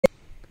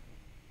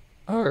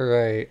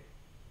Alright.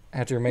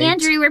 At your mate?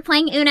 Andrew, we're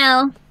playing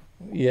Uno.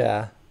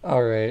 Yeah.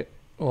 Alright.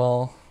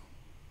 Well,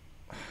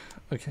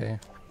 okay.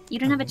 You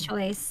don't have a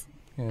choice.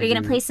 Gonna We're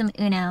gonna do play some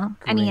Uno.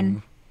 I mean,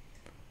 green.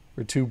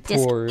 We're too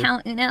poor.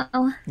 discount Uno.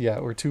 Yeah,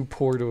 we're too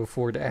poor to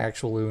afford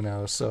actual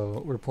Uno,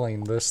 so we're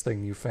playing this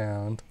thing you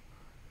found.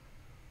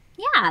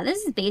 Yeah,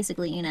 this is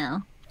basically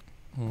Uno.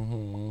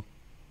 Mm-hmm.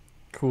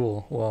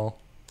 Cool. Well,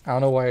 I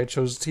don't know why I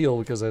chose teal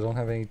because I don't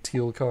have any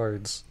teal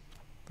cards.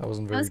 That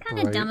wasn't That very was kind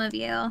of bright. dumb of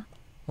you.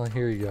 Well,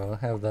 here you go.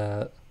 Have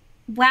that.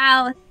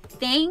 Wow,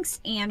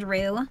 thanks,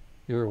 Andrew.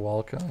 You're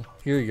welcome.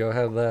 Here you go.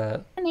 Have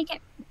that. I make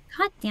it.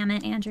 God damn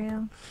it,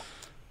 Andrew.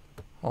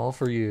 All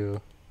for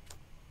you.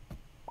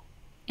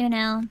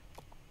 Uno.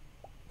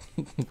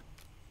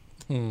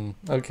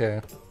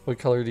 Okay. What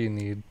color do you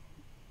need?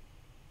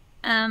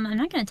 I'm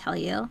not gonna tell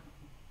you.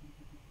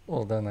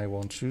 Well, then I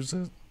won't choose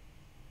it.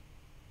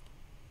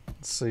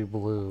 Let's say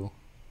blue.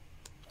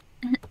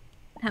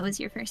 That was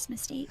your first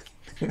mistake.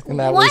 And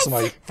that What? was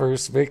my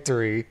first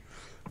victory.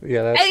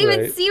 Yeah, that's I didn't right.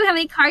 even see how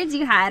many cards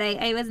you had.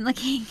 I wasn't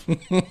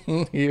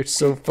looking. You're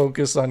so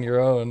focused on your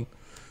own.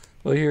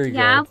 Well, here you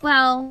Yeah, go.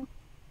 well,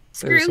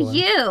 There's screw one.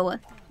 you.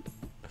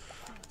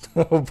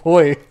 Oh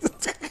boy.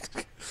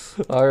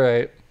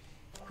 Alright.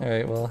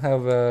 Alright, well,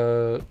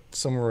 have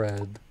some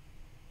red.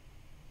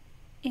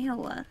 Ew.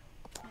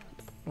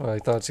 Well, I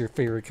thought it's your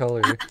favorite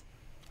color.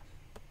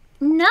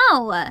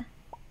 No.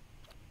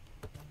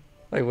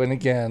 I win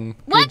again.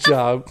 What Good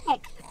job. the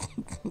heck?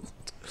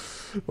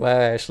 Wow,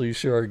 Ashley, you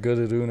sure are good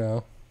at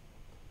Uno.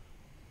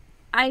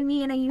 I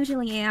mean, I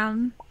usually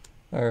am.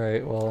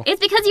 Alright, well, It's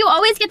because you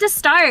always get to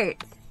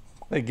start.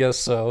 I guess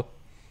so.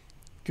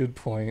 Good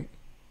point.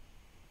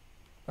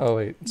 Oh,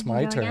 wait, it's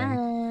my Go turn.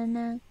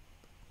 again.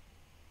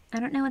 I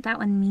don't know what that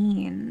one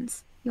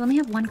means. You only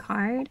have one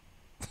card?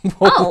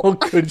 Oh,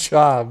 good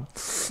job.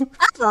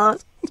 Oh.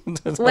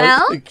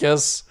 Well? I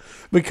guess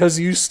because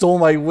you stole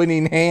my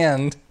winning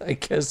hand, I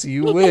guess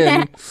you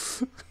win.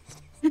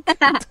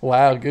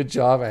 Wow, good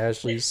job,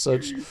 Ashley.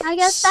 I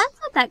guess that's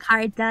what that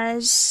card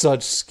does.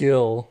 Such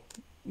skill.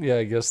 Yeah,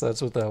 I guess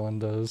that's what that one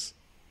does.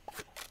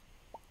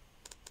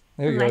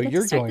 There you I go. get to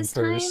You're start going this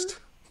time? first.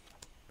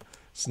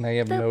 So now you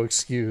have no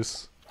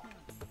excuse.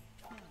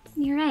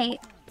 You're right.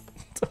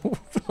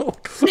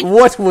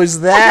 What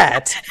was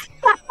that?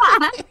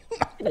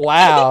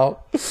 Wow.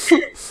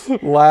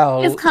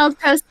 Wow. It's called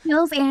Pro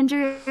Skills,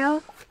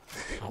 Andrew.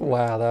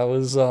 Wow, that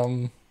was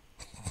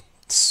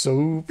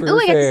super Oh,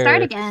 I get to fair.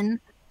 start again.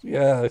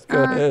 Yeah,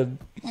 go ahead.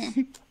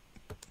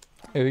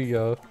 Here you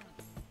go.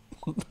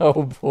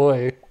 Oh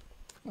boy.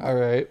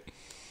 Alright.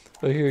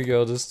 So here you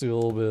go, just do a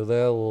little bit of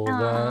that, a little of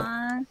that.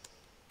 Aw.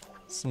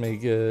 Let's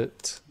make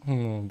it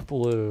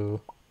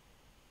blue.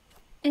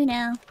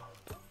 Uno.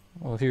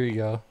 Well, here you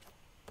go.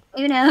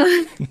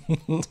 Uno.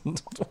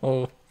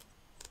 Oh.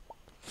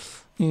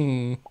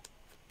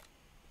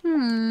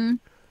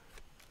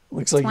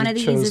 Looks like One you of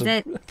these, chose is a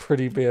it?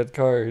 pretty bad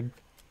card.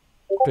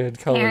 Bad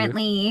color.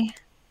 Apparently.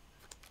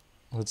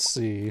 Let's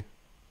see.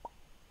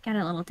 Got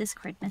a little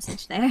Discord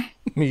message there.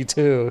 Me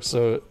too,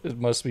 so it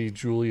must be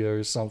Julia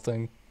or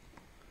something.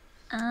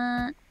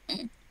 Why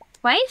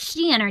is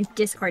she in our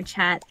Discord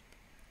chat?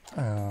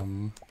 I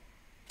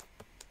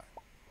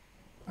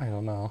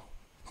don't know.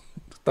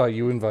 Thought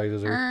you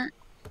invited her.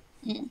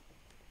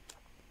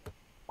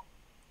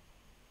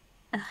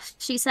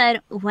 She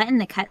said, "What in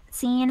the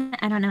cutscene?"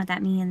 I don't know what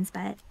that means,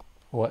 but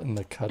What in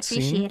the cutscene?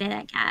 appreciate it,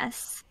 I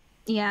guess.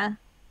 Yeah,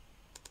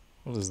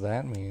 What does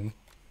that mean?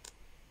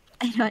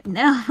 I don't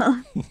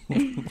know.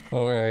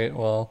 Alright,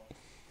 well.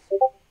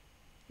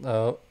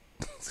 Oh.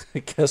 I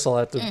guess I'll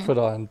have to put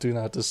on Do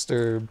Not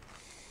Disturb.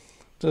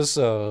 Just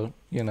so,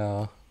 you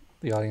know,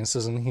 the audience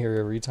doesn't hear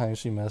every time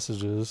she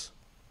messages.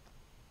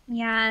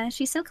 Yeah,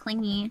 she's so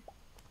clingy.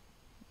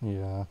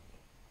 Yeah.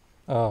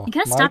 Oh, You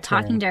gotta my stop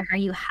turn. talking to her,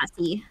 you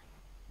hussy.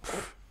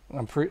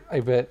 I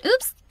bet.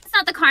 Oops, that's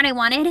not the card I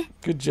wanted.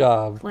 Good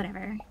job.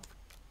 Whatever.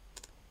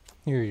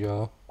 Here you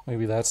go.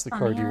 Maybe that's the Oh,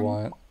 card you man.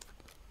 want.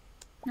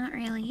 Not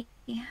really.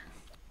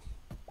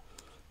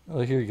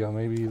 Oh, here you go.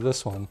 Maybe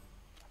this one.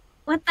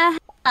 What the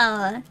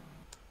hell?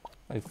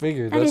 I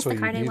figured That that's is the what you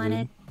card I needed.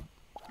 wanted.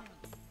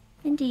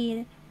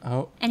 Indeed.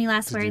 Oh, Any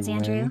last did you words,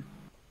 Andrew?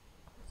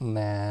 win?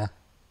 Nah.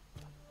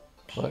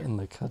 What in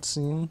the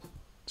cutscene?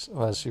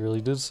 Well, she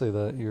really did say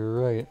that. You're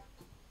right.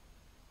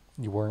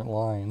 You weren't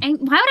lying. And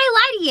why would I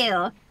lie to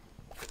you?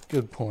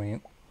 Good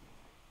point.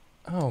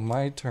 Oh,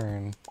 my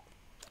turn.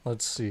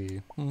 Let's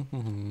see.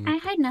 I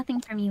hide nothing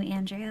from you,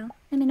 Andrew.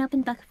 I'm an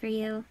open book for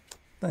you.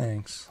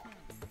 Thanks.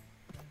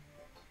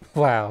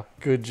 Wow,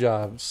 good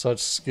job. Such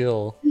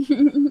skill.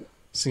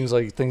 Seems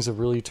like things have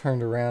really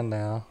turned around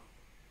now.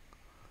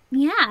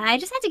 Yeah, I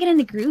just had to get in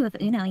the groove of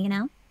Uno, you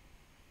know?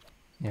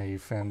 Yeah, you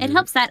found It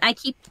helps that I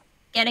keep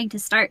getting to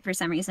start for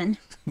some reason.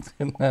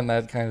 And then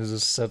that kind of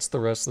just sets the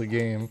rest of the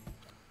game.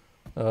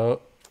 Oh.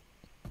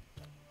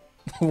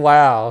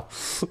 Wow.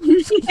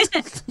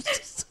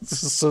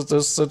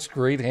 Just such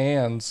great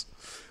hands.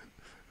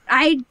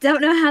 I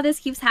don't know how this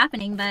keeps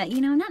happening, but,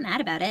 you know, I'm not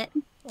mad about it.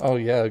 Oh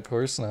yeah, of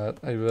course not.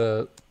 I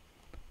bet.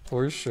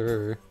 For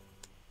sure.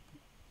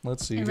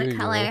 Let's see. And Here what you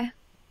color?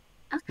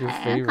 go. Your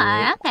Okay,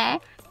 favorite. okay.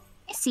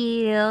 I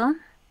see you. Your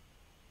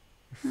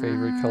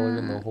favorite color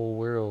in the whole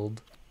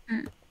world.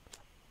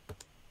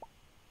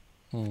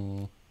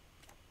 Mm.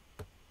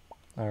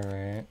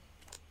 Alright.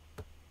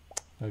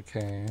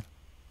 Okay.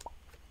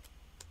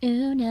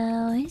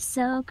 Uno is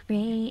so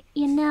great.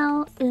 You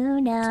know,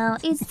 Uno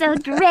is so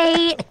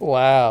great.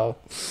 Wow.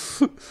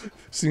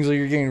 Seems like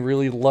you're getting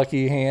really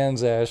lucky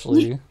hands,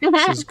 Ashley.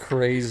 This is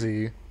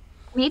crazy.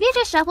 Maybe I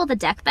just shuffle the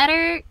deck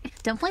better.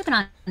 Don't blame it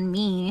on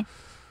me.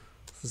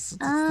 This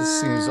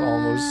seems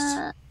almost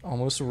I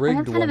have rigged,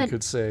 kind of one an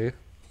could say.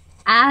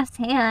 ass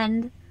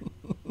hand.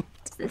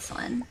 It's this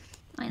one.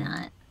 Why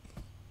not?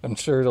 I'm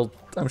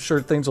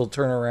sure things will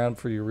turn around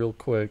for you real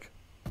quick.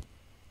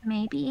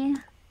 Maybe.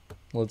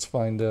 Let's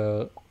find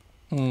out.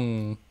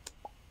 Alright,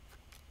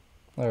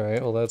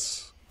 well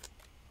that's...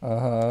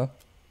 Uh-huh.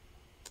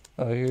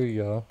 Oh, here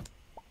you go.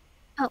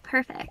 Oh,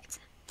 perfect.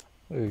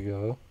 There you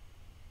go.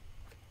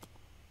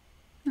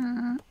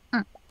 Mm.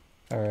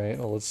 Alright,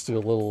 well let's do a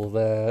little of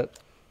that.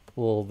 A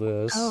little of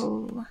this.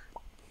 Oh.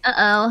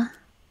 Uh-oh.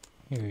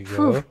 Here you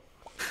go.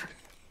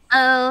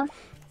 Oh.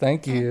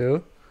 Thank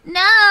you.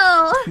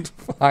 No!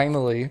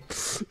 Finally.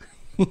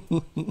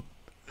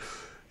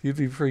 You'd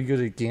be pretty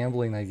good at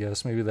gambling, I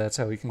guess. Maybe that's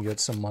how we can get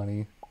some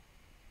money.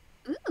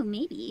 Ooh,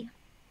 maybe.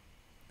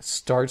 It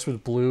starts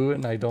with blue,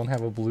 and I don't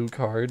have a blue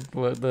card.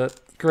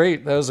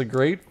 Great. That was a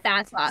great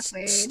That's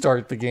awkward.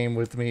 start the game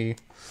with me.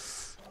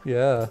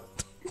 Yeah.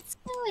 Let's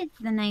go with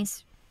the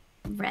nice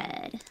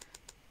red.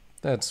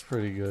 That's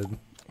pretty good.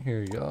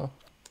 Here you go.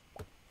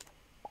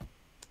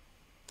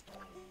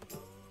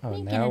 Oh,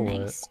 We now get a what?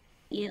 nice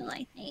deal,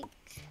 I think.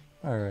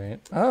 Alright.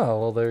 Oh,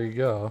 well, there you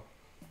go.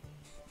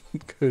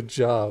 Good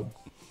job.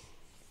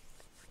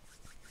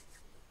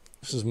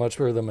 This is much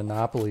better than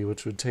Monopoly,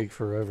 which would take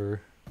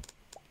forever.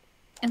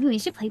 Ooh, we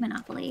should play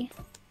Monopoly.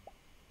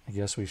 I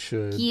guess we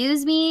should.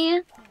 Excuse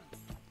me?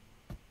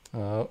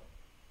 Oh.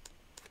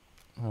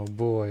 Oh,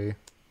 boy.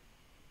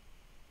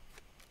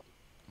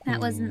 That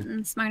wasn't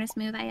the smartest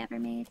move I ever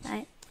made,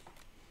 but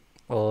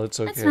Well, it's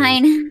okay. that's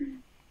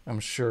fine. I'm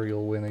sure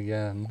you'll win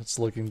again. It's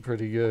looking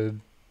pretty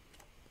good.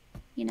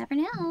 You never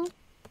know.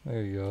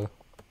 There you go.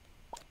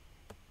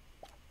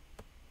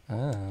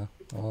 Ah,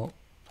 well.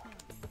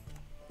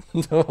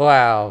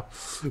 Wow.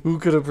 Who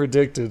could have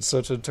predicted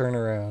such a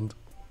turnaround?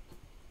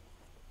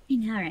 I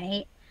know,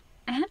 right?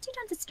 I have to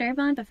don't disturb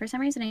on, but for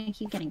some reason I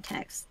keep getting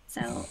texts,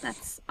 so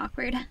that's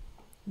awkward.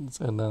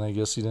 And then I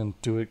guess you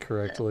didn't do it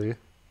correctly.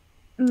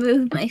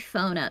 Move my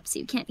phone up so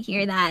you can't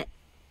hear that.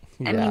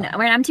 I mean, Yeah.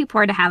 I'm too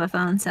poor to have a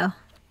phone, so,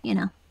 you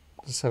know.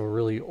 Just have a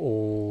really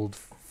old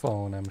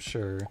phone, I'm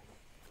sure.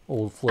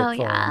 Old flip phone.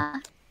 Yeah.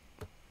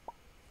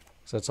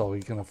 So that's all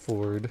we can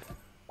afford.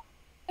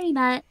 Pretty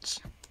much.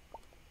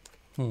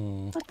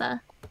 What the?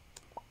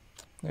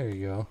 There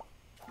you go.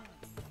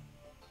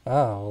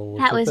 Oh, look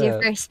That at was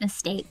your first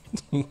mistake.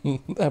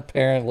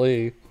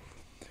 Apparently.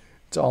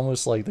 It's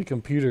almost like the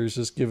computer's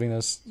just giving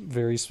us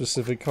very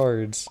specific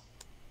cards.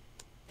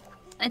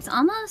 It's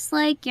almost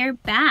like you're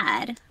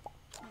bad.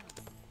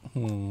 I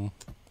don't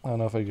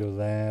know if I go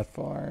that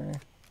far.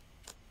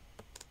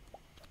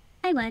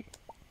 I would.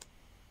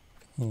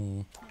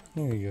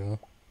 There you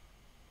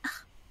go.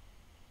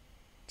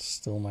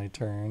 Still my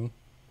turn.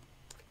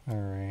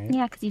 Alright.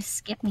 Yeah, because you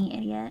skipped me,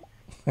 idiot.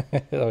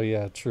 Oh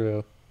yeah,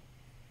 true.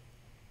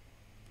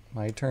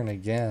 My turn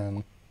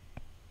again.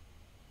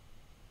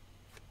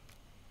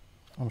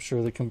 I'm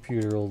sure the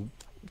computer will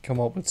come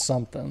up with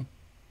something.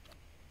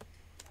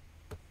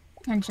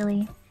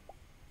 Potentially.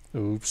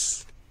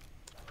 Oops.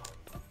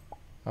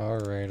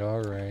 Alright.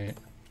 Okay.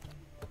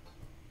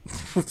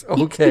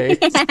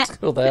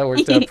 Well, that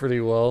worked out pretty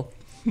well.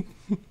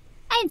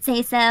 I'd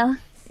say so.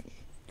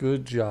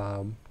 Good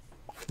job.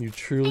 You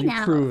truly I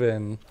know.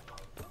 proven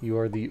you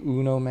are the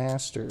Uno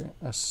master.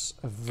 A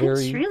I'm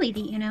very, truly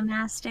the Uno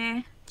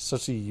master.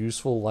 such a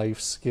useful life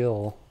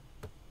skill.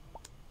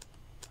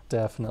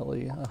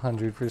 Definitely,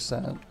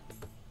 100%.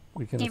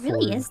 We can It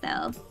really is,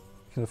 though.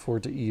 can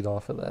afford to eat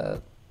off of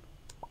that.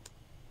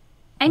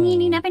 I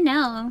mean, you never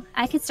know.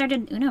 I could start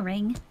an Uno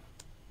ring.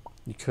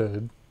 You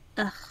could.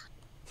 Ugh.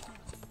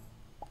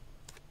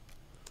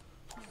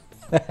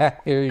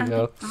 Here you Oh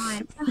go. my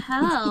god. What the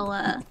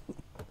hell?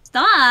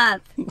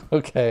 Stop!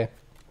 Okay.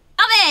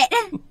 Stop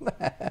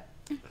it!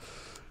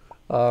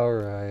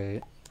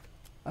 Alright.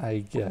 I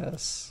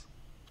guess.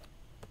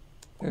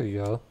 There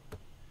you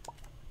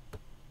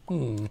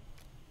go.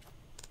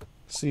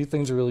 See,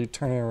 things are really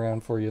turning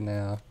around for you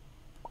now.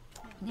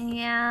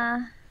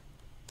 Yeah.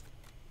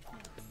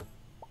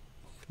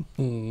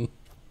 Oh,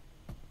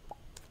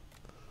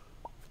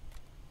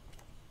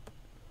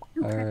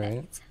 Alright.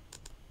 perfect.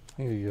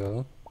 Here you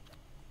go.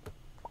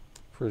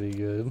 Pretty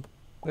good.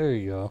 There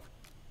you go.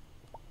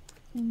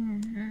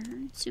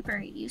 Super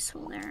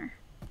useful there.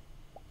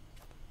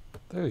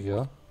 There you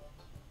go.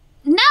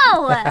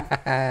 No!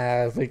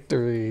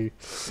 Victory.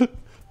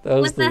 That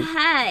was What the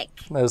heck?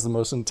 That was the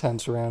most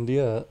intense round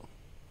yet.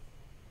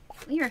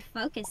 We were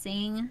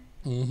focusing.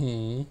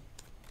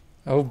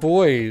 Oh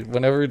boy,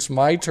 whenever it's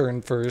my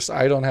turn first,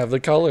 I don't have the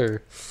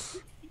color.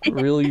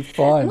 Really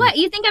fun. What,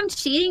 you think I'm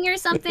cheating or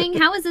something?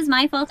 How is this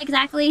my fault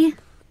exactly?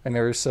 I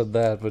never said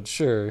that, but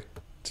sure.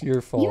 It's your You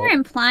were fault.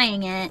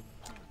 implying it.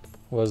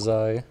 Was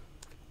I?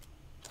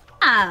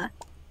 Ah,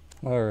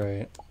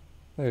 Alright.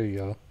 There you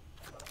go.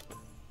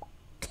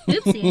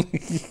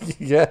 oopsie.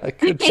 Yeah,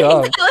 good that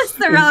job. was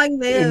the wrong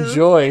move.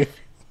 Enjoy.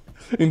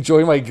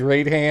 Enjoy my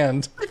great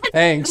hand.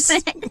 Thanks.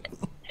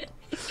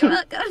 You're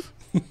welcome.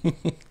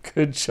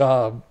 Good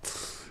job.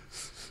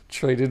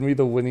 Traded me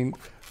the winning.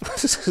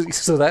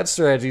 So that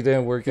strategy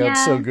didn't work out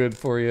so Yeah. good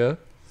for you.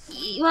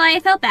 Well, I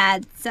felt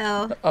bad,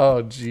 so.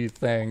 Oh, gee,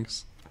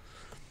 thanks.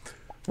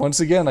 Once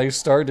again, I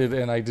started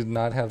and I did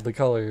not have the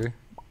color.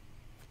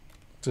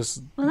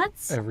 Just Well,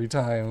 that's every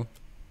time.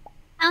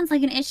 sounds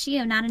like an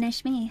issue, not an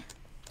ish me.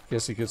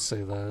 Guess you could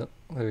say that.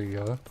 There you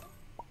go.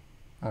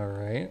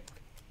 Alright.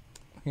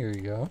 Here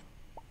you go.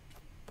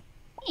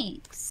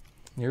 Thanks.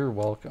 You're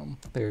welcome.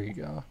 There you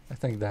go. I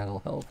think that'll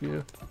help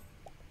you.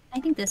 I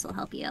think this will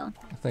help you.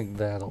 I think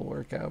that'll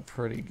work out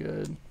pretty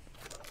good.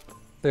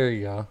 There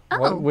you go.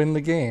 Oh. Win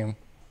the game.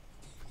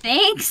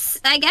 Thanks,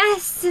 I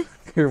guess.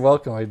 You're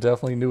welcome. I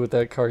definitely knew what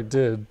that card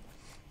did.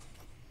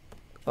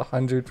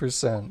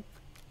 100%.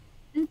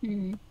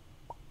 Mm-hmm.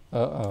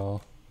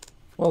 Uh-oh.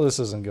 Well, this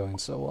isn't going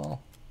so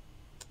well.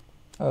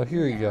 Oh,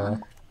 here you go.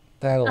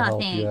 That'll Oh,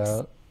 help you thanks.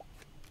 out.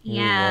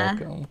 Yeah.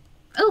 You're welcome.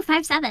 Oh,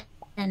 5, 7.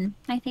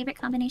 My favorite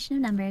combination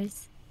of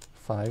numbers.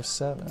 5,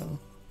 7.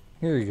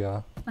 Here you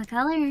go. What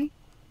color?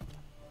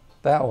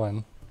 That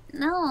one.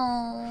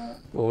 No.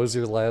 What was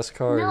your last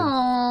card?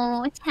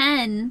 No.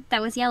 10.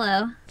 That was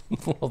yellow.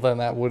 Well, then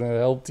that wouldn't have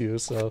helped you,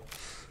 so...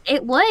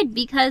 It would,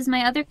 because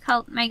my other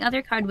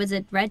card was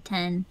a red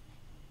 10.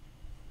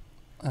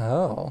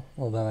 Oh,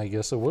 well then I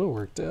guess it would have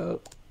worked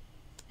out.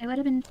 It would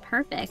have been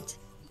perfect.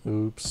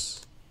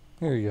 Oops.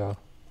 Here you go.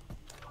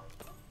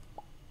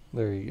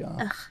 There you go.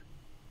 Ugh.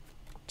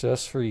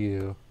 Just for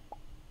you.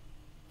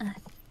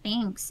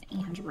 Thanks,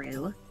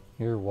 Andrew.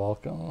 You're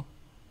welcome.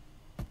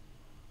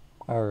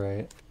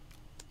 Alright.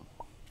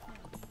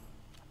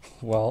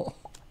 Well,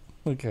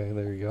 okay,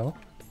 there you go.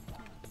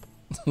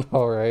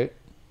 Alright.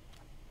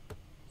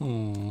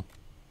 You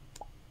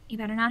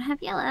better not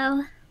have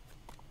yellow.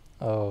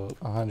 Oh,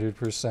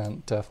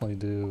 100% definitely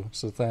do.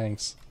 So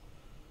thanks.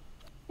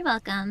 You're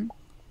welcome.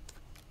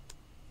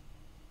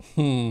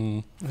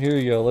 Here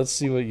you go. Let's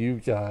see what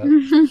you've got.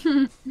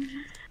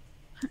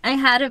 I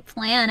had a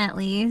plan, at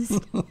least.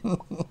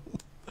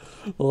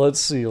 Well, let's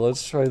see.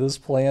 Let's try this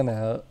plan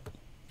out.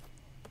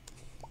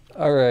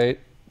 Alright.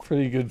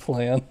 Pretty good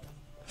plan.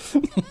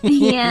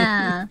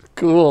 Yeah.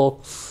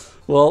 Cool.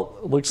 Well,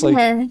 looks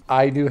like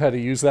I knew how to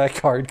use that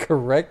card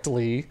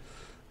correctly.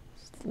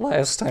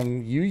 Last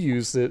time you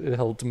used it, it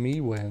helped me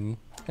win.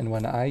 And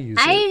when I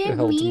used it, it didn't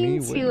helped me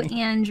mean to, win.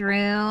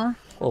 Andrew.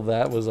 Well,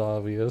 that was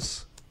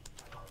obvious.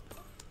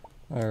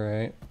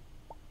 Alright.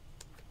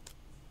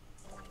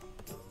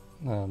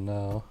 Oh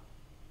no.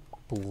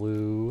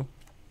 Blue.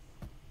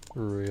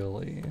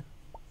 Really?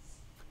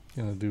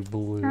 Gonna do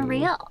blue. For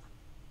real.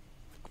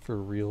 For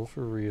real,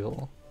 for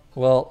real.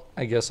 Well,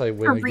 I guess I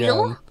win For again.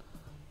 real?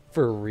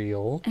 For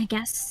real. I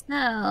guess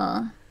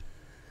so.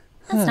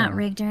 That's not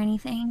rigged or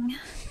anything.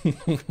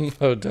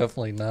 Oh,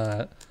 definitely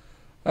not.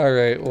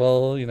 Alright,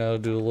 well, you know,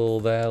 do a little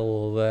of that, a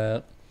little of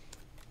that.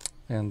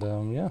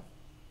 And, yeah.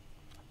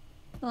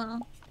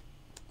 Well,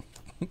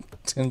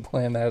 Didn't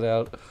plan that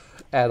out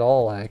at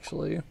all,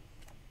 actually.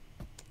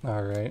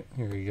 Alright,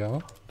 here you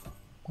go.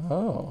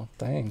 Oh,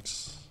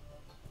 thanks.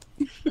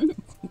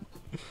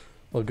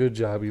 Well, good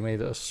job. You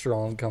made a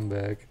strong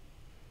comeback.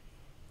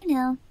 I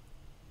know.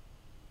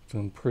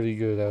 Doing pretty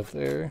good out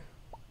there.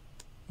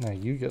 Now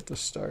you get to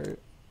start.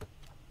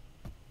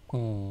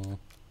 Alright,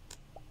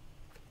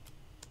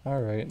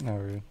 now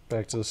we're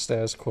back to the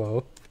status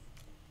quo.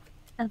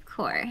 Of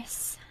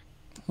course.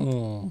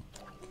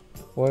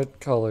 What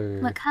color?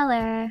 What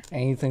color?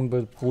 Anything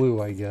but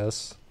blue, I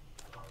guess.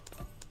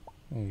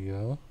 There you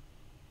go.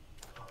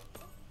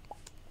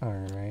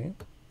 Alright.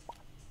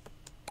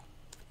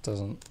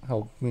 Doesn't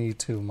help me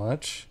too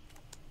much.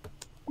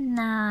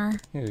 Nah.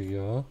 Here you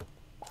go.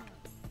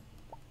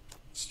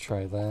 Let's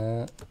try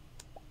that.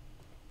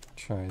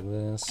 Try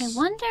this. I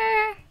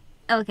wonder.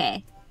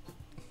 Okay.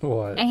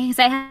 What? Because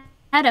I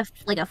had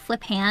a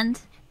flip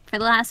hand for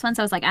the last one,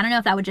 so I was like, I don't know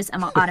if that would just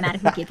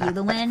automatically give you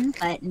the win,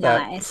 but no,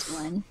 I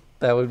still won.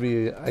 That would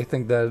be. I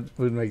think that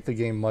would make the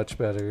game much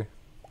better.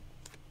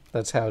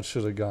 That's how it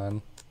should have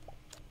gone.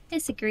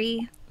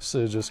 Disagree.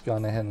 Should have just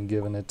gone ahead and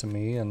given it to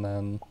me, and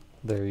then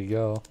there you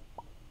go.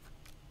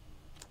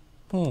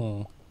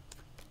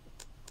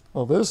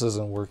 Well, this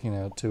isn't working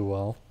out too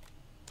well.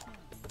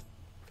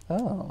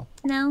 Oh.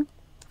 No.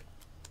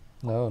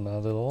 No,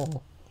 not at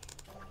all.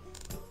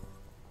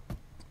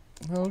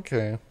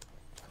 Okay.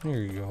 Here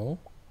you go.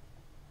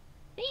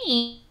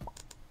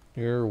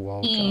 You're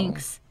welcome.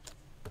 Thanks.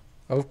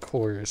 Of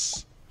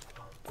course.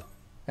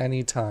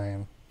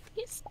 Anytime.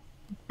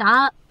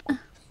 Stop.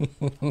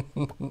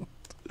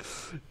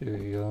 Here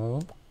you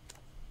go.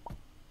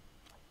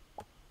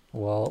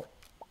 Well,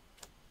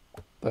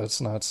 That's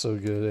not so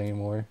good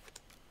anymore.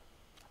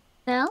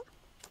 No?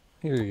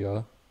 Here you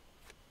go.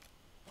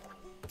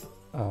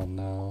 Oh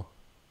no.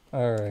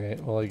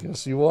 Alright, well I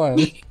guess you won.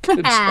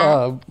 Good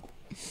job.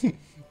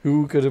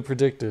 Who could have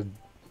predicted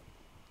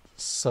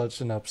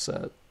such an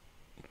upset?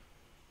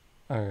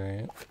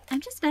 Alright. I'm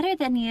just better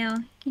than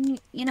you.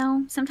 You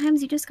know,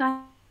 sometimes you just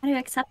gotta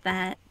accept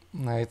that.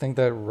 I think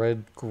that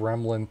red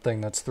gremlin thing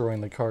that's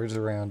throwing the cards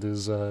around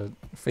is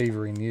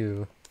favoring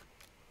you.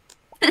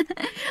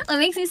 What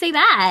makes me say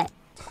that?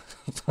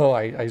 Oh,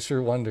 I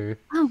sure wonder.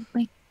 Oh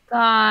my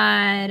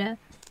god.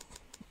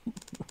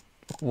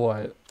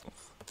 What?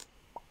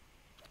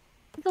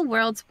 The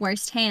world's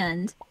worst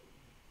hand.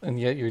 And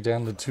yet you're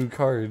down to 2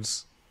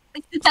 cards.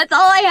 That's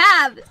all I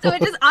have. So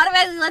it just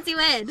automatically lets you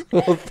win.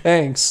 Well,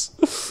 thanks.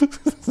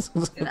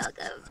 You're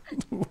welcome.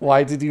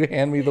 Why did you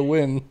hand me the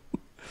win?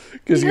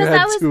 Because you had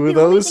that was 2 of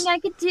the only those? thing I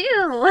could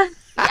do.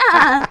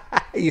 Yeah.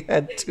 You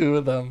had 2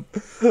 of them.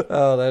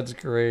 Oh, that's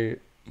great.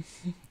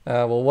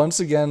 Well, once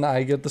again,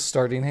 I get the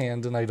starting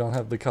hand and I don't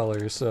have the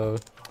color, so...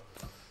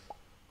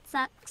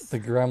 Sucks. The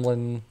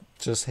gremlin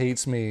just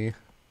hates me.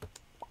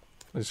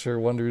 I sure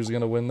wonder who's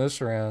gonna win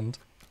this round.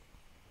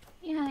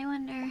 Yeah, I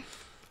wonder.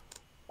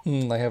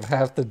 I have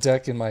half the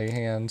deck in my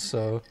hand,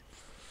 so...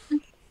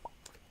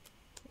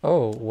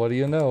 Oh, what do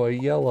you know? A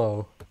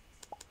yellow.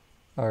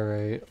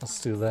 Alright,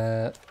 let's do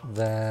that,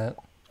 that.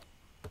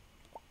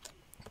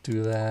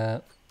 Do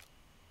that.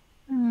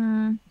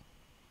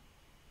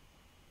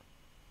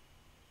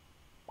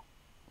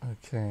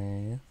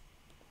 Okay.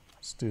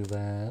 Let's do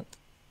that.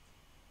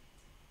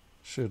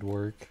 Should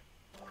work.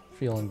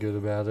 Feeling good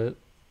about it.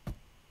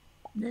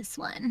 This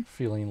one.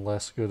 Feeling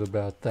less good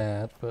about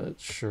that, but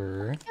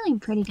sure. Feeling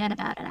pretty good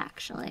about it,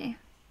 actually.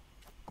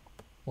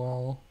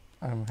 Well,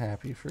 I'm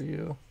happy for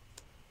you.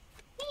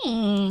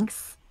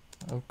 Thanks.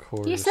 Of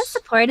course. You're so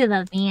supportive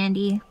of me,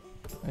 Andy.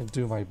 I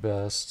do my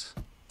best.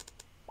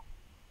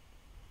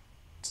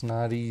 It's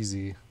not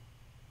easy.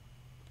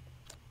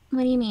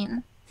 What do you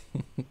mean?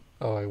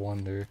 Oh, I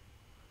wonder.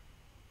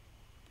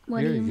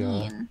 What Here do you you go.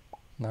 mean?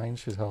 9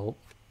 should help.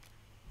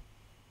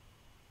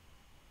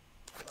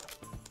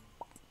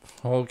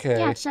 Okay.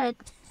 Yeah, it should.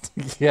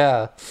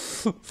 Yeah.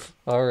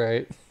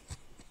 Alright.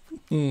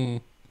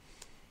 Too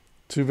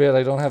bad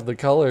I don't have the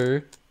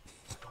color.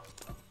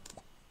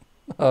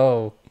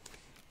 Oh.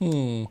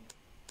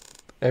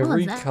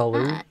 Every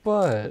color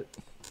but.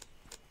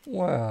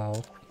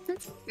 Wow.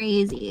 That's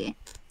crazy.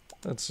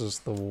 That's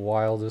just the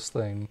wildest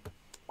thing.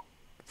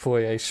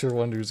 Boy, I sure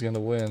wonder who's gonna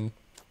win.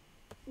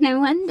 I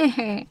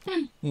wonder.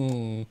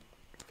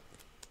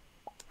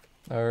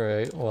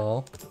 Alright,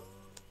 well.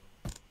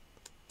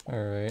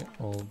 Alright,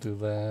 we'll do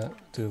that,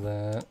 do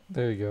that.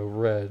 There you go,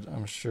 red,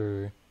 I'm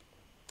sure.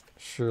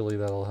 Surely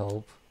that'll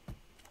help.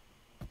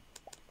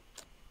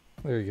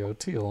 There you go,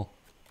 teal.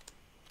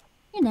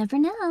 You never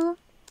know.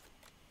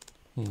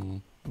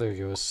 There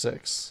you go, a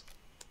 6.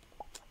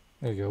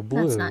 There you go,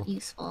 blue. That's not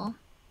useful.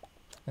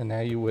 And now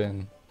you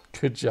win.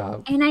 Good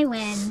job. And I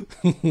win.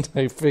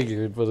 I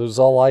figured, but it was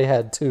all I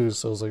had too,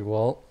 so I was like,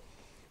 well,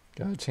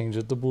 gotta change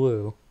it to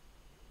blue.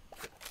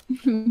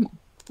 Let's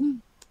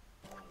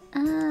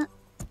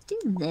do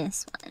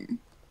this one.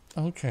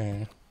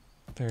 Okay.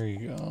 There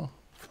you go.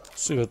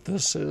 See what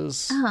this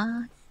is.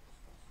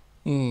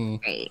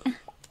 Great.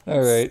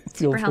 Alright,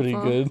 feels super pretty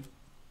helpful. good.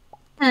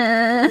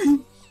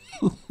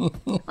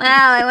 Wow,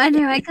 I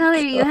wonder what color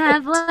you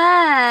have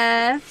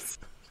left.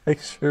 I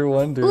sure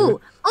wonder.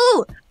 Ooh,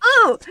 ooh,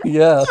 ooh!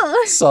 Yeah,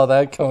 Ooh. saw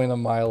that coming a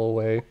mile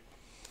away.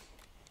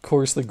 Of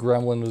course the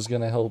gremlin was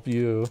gonna help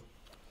you.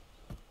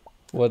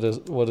 What a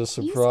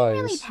surprise.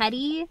 You seem really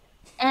petty,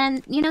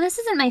 and you know this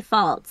isn't my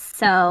fault,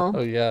 so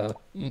Oh yeah.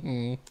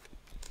 you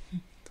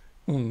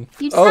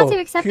just have to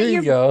accept here that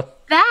you you're go.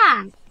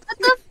 bad. What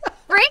the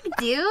frick,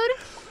 dude?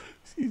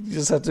 You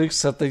just have to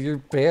accept that you're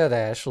bad,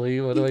 Ashley.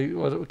 What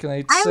can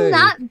I say? I'm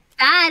not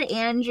bad,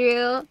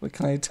 Andrew. What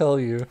can I tell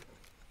you?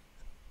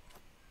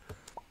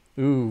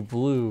 Ooh,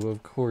 blue,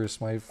 of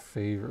course, my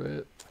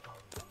favorite.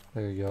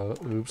 There you go.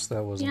 Oops,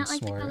 that wasn't You not like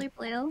smart. the color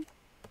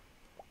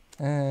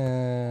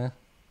blue?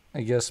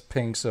 I guess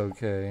pink's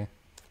okay.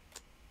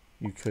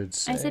 You could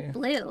say. I said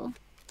blue.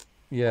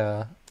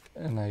 Yeah,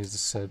 and I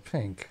just said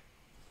pink.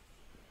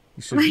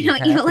 You should Why be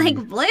don't you happy.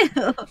 like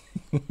blue?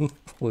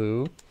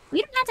 Blue?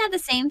 We don't have to have the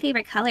same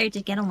favorite color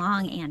to get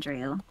along,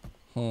 Andrew.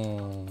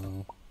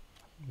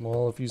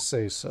 Well, if you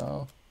say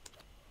so.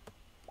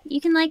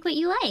 You can like what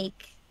you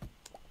like.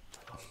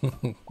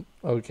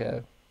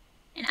 Okay.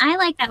 And I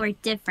like that we're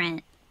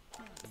different.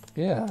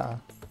 Yeah,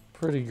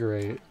 pretty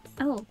great.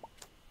 Oh,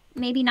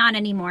 maybe not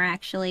anymore,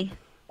 actually.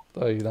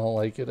 Oh, you don't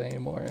like it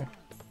anymore.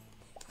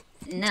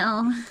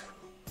 No.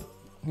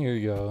 Here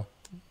you go.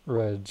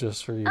 Red,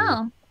 just for you.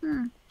 Oh,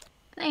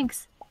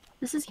 thanks.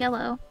 This is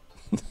yellow.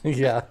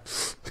 Yeah.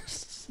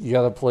 You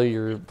gotta play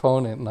your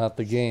opponent, not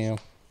the game.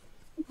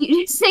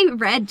 You just say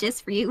red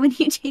just for you when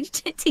you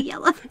changed it to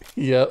yellow.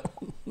 Yep.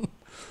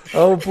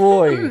 Oh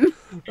boy.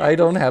 I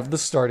don't have the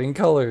starting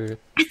color.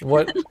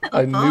 What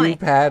a new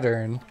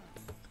pattern.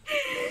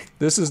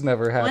 This has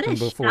never happened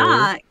What a before.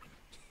 shock.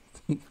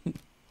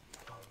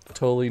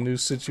 Totally new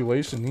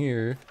situation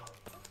here.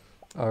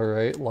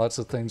 Alright, lots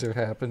of things are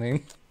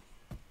happening.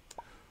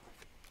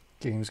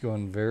 Game's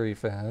going very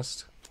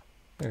fast.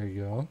 There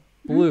you go.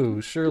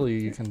 Blue, surely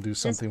you can do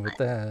something with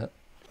that.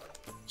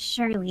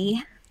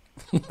 Surely.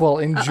 Well,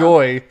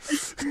 enjoy.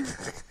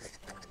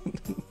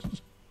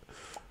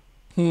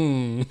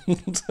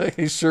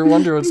 I sure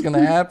wonder what's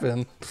gonna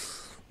happen.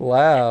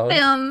 Wow.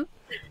 The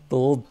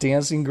little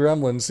dancing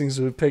gremlin seems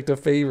to have picked a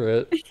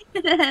favorite.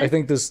 I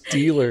think this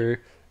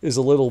dealer is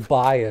a little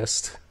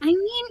biased. I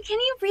mean, can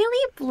you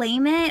really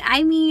blame it?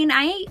 I mean,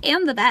 I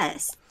am the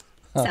best.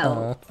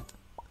 So,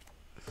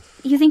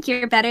 you think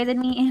you're better than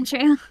me,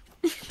 Andrew?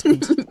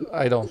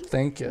 I don't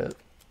think it,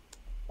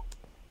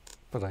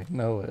 but I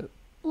know it.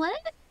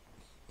 What?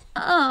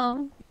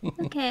 Oh,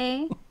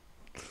 okay.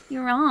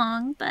 You're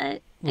wrong,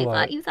 but I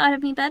thought you thought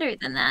of me better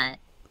than that.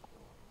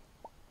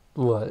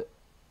 What?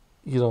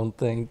 You don't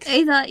think?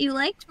 I thought you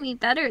liked me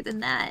better than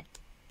that.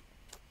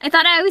 I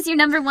thought I was your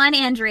number one,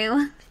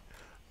 Andrew.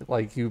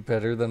 Like you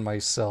better than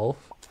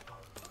myself?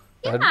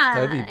 Yeah,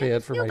 that'd be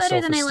bad for my self-esteem.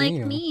 better than I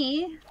like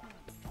me.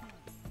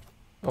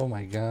 Oh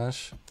my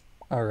gosh.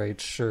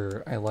 Alright,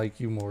 sure. I like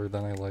you more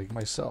than I like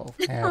myself.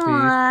 Happy?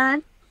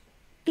 Aww,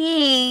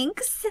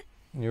 thanks.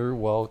 You're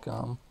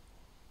welcome.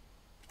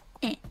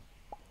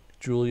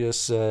 Julia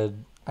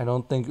said, I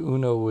don't think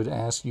Uno would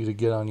ask you to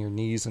get on your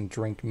knees and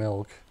drink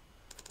milk.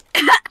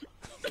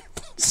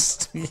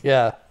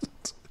 Yeah.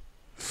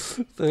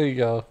 There you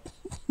go.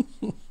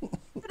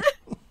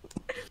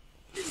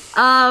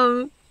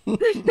 I'm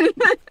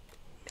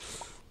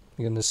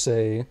gonna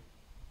say,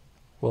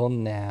 well,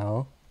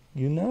 now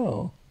you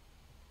know.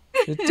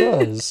 It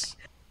does.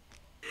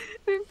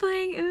 We're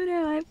playing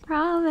Uno, I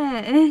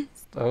promise.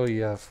 Oh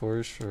yeah,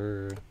 for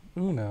sure.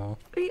 Uno.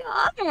 We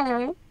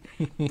are.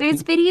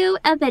 There's video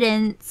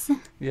evidence.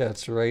 Yeah,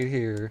 it's right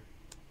here.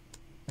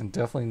 And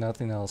definitely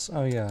nothing else.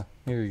 Oh yeah,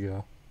 here you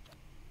go.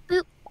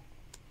 Boop.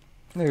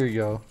 There you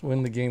go.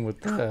 Win the game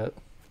with that.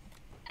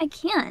 I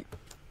can't.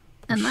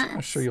 Unless.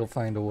 I'm sure you'll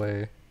find a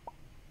way.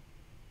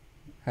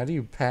 How do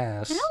you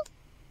pass?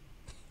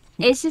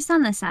 It's just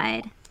on the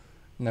side.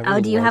 Never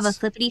do you have a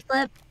flippity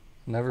flip?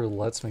 Never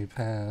lets me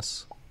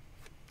pass.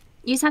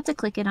 You just have to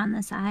click it on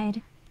the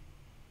side.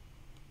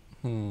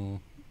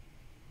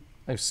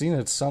 I've seen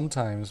it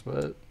sometimes,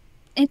 but...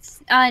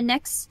 It's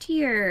next to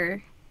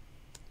your,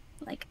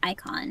 like,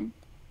 icon.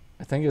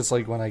 I think it's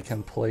like when I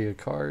can play a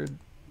card.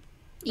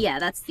 Yeah,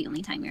 that's the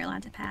only time you're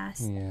allowed to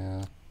pass.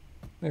 Yeah.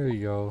 There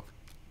you go.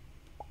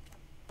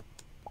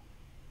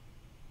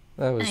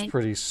 That was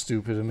pretty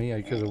stupid of me.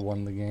 I could have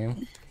won the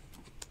game.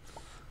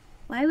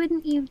 Why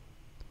wouldn't you?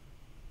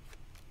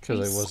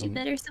 Because I wasn't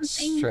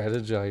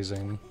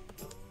strategizing.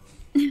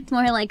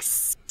 More like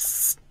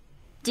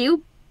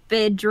stupid,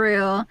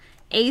 Drew.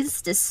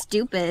 8's to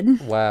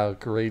stupid. Wow,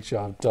 great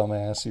job,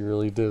 dumbass. You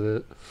really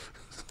did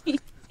it.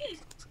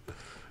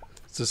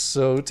 Just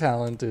so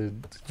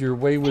talented. Your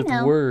way with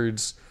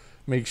words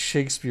makes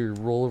Shakespeare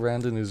roll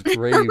around in his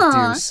grave,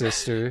 dear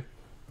sister.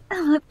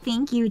 Oh,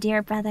 thank you,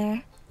 dear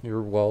brother.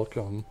 You're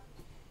welcome.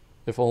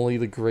 If only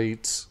the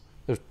greats,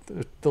 if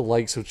the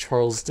likes of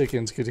Charles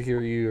Dickens could hear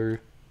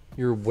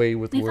your way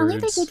with words. If only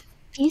they could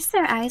feast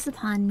their eyes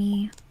upon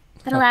me.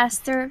 But alas,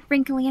 they're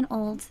wrinkly and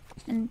old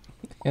and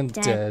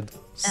dead.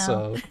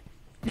 So,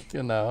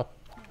 you know.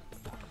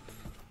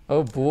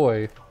 Oh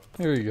boy.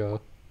 Here you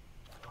go.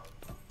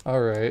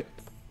 Alright.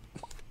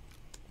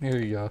 Here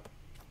you go.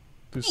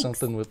 Do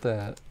something with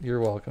that. You're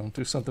welcome.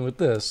 Do something with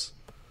this.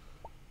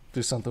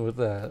 Do something with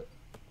that.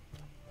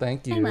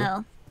 Thank you. I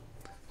will.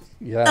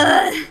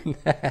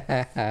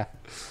 Yeah.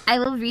 I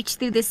will reach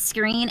through this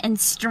screen and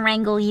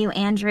strangle you,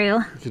 Andrew.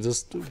 You could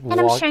just walk... And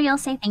I'm sure you'll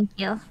say thank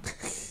you.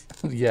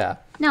 Yeah.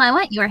 No, I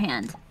want your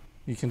hand.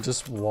 You can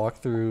just walk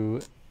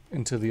through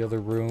into the other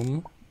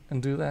room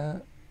and do that.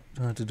 You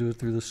don't have to do it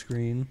through the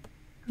screen.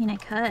 I mean, I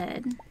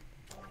could.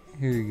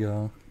 Here you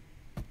go.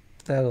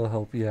 That'll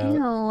help you out. Ew,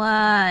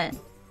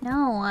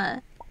 no.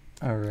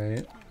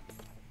 Alright.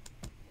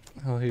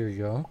 Oh, here you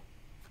go.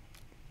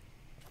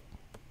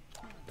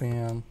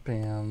 Bam,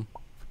 bam.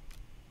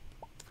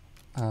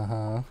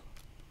 Uh-huh.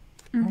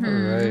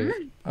 Alright.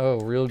 Oh,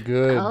 real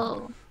good.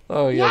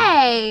 Oh,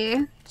 yeah.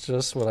 Yay!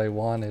 Just what I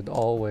wanted,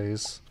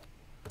 always.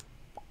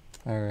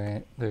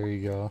 Alright, there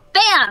you go.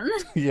 Bam!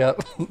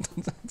 Yep.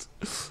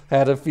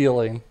 Had a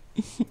feeling.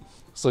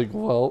 It's like,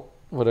 well,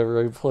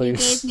 whatever I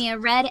place. You gave me a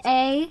red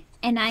A,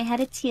 and I had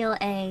a teal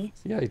A.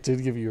 Yeah, I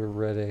did give you a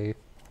red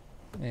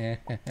A.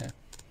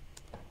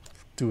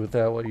 Do with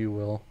that what you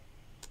will.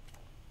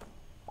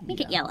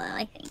 Make it yellow,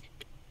 I think.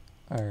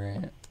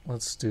 Alright,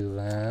 let's do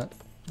that.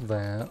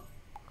 That.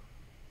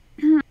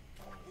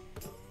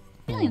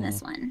 Feeling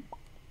this one.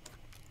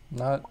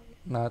 Not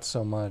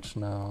so much,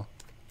 no.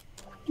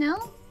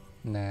 No?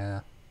 Nah.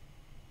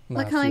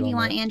 What color do you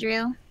want,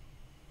 Andrew?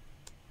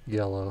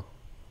 Yellow.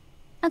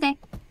 Okay.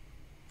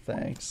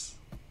 Thanks.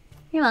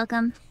 You're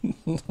welcome.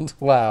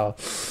 Wow.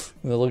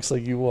 It looks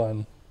like you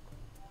won.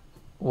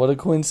 What a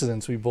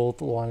coincidence. We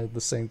both wanted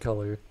the same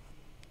color.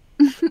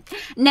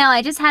 No,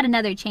 I just had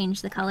another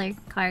change the color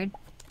card.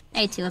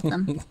 I had two of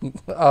them.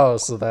 Oh,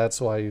 so that's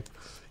why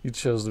you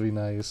chose to be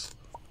nice.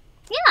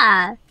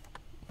 Yeah.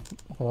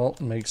 Well,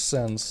 makes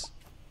sense.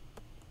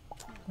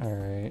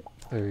 Alright,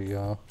 there you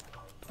go.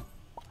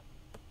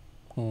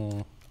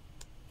 Well,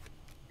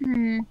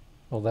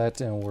 that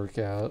didn't work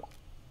out.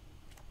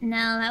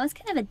 No, that was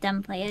kind of a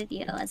dumb play of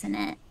you, wasn't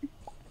it?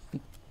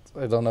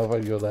 I don't know if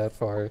I'd go that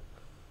far.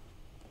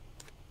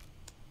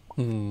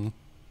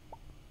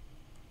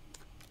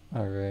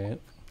 Alright.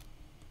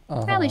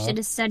 Probably should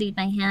have studied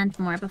my hand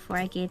more before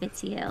I gave it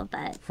to you,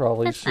 but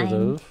Probably should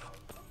have.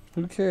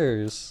 Who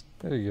cares?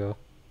 There you go.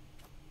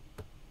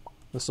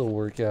 This will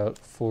work out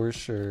for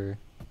sure.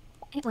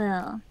 It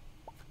will.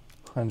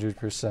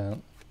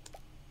 100%.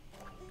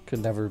 Could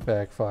never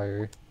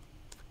backfire.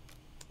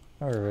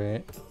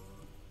 Alright.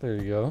 There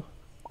you go.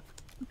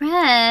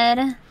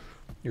 Red.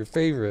 Your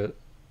favorite.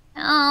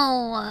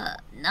 No.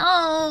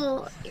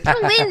 No. You're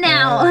gonna win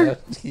now.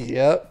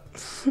 Yep.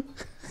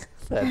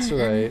 That's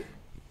right.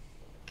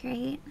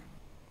 Great.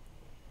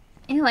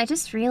 Ew, I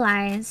just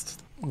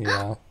realized.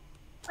 Yeah.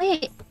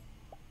 Wait.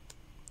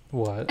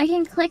 What? I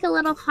can click a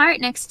little heart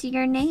next to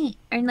your name,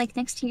 or like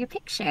next to your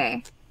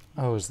picture.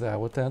 Oh, is that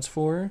what that's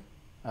for?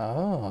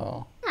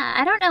 Oh. Yeah,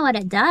 I don't know what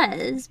it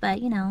does,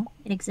 but you know,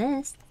 it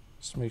exists.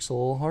 Just makes a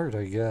little heart,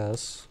 I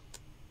guess.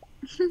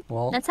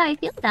 Well, That's how I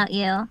feel about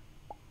you.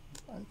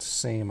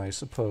 same, I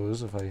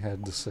suppose, if I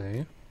had to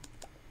say.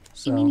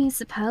 So, You mean you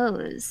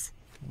suppose?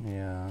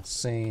 yeah,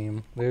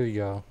 same. There you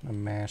go.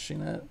 I'm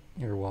mashing it.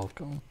 You're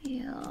welcome.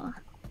 Ew.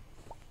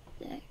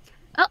 Dick.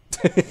 Oh!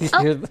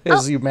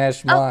 As you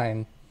mash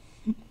mine.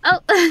 Oh!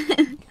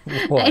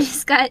 What? I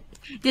just got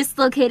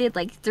dislocated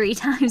like 3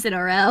 times in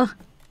a row.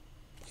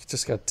 You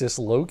just got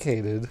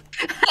dislocated.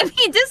 I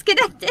mean,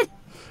 disconnected.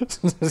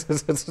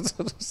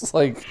 It's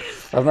like,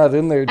 I'm not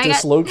in there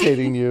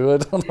dislocating you. I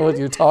don't know what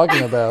you're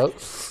talking about.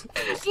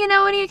 You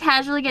know when you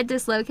casually get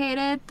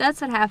dislocated?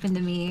 That's what happened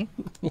to me.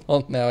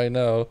 Well, now I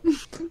know.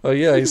 Oh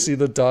yeah, I see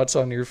the dots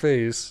on your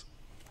face.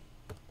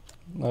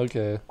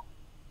 Okay.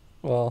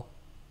 Well,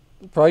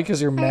 probably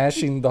because you're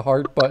mashing the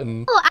heart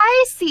button. Oh,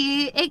 I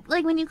see. It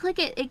like when you click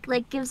it, it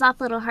like gives off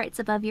little hearts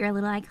above your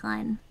little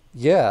icon.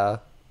 Yeah.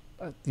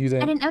 You I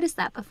didn't. didn't notice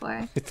that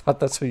before. I thought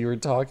that's what you were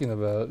talking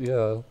about.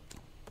 Yeah.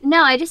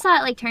 No, I just saw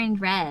it like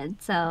turned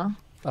red, so.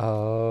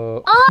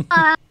 Oh.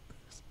 Oh!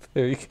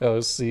 There you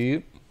go.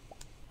 See?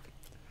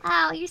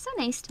 Wow, you're so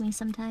nice to me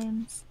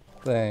sometimes.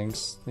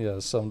 Thanks. Yeah,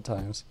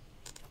 sometimes.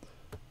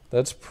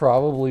 That's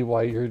probably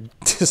why you're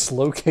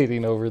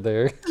dislocating over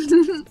there.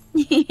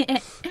 Yeah.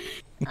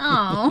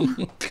 Oh.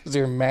 Because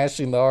you're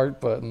mashing the heart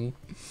button.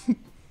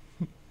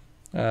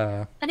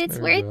 But it's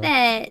there we worth go.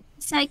 it.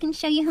 So I can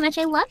show you how much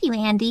I love you,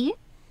 Andy.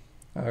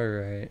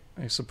 Alright.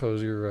 I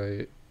suppose you're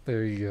right.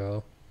 There you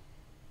go.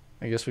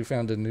 I guess we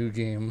found a new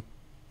game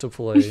to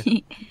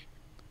play.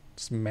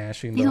 Just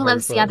mashing the Who heart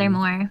loves the other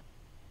button.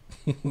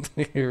 more?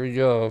 Here we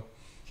go.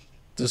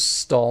 Just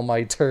stall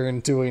my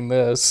turn doing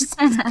this.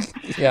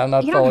 Yeah, I'm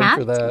not You don't falling have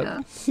for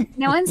that. to.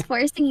 No one's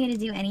forcing you to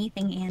do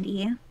anything,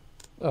 Andy.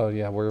 Oh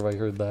yeah, where have I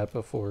heard that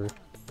before?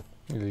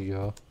 Here you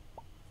go.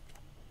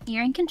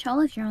 You're in control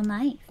of your own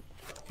life.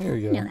 Here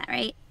you You go. know that,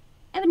 right?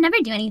 I would never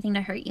do anything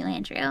to hurt you,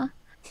 Andrew.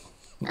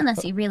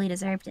 Unless you really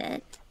deserved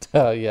it.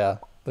 Oh yeah,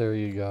 there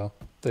you go.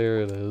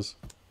 There it is.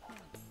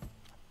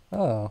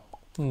 Oh,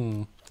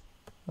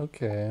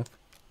 okay.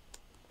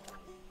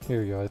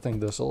 Here you go. I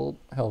think this will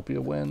help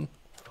you win.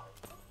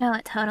 Oh,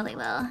 it totally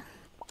will. I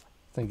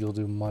think you'll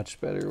do much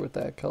better with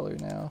that color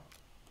now.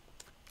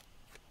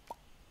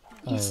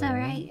 You're so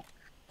right.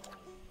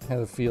 I had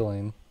a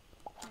feeling.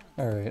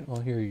 Alright, well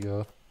here you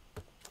go.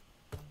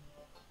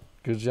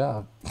 Good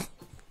job.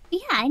 Yeah,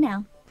 I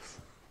know.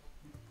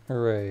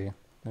 Hooray.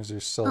 There's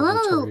your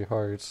celebratory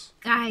hearts.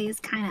 Guy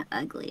is kind of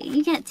ugly.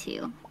 You get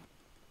 2.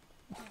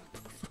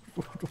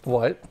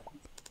 What?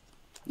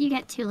 You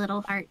get 2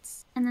 little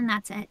hearts, and then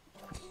that's it.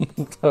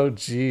 Oh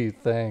gee,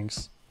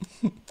 thanks.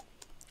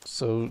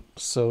 So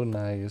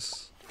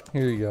nice.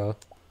 Here you go.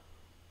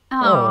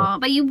 Oh,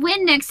 but you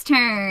win next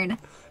turn.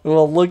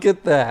 Well, look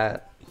at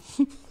that.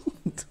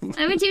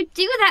 Why would you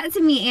do that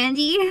to me,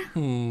 Andy?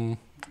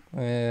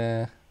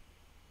 Eh.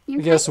 You're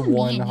I guess kinda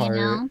one mean, heart.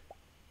 You know?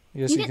 I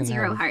guess You you get can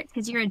 0 have, hearts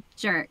because you're a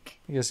jerk.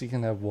 I guess you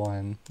can have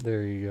 1.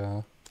 There you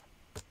go.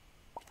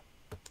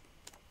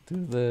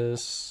 Do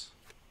this.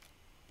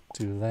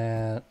 Do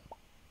that.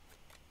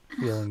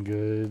 Feeling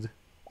good.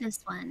 This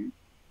one.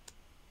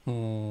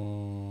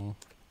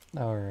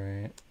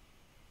 Alright.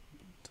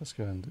 Just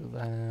go ahead and do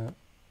that.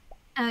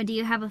 Oh, do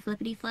you have a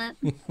flippity flip?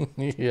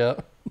 Yeah.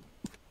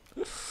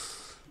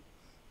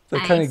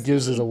 That I kind of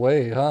gives see. it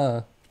away,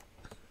 huh?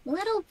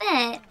 Little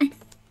bit.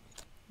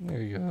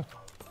 There you go.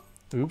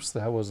 Oops,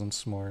 that wasn't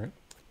smart.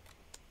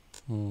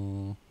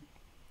 Alright,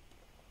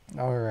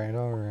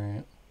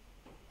 alright.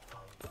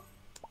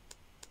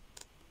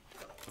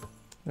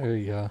 There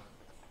you go.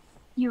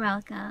 You're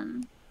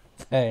welcome.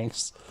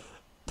 Thanks.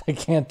 I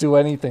can't do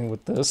anything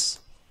with this.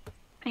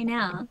 I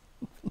know.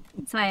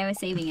 That's why I was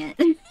saving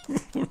it.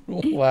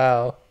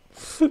 Wow.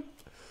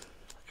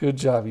 Good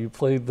job. You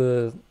played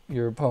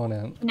your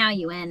opponent. Now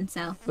you win,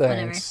 so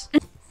Thanks.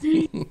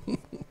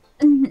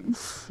 whatever.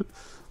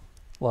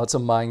 Lots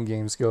of mind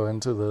games go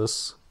into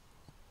this.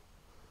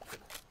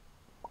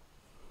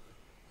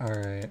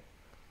 Alright.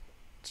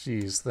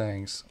 Jeez,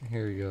 thanks.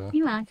 Here you go.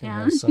 You're You can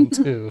have welcome. some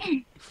too.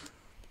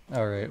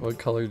 Alright, what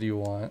color do you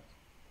want?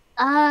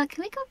 Can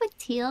we go with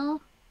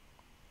teal?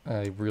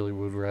 I really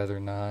would rather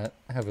not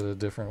have it a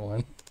different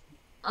one.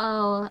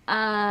 Oh,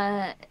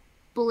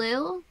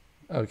 blue?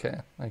 Okay,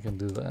 I can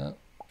do that.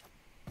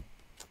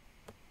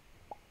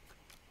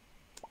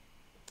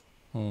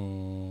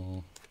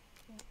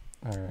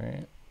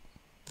 Alright.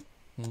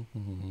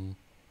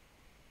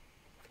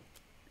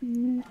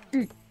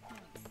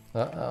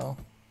 Uh-oh.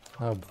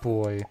 Oh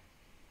boy.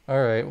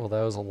 Alright, well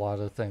that was a lot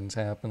of things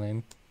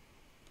happening.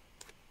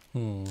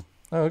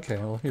 Okay,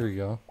 well here we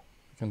go.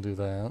 I can do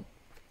that.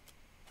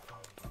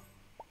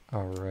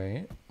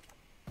 Alright.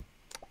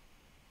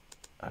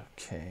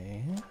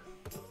 Okay.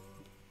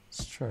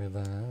 Let's try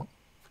that.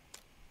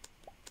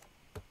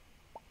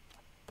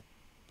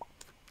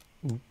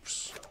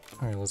 Oops.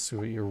 Alright, let's see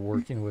what you're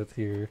working with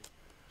here.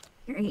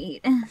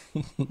 Great.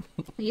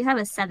 You have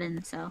a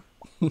 7, so.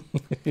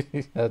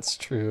 That's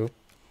true.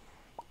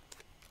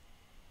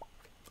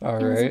 It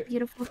was a Alright.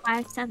 beautiful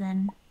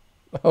 5-7.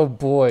 Oh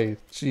boy.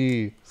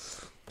 Gee.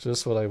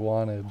 Just what I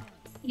wanted.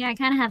 Yeah, I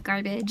kind of have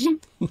garbage.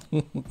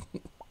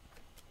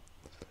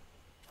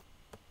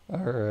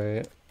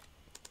 Alright.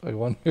 I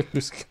wonder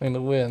who's going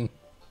to win.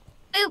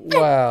 Oop.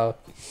 Wow.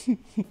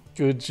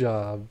 Good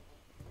job.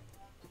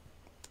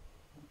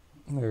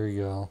 There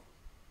you go.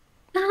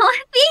 Oh,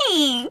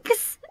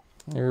 thanks.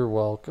 You're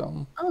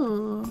welcome.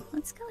 Oh,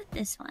 let's go with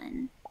this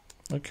one.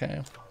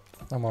 Okay.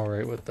 I'm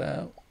alright with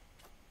that.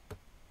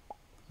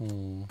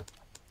 Do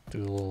a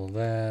little of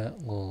that,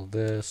 a little of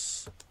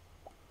this.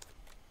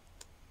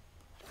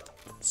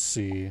 Let's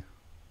see.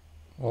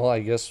 Well, I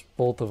guess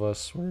both of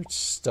us were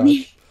stuck.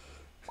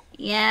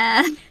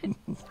 Yeah.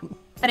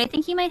 But I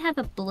think you might have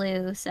a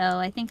blue, so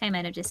I think I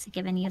might have just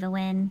given you the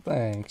win.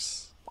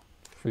 Thanks.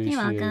 Appreciate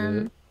You're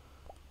welcome. it.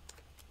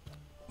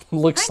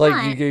 Looks Or like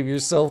not. you gave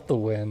yourself the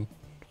win.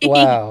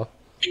 Wow.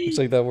 Looks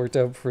like that worked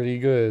out pretty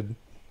good.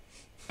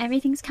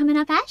 Everything's coming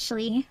up,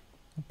 Ashley.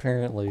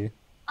 Apparently.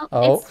 Oh,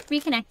 Oh. it's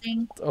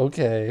reconnecting.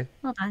 Okay.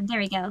 Hold on, there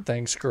we go.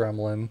 Thanks,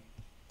 Gremlin.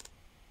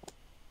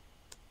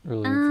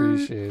 Really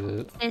appreciate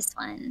it. This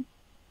one.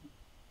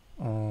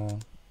 I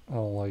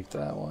don't like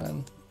that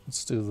one.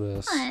 Let's do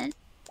this. What?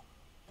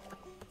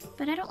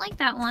 But I don't like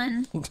that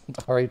one.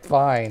 Alright,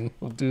 fine.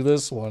 We'll do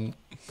this one.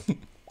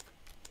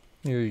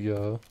 Here you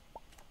go.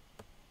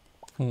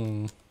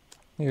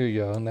 Here you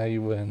go. Now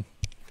you win.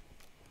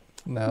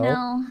 No?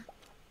 No.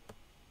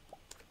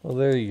 Well,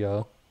 there you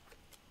go.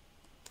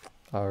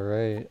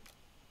 Alright.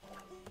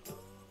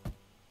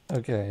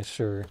 Okay,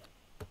 sure.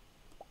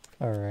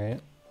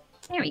 Alright.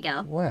 There we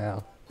go.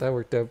 Wow. That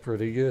worked out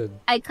pretty good.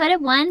 I could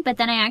have won, but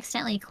then I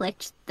accidentally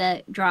clicked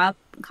the draw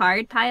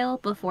card pile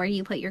before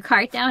you put your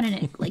card down, and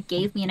it like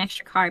gave me an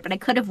extra card. But I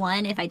could have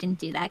won if I didn't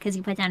do that because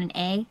you put down an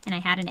A, and I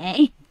had an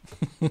A.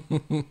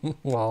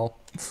 Well,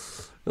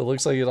 it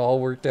looks like it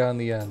all worked out in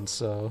the end,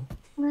 so...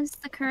 It was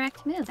the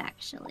correct move,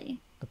 actually.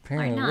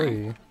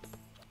 Apparently.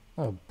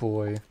 Oh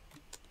boy.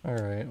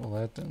 Alright, well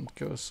that didn't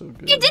go so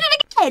good. You did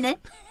it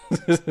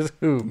again!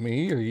 Who,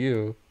 me or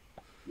you?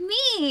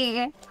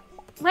 Me!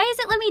 Why does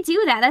it let me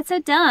do that? That's so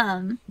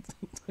dumb.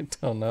 I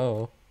don't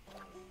know.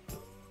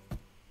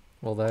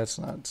 Well, that's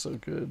not so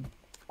good.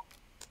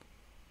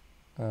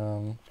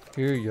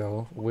 Here you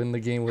go. Win the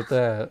game with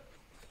that.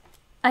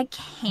 I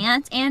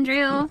can't,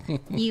 Andrew.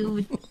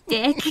 You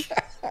dick.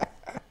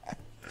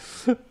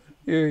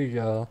 Here you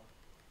go.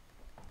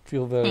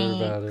 Feel better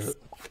about Thanks. it.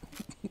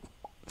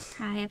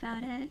 Cry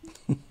about it.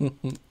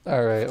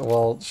 Alright,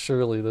 well,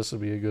 surely this would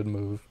be a good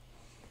move.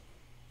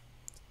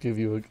 Give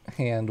you a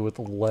hand with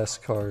less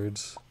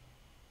cards.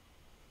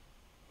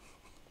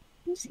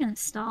 I'm just gonna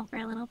stall for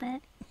a little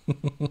bit.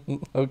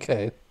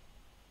 Okay.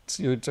 It's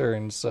your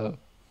turn, so...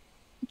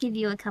 Give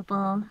you a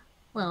couple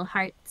little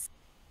hearts.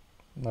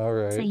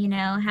 Alright. So you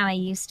know how I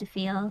used to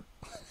feel.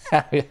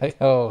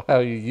 Oh, how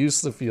you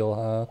used to feel,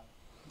 huh?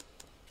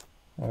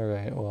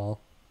 Alright,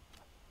 well...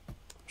 I'm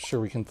sure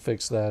we can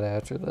fix that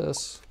after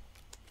this.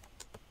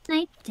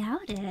 I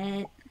doubt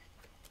it.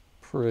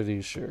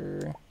 Pretty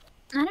sure.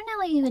 I don't know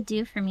what you would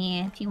do for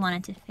me if you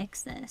wanted to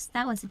fix this.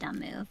 That was a dumb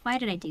move. Why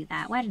did I do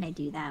that? Why did I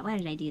do that? Why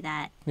did I do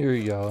that? Here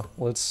you go.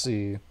 Let's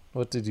see.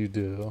 What did you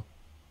do?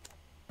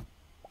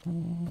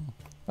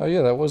 Oh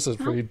yeah, that was a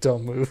pretty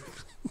dumb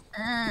move.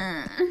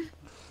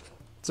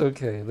 It's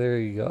okay. There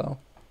you go.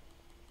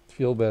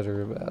 Feel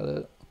better about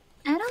it.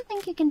 I don't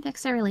think you can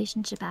fix a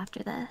relationship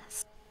after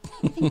this.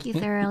 I think you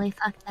thoroughly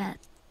fucked it.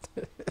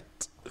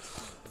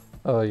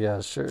 Oh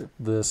yeah, sure.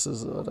 This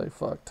is what I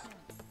fucked.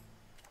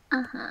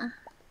 Uh-huh.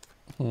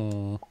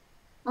 Well,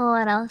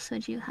 what else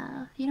would you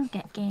have? You don't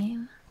get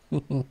game.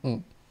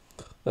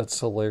 That's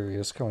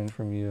hilarious coming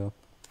from you.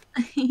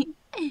 What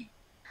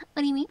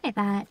do you mean by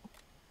that?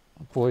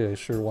 Boy, I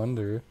sure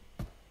wonder.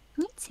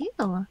 Me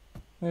too.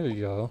 There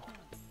you go.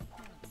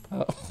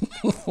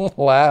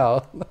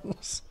 Wow.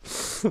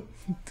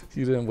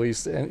 You didn't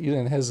waste any, you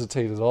didn't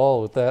hesitate at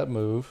all with that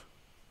move.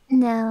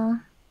 No.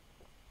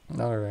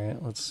 All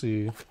right, let's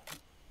see.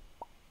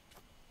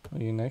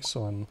 What are your next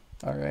one?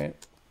 All right.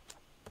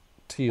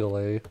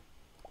 TLA.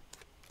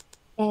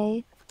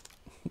 A.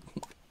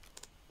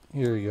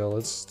 Here we go.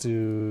 Let's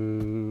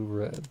do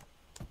red.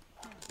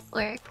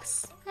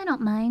 Works. I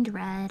don't mind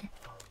red.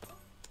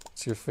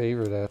 It's your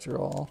favorite after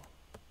all.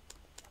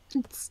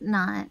 It's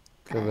not.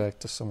 Go back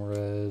to some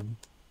red.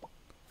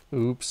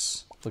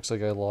 Oops. Looks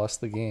like I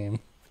lost the game.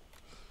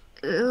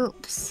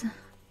 Oops.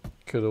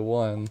 Could have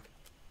won.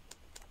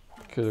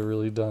 Could have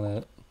really done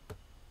it.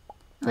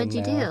 What'd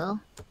you do?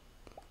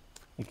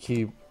 I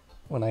keep,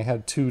 when I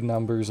had two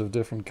numbers of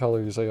different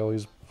colors, I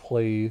always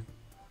play,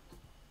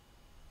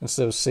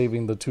 instead of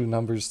saving the two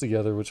numbers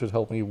together, which would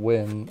help me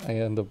win, I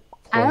end up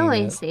playing I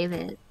always save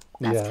it.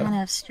 That's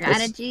kind of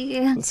strategy.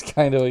 That's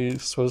kind of what you're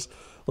supposed to.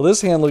 Well,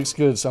 this hand looks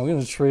good, so I'm going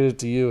to trade it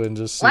to you and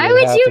just see Why what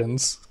would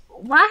happens.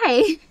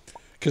 Why?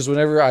 Because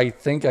whenever I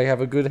think I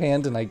have a good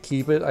hand and I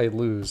keep it, I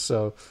lose.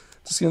 So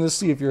just going to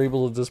see if you're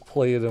able to just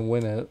play it and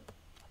win it.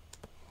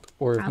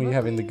 Or if me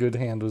having the good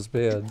hand was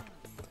bad.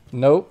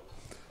 Nope.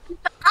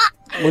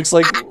 Looks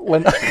like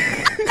when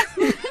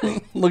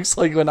looks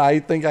like when I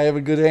think I have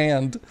a good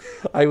hand,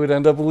 I would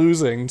end up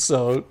losing.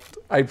 So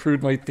I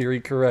proved my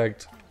theory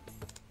correct.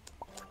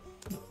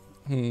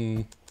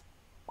 Here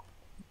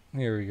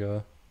we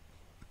go.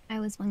 I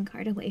was one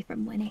card away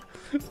from winning.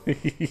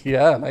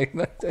 Yeah, I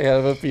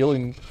have a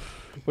feeling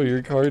what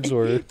your cards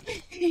were.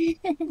 I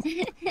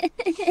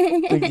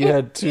think you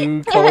had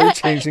two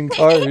color-changing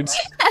cards.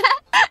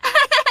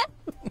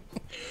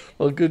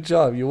 Well, good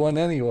job. You won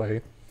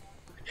anyway.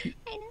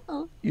 I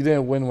know. You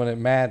didn't win when it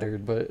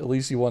mattered, but at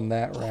least you won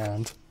that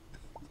round.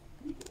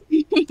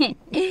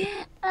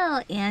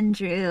 Oh,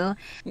 Andrew.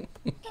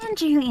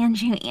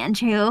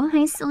 Andrew.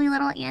 My silly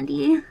little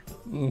Andy.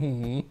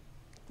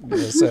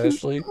 Yes,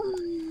 Ashley.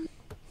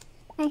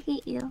 I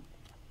hate you.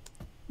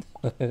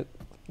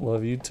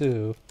 Love you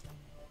too.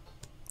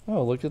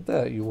 Oh, look at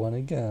that. You won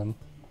again.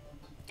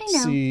 I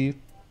know. See,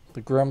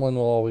 the gremlin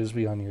will always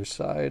be on your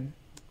side.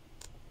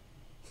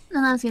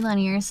 Unless he's on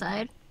your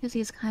side, because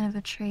he's kind of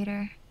a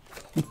traitor.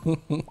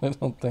 I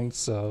don't think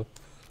so.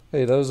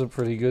 Hey, that was a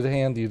pretty good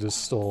hand you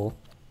just stole.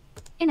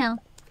 I know.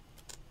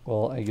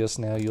 Well, I guess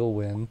now you'll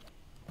win.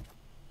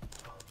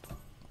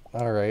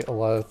 Alright, a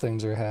lot of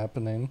things are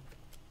happening.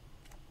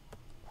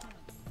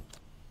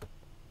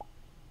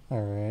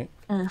 Alright.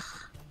 Ugh.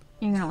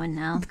 You're gonna win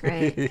now.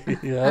 Great.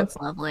 Yeah. That's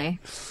lovely.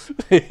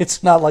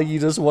 It's not like you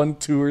just won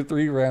 2 or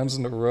 3 rounds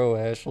in a row,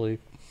 Ashley.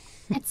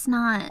 It's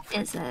not,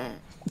 is it?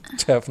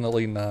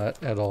 Definitely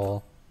not at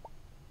all.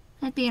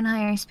 I'd be in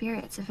higher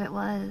spirits if it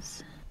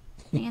was.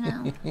 You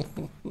know?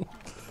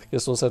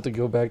 Guess we'll just have to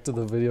go back to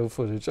the video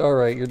footage.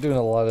 Alright, you're doing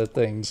a lot of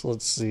things.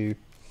 Let's see.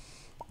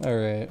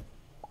 Alright.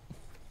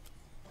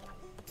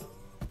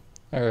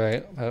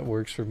 Alright, that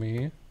works for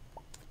me.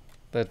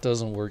 That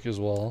doesn't work as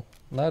well.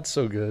 Not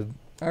so good.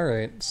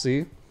 Alright,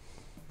 see?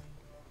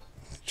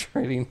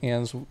 Trading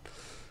hands.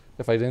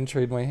 If I didn't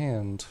trade my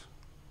hand,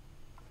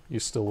 you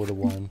still would have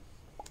won.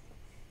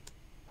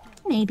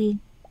 Maybe.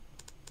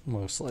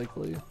 Most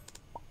likely.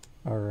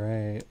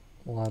 Alright.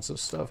 Lots of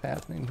stuff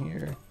happening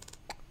here.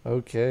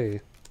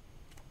 Okay.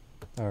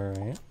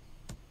 Alright.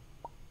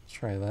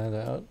 Try that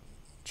out.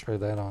 Try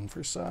that on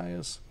for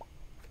size.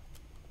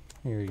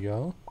 Here you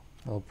go.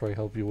 That'll probably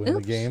help you win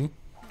the game.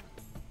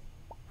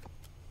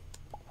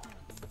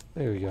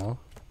 There we go.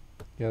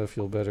 You gotta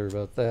feel better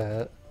about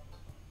that.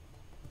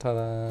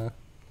 Ta-da!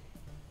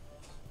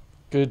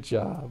 Good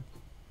job.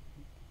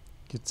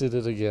 You did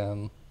it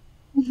again.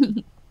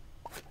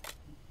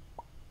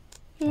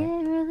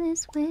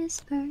 Careless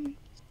whispers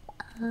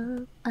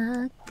of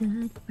a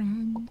good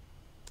friend.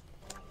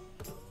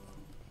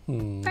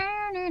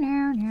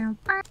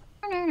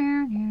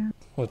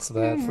 What's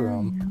that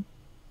from?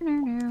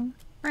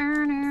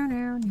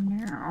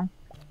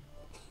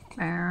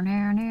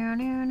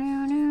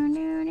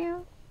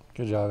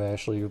 Good job,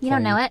 Ashley. You're You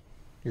don't know it?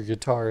 your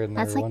guitar in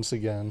there once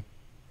again.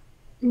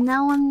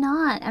 No, I'm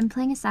not. I'm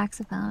playing a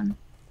saxophone.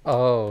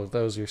 Oh,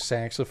 that was your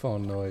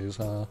saxophone noise,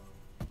 huh?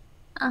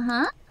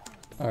 Uh-huh.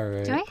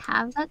 Alright. Do I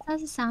have that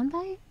as a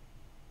soundbite?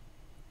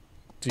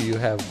 Do you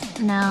have...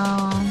 No.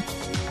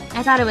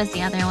 I thought it was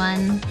the other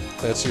one.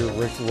 That's your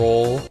Rick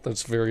roll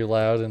that's very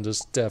loud and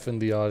just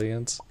deafened the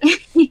audience?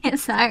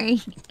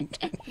 Sorry.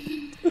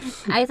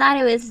 I thought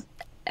it was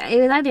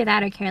either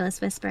that or Careless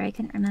Whisper. I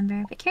couldn't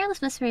remember. But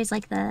Careless Whisper is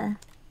like the,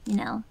 you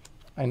know,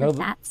 I know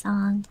that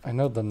song. I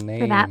know the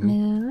name. For that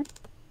mood.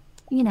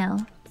 You know,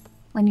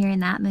 when you're in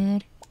that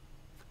mood,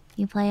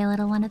 you play a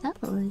little one of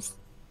those.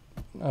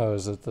 Oh,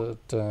 is it the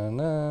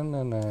na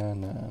na na na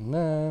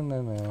na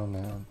na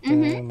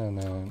na na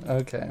na?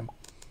 Okay.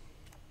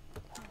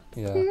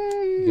 Yeah.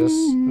 Yes.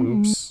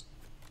 Oops.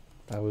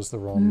 That was the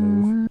wrong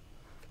move.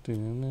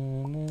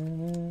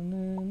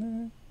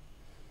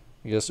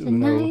 I guess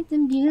Uno. Tonight the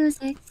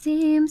music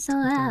seems so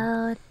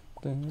loud.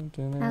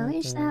 I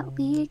wish that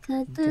we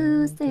could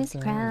lose this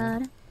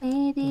crowd.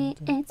 Maybe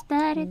it's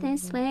better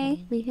this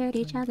way. We hurt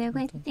each other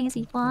with the things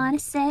we want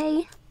to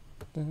say.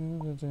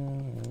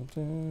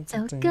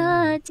 So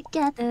good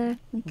together.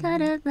 We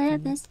could have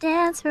lived this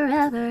dance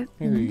forever.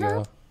 Here you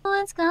go. No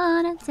one's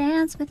gonna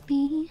dance with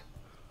me.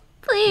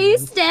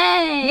 Please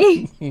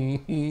stay.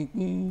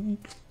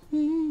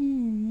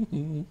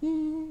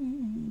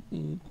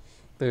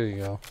 There you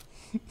go.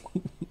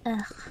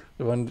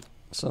 Ugh.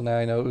 So now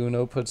I know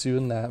Uno puts you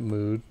in that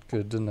mood.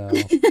 Good to know.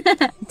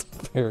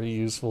 Very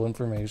useful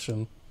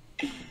information.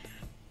 It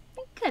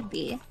could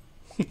be.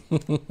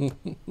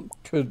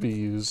 Could be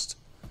used.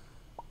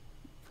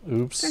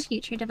 Oops. For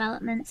future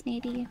developments,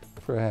 maybe.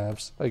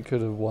 Perhaps. I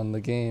could have won the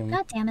game.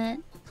 God damn it.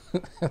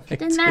 It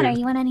didn't matter,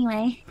 you won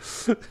anyway.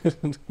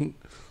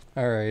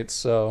 Alright,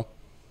 so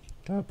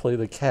gotta play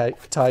the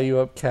tie you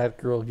up cat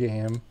girl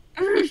game.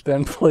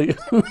 Then play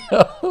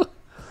Uno.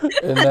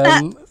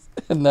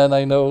 And then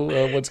I know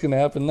what's gonna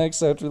happen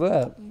next after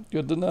that.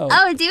 Good to know.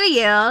 Oh, do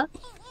you?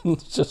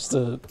 just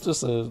a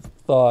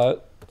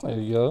thought. There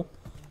you go.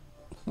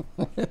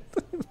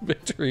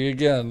 Victory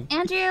again.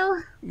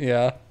 Andrew?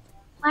 Yeah.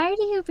 Why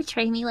do you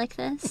betray me like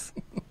this?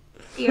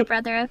 Dear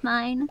brother of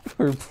mine.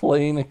 We're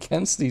playing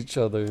against each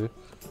other.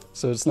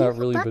 So it's not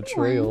really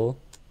betrayal.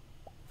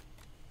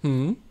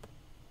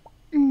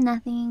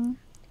 Nothing.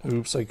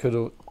 Oops, I could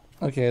have...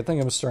 Okay, I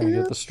think I'm starting to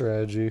get the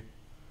strategy.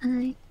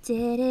 I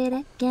did it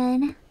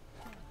again.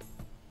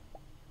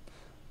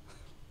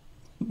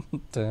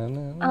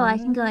 Oh, I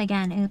can go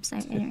again. Oops,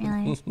 I didn't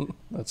realize.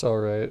 That's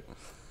alright.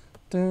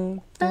 There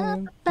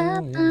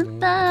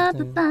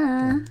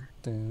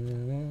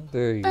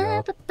you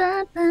go.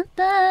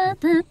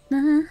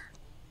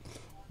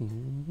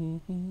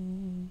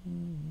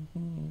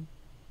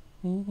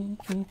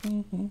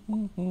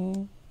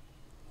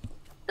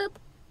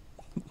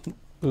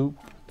 Boop.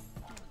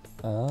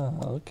 Ah,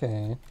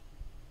 okay.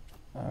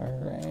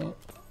 Alright.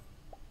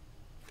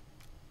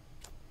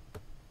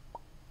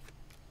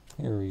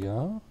 Here we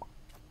go.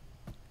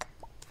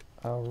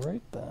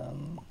 Alright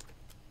then.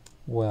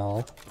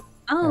 Well.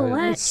 Oh, right,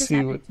 what? let's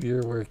see what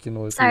you're working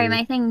with. Sorry, here.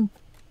 my thing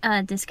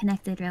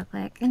disconnected real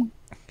quick.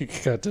 You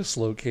got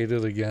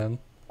dislocated again.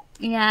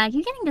 Yeah,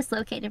 you're getting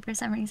dislocated for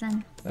some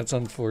reason. That's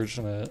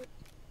unfortunate.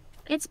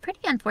 It's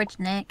pretty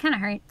unfortunate. It kind of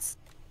hurts.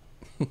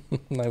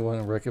 I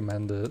wouldn't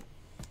recommend it.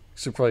 You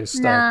should probably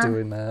stop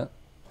doing that.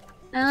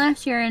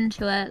 Unless you're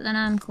into it, then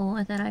I'm cool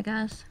with it, I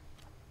guess.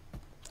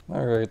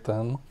 Alright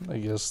then. I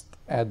guess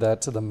add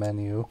that to the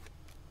menu.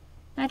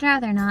 I'd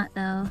rather not,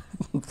 though.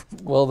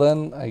 Well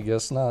then, I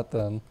guess not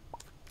then.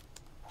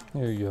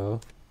 Here you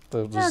go.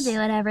 I'll do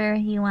whatever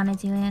you want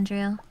to do,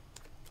 Andrew.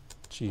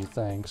 Gee,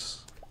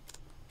 thanks.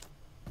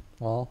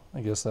 Well,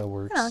 I guess that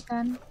works. You're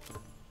welcome.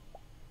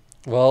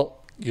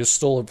 Well, you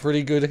stole a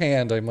pretty good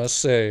hand, I must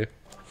say.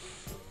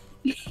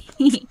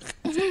 I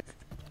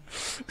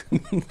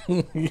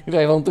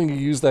don't think you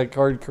used that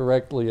card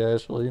correctly,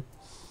 Ashley.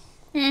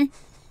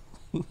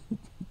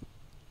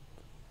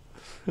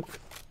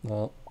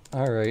 Well,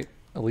 alright.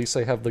 At least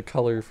I have the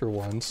color for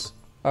once.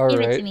 Alright.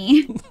 Give it to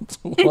me.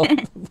 Well,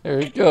 there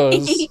it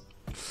goes.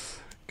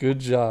 Good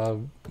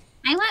job.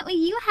 I want what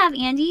you have,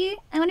 Andy.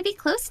 I want to be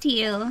close to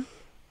you.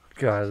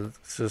 God,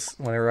 it's just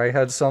whenever I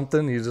had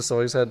something, you just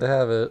always had to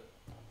have it.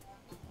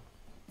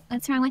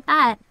 What's wrong with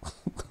that?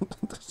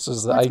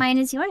 Just, What's mine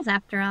is yours,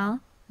 after all.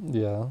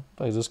 Yeah,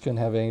 I just couldn't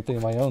have anything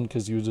of my own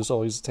because you would just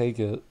always take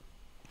it.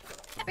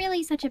 Not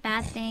really such a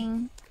bad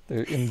thing.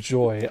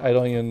 Enjoy. I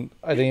didn't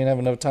even have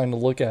enough time to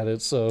look at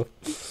it, so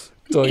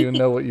don't even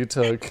know what you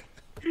took.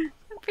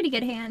 Pretty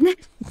good hand.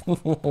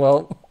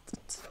 Well,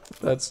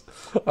 that's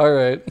all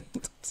right.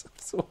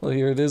 Well,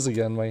 here it is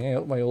again,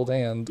 my old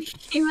hand.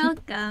 You're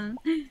welcome.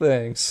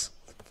 Thanks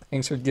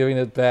for giving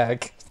it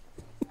back.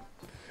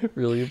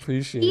 Really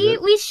appreciate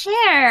it. We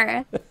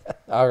share.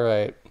 All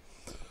right.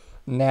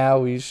 Now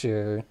we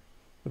share.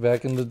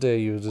 Back in the day,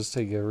 you would just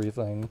take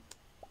everything.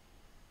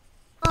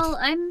 Well,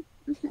 I'm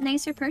a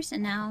nicer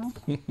person now.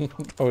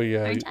 Oh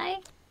yeah. Aren't I?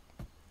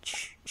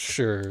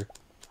 Sure.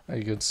 I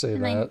could say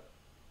that.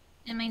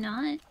 Am I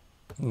not?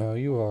 No,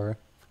 you are.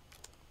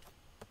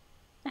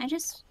 I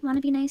just want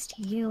to be nice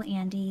to you,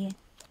 Andy.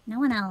 No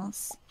one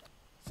else.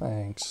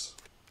 Thanks.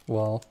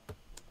 Well,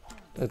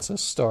 it's a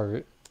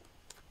start.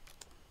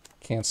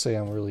 Can't say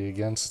I'm really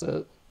against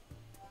it.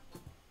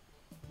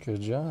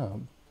 Good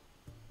job.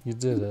 You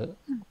did it.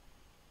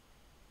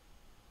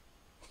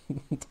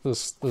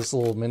 This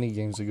little mini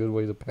game's a good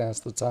way to pass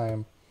the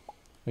time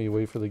while you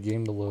wait for the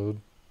game to load.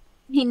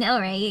 I know,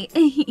 right?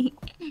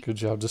 Good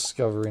job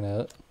discovering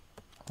it.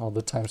 All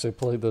the times I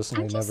played this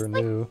and I never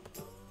knew.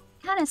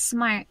 Kind of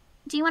smart.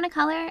 Do you want a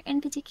color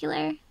in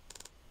particular?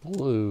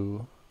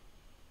 Blue.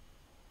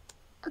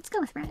 Let's go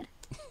with red.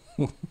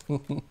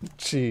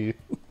 Gee.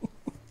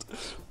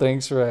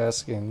 Thanks for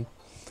asking.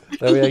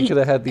 That way I could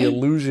have had the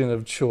illusion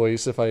of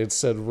choice if I had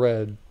said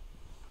red.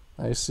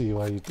 I see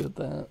why you did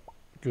that.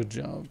 Good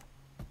job.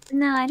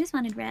 No, I just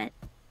wanted red.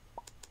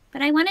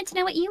 But I wanted to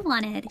know what you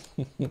wanted.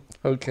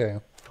 Okay.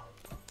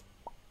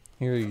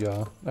 Here you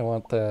go. I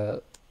want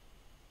that.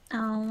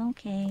 Oh,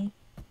 okay.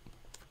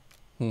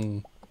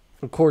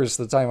 Of course,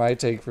 the time I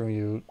take from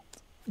you,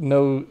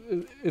 no,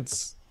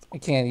 I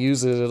can't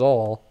use it at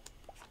all.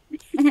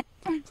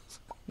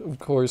 Of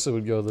course it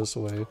would go this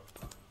way.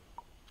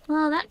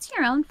 Well, that's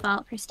your own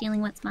fault for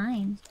stealing what's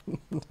mine.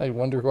 I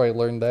wonder who I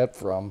learned that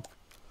from.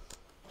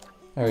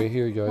 Alright,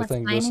 here you go. What's I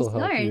think mine this will is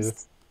help you.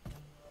 yours.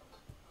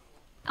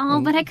 Oh,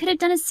 but I could have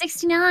done a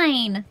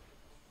 69.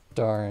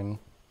 Darn.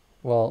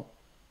 Well,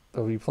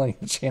 there'll be plenty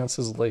of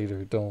chances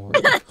later, don't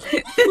worry.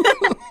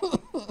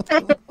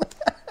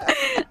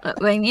 What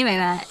do you mean by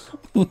that?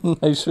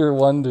 I sure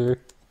wonder.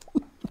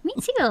 Me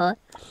too.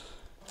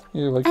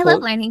 Here, I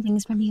love learning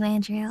things from you,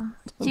 Andrew.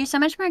 You're so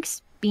much more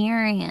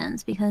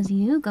experienced because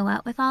you go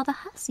out with all the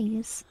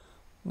hussies.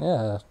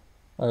 Yeah.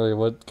 Alright,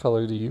 what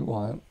color do you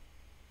want?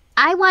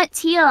 I want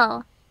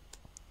teal.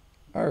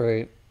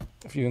 Alright,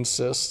 if you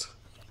insist.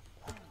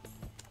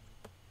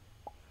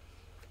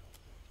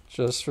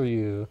 Just for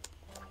you.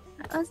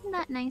 Wasn't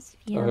that nice of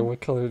you? Alright,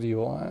 what color do you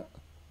want?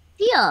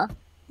 Teal.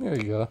 There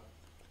you go.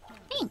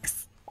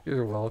 Thanks.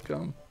 You're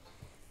welcome.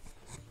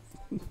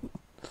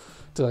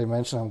 Did I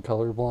mention I'm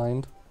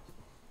colorblind?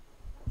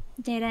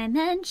 Did I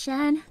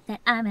mention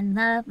that I'm in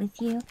love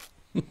with you?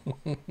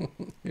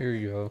 Here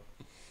you go.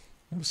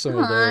 Have some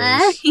Aww. of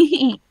those.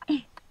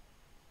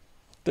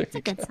 There It's a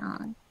you good go.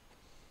 song.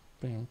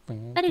 Bam,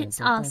 bam, But bam, it's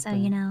bam, also,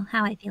 bam, you bam. know,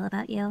 how I feel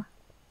about you.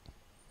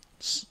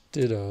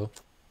 Ditto.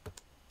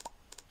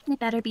 It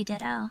better be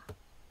ditto.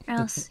 Or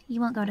else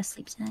you won't go to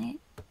sleep tonight.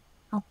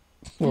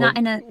 Well, Not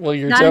in a well,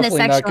 you're not in a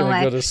definitely not sexual going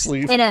to way. go to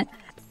sleep.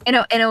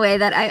 In a way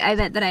that I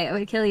bet that I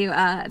would kill you.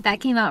 That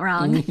came out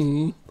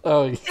wrong.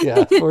 Oh,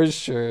 yeah, for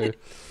sure.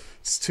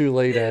 It's too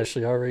late,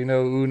 Ashley. I already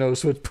know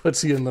Uno's what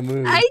puts you in the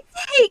mood. I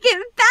take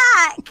it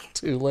back.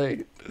 Too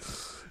late.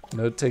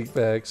 No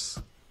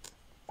takebacks.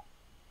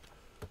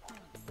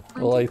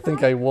 Well, I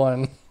think I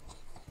won.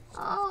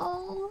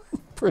 Oh,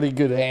 Pretty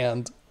good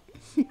hand.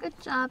 good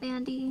job,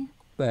 Andy.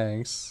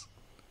 Thanks.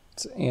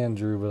 It's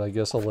Andrew, but I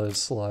guess I'll let it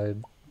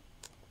slide.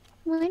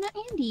 Why not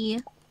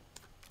Andy?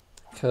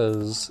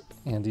 Because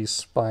Andy's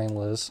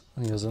spineless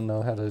and he doesn't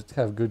know how to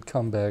have good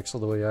comebacks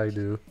the way I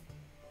do.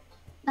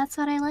 That's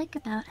what I like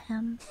about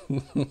him.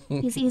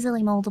 He's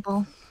easily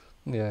moldable.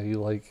 Yeah, you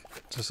like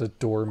just a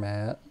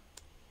doormat.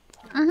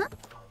 Uh-huh.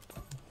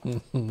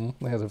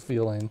 I had a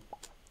feeling.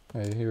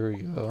 Alright, here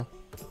we go.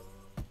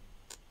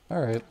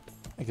 Alright,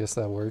 I guess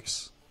that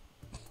works.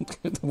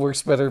 It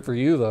works better for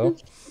you, though.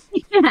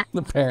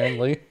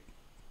 Apparently.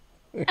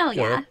 Oh,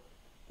 Okay. yeah.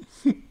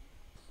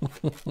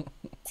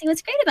 See,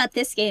 what's great about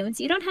this game is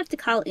you don't have to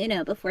call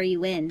Uno before you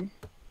win.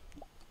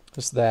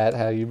 Is that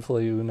how you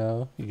play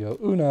Uno? You go,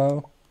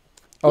 Uno.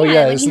 Oh, yeah,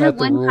 yeah, when isn't you have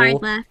that the one rule?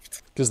 card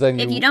left. Because then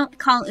If you don't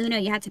call Uno,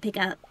 you have to pick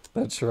up.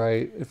 That's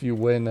right. If you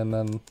win and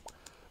then...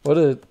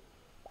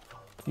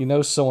 You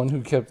know someone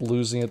who kept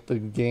losing at the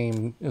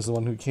game is the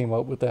one who came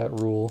up with that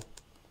rule.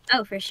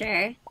 Oh, for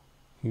sure.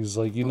 He's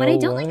like, you know What I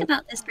what? don't like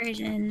about this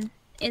version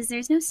is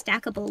there's no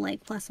stackable,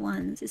 like,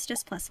 +1s. It's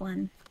just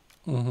 +1.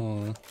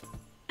 Mm-hmm.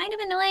 Kind of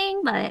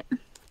annoying, but...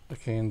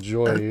 Okay,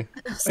 enjoy.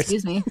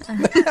 Excuse me.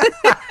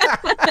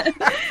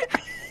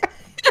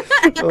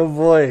 Oh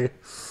boy.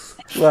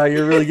 Wow,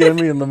 you're really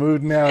getting me in the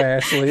mood now,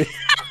 Ashley.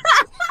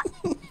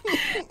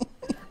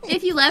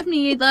 If you love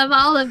me, you'd love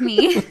all of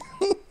me.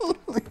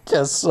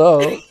 Guess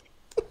so.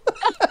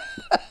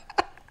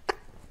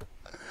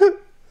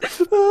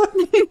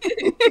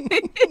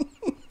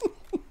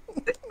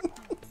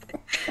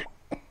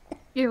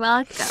 You're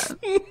welcome.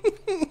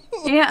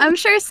 Yeah, I'm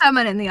sure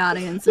someone in the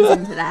audience is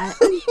into that.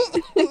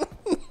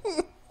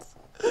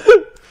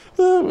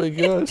 Oh my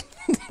god.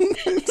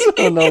 I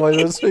don't know why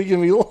that's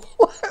making me laugh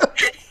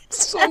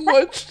so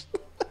much.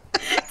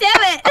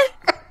 Damn it!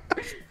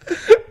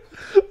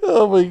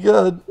 Oh my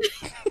god.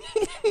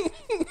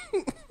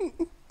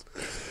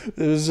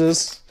 It was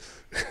just,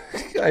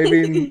 I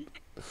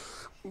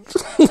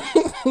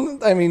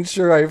mean,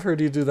 sure, I've heard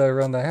you do that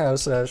around the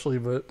house, Ashley,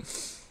 but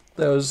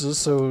that was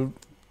just so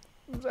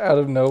out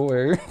of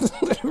nowhere.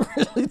 I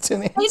really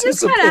didn't anticipate It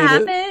just kind of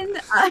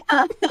happened.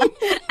 I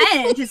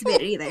didn't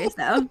anticipate it either,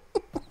 so.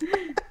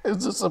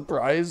 It's a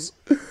surprise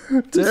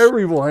to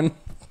everyone.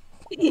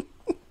 I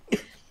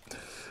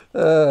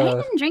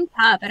didn't drink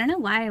pop. I don't know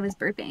why I was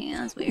burping.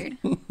 That was weird.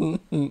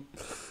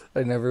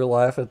 I never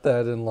laugh at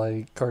that in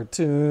like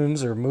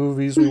cartoons or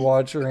movies we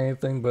watch or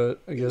anything, but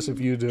I guess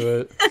if you do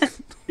it,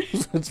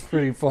 it's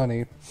pretty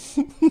funny.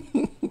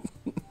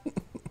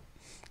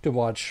 Could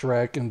watch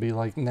Shrek and be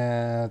like,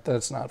 nah,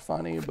 that's not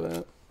funny,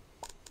 but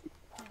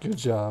good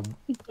job.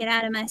 Get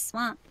out of my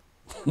swamp.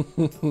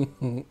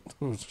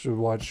 We should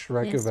watch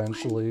Shrek This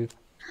eventually.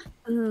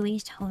 Ooh, we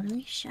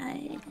totally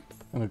should.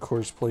 And of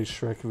course play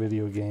Shrek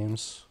video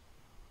games.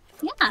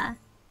 Yeah.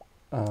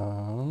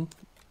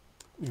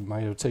 You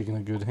might have taken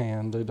a good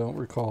hand, I don't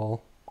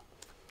recall.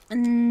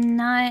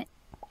 Not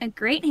a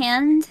great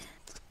hand,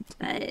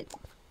 but...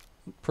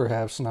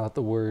 Perhaps not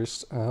the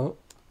worst. Oh,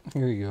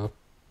 here you go.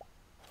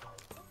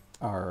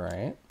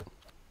 Alright.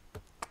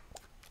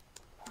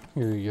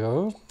 Here you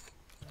go.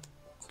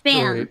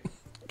 Bam. Great.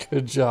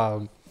 Good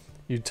job.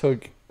 You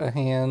took a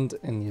hand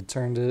and you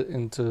turned it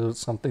into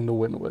something to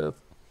win with.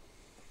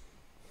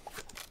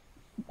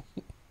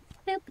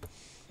 Boop.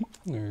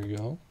 There you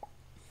go.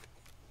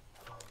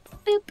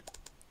 Boop.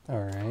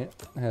 Alright.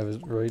 Have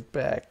it right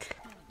back.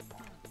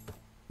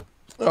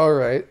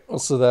 Alright. Well,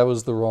 so that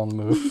was the wrong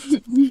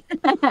move.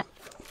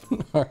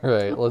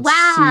 Alright, let's see.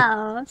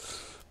 Wow.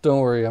 Don't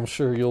worry, I'm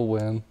sure you'll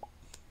win.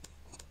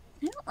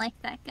 I don't like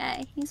that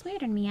guy. He's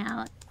weirding me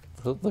out.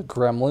 The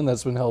gremlin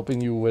that's been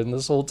helping you win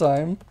this whole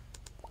time?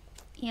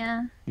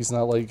 Yeah. He's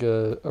not like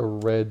a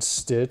red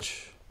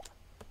Stitch.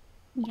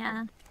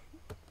 Yeah.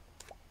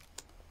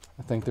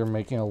 I think they're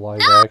making a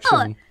live No!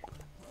 action.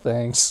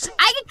 Thanks.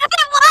 I could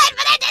have won,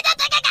 but I did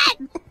nothing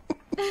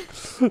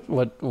again!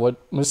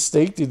 What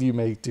mistake did you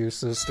make, dear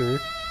sister?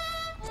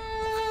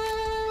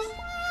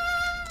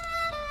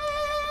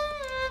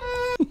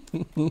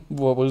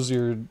 What was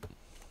your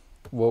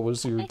I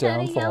had a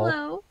downfall?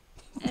 yellow.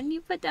 And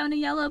you put down a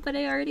yellow, but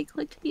I already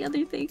clicked the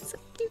other thing, so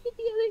give me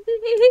the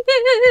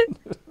other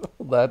thing.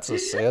 That's a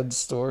sad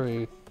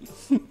story.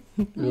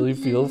 Really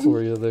feel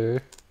for you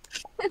there.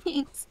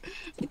 Thanks.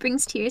 It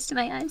brings tears to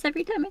my eyes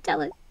every time I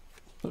tell it.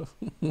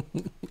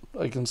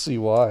 I can see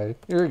why.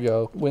 Here we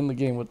go. Win the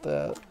game with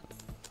that.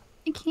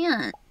 I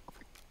can't.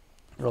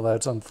 Well,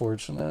 that's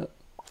unfortunate.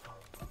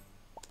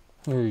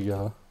 Here you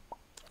go.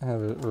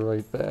 Have it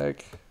right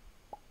back.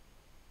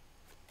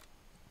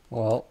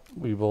 Well,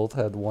 we both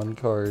had one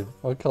card.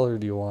 What color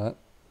do you want?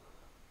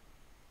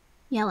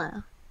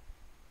 Yellow.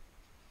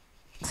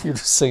 You're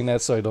just saying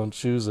that so I don't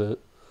choose it.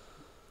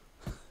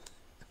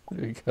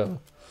 There you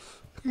go.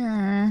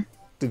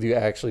 Did you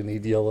actually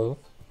need yellow?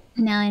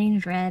 No, I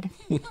need red.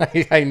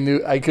 I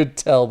knew. I could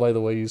tell by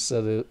the way you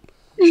said it.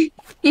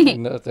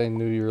 I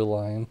knew you were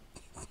lying.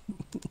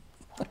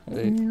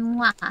 Right.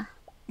 Mwah.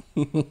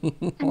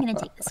 I'm gonna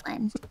take this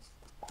one.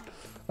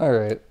 All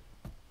right.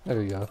 There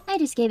you go. I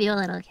just gave you a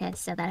little kiss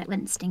so that it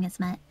wouldn't sting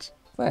as much.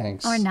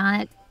 Thanks. Or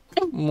not.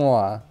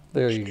 Mwah.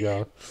 There you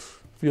go.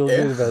 Feel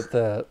good about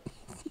that.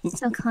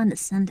 So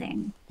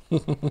condescending.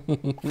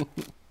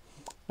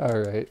 All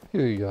right.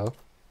 Here you go.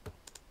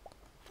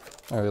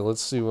 All right.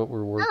 Let's see what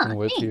we're working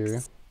with thanks.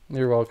 here.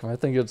 You're welcome. I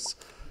think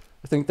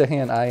the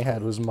hand I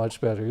had was much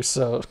better.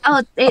 So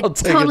Oh, it I'll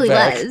take totally it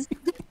back. was.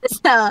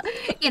 So,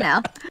 you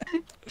know.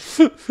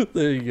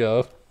 There you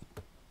go.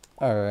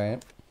 All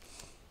right.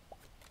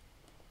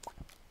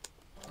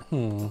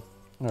 All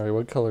right.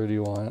 What color do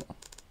you want?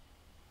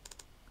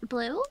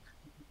 Blue?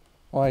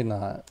 Why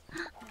not?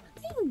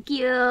 Thank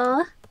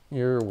you.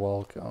 You're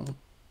welcome.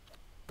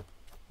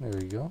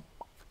 There you go.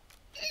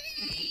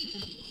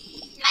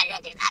 Why did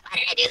I do that? Why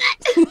did I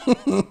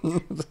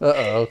do that?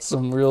 Uh-oh.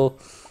 Some real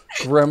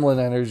gremlin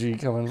energy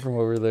coming from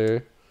over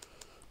there.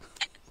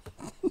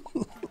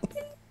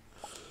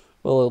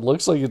 Well, it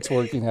looks like it's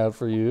working out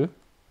for you.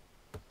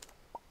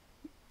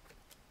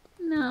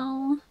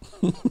 No.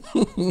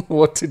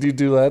 What did you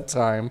do that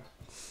time?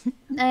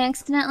 I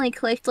accidentally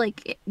clicked,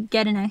 like,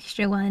 get an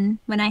extra one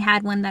when I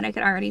had one that I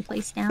could already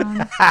place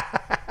down.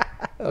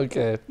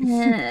 Okay.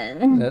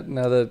 Ugh.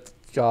 Now that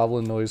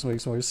goblin noise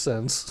makes more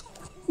sense.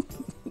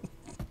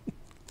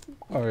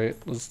 Alright,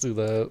 let's do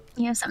that.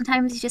 You know,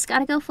 sometimes you just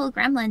gotta go full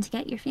gremlin to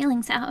get your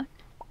feelings out.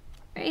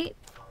 Right?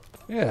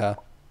 Yeah.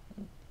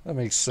 That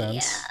makes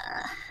sense.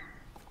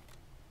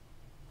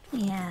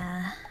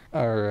 Yeah.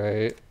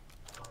 Alright.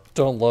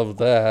 Don't love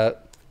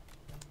that.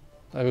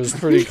 I was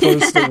pretty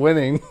close to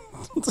winning.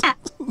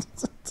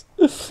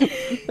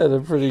 Had a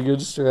pretty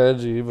good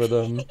strategy, but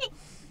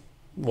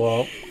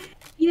well,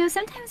 You know,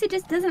 sometimes it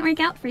just doesn't work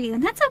out for you,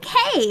 and that's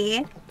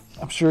okay.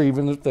 I'm sure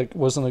even if that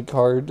wasn't a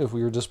card, if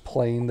we were just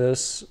playing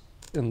this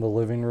in the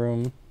living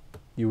room,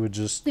 you would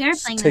just We are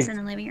playing this in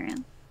the living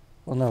room.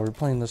 Well, no, we're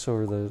playing this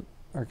over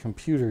our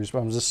computers, but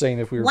I'm just saying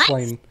if we were What?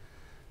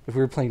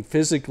 playing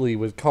physically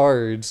with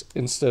cards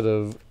instead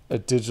of a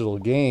digital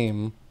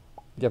game,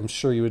 yeah, I'm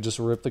sure you would just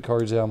rip the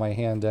cards out of my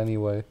hand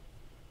anyway.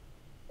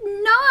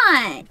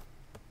 Not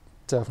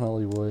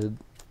Definitely would.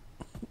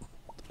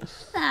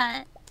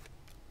 that.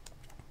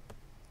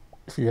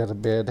 If you had a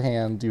bad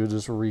hand, you would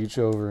just reach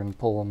over and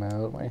pull them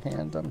out of my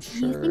hand, I'm You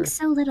sure. think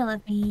so little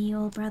of me, you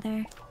old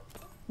brother.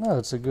 No,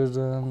 it's a good,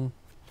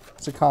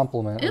 it's a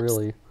compliment, Oops.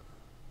 really.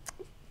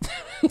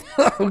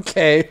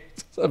 Okay.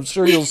 I'm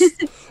sure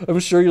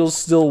you'll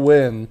still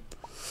win.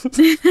 I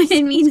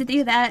didn't mean to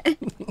do that.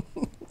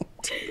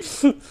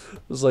 It's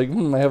like,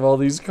 I have all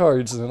these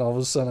cards, and then all of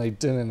a sudden I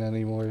didn't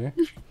anymore.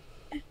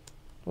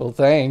 Well,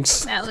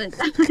 thanks. That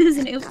was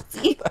an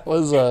oopsie. That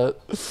was,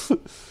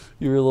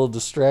 you were a little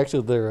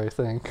distracted there, I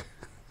think.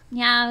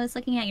 Yeah, I was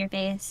looking at your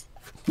face.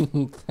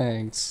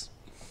 Thanks.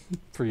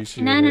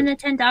 Appreciate 9 out it. of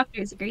 10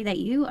 doctors agree that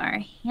you are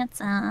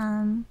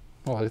handsome.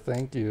 Why,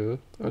 thank you.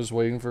 I was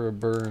waiting for a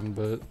burn,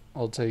 but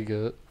I'll take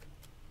it.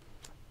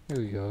 Here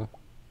we go.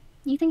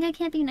 You think I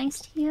can't be nice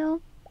to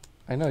you?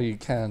 I know you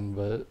can,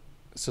 but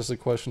it's just a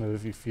question of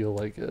if you feel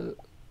like it.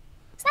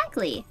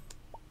 Exactly.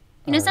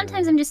 You know,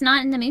 sometimes I'm just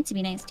not in the mood to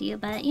be nice to you,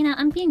 but, you know,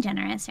 I'm being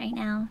generous right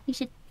now. You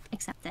should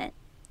accept it.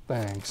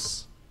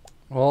 Thanks.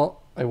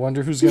 Well, I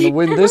wonder who's gonna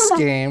win this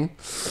game.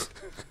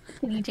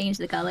 Can you change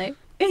the color?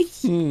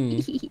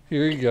 Here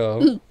you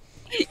go.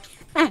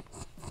 It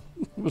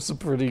was a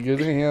pretty good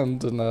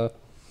hand, and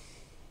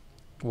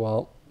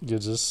well, you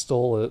just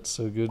stole it,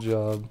 so good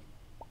job.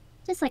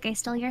 Just like I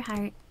stole your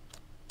heart.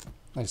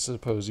 I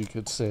suppose you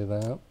could say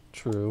that.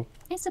 True.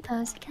 I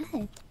suppose I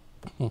could.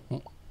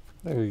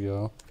 There you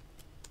go.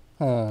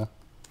 Huh.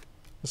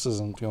 This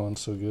isn't going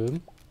so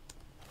good.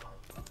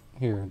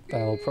 Here,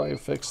 that'll probably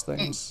fix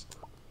things.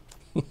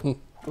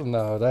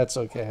 No, that's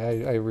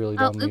okay. I really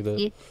don't need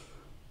it.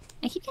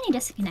 I keep getting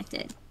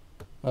disconnected.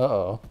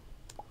 Uh-oh.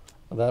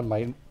 That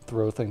might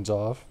throw things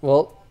off.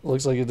 Well,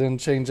 looks like it didn't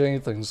change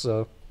anything,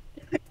 so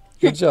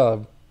good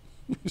job.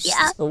 You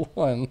still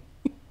won.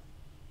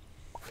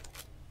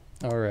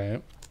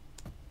 Alright.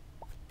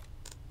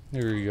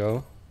 Here you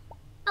go.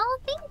 Oh,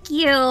 thank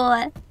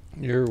you.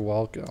 You're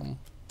welcome.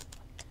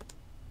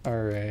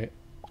 Alright.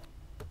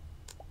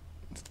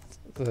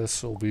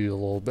 This will be a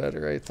little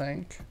better, I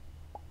think.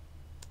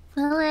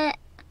 Will it?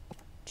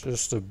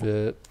 Just a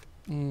bit.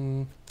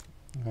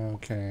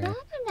 Okay. I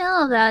don't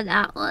know about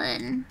that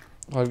one.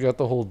 I've got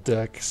the whole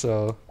deck,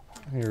 so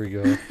here we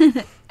go.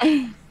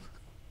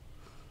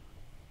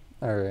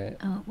 Alright.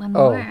 Oh, one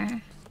more.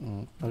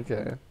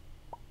 Okay.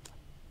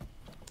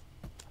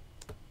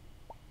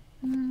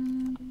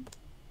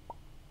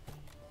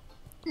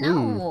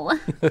 No.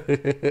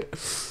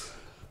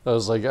 I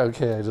was like,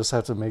 okay, I just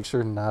have to make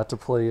sure not to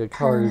play a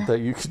card that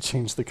you could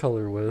change the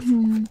color with.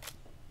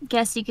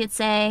 Guess you could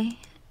say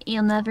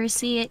you'll never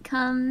see it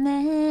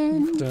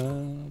coming.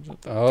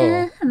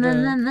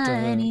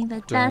 Money,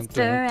 but that's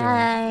the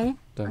ride.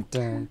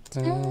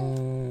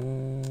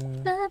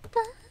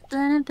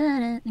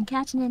 And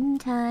catching it in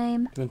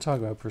time. I've been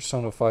talking about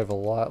Persona 5 a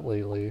lot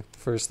lately.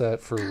 First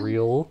that for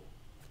real,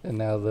 and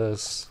now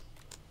this.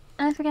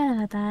 I forgot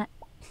about that.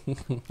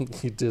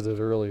 You did it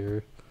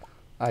earlier.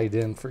 I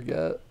didn't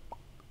forget.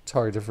 It's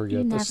hard to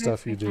forget the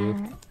stuff you do.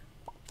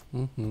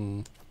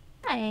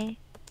 Hi.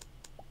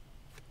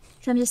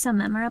 So I'm just so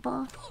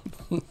memorable.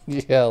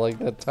 Yeah, like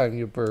that time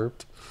you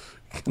burped.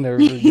 Can never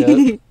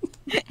forget.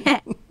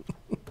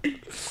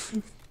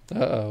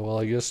 Uh-oh, well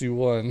I guess you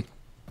won.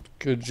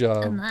 Good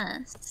job.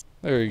 Unless.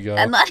 There you go.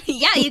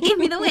 Yeah, you gave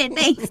me the win,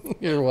 thanks.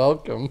 You're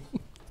welcome.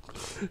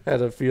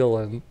 Had a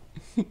feeling.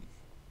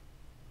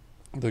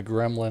 The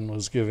gremlin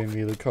was giving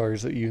me the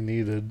cards that you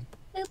needed.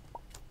 Boop.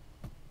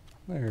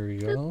 There we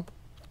go.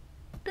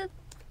 Boop.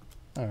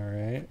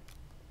 Alright.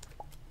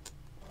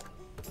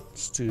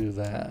 Let's do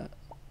that.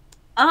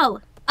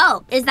 Oh,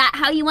 is that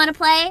how you want to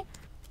play?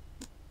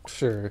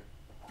 Sure.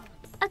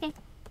 Okay.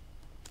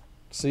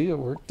 See, it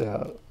worked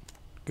out.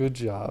 Good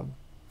job.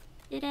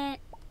 Did it?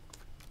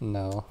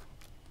 No.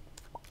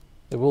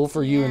 It will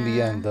for you in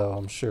the end, though,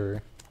 I'm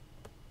sure.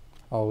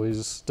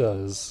 Always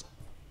does.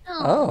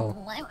 Oh.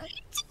 I wanted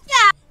to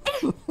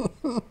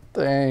die.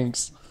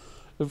 Thanks.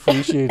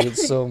 Appreciate it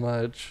so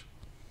much.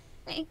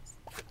 Thanks.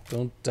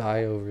 Don't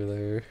die over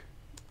there.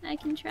 I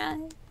can try.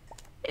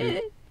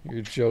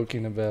 You're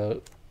joking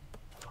about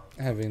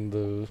having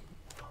the...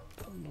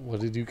 What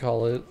did you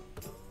call it?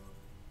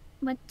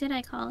 What did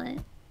I call it?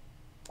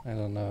 I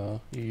don't know.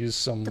 You used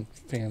some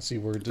fancy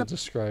word to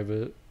describe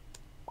it.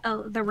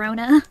 Oh, the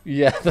Rona?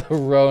 Yeah, the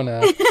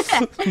Rona.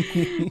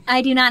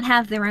 I do not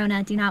have the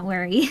Rona, do not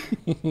worry.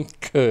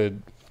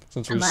 Good.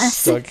 Since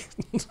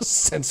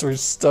we're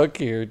stuck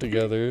here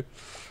together.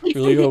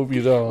 Really hope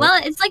you don't. Well,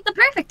 it's like the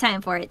perfect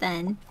time for it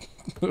then.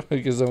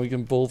 Because then we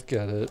can both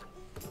get it.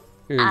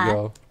 Here you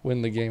go.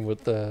 Win the game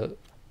with that.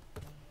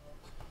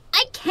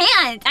 I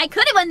can't! I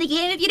could have won the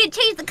game if you didn't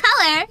change the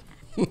color!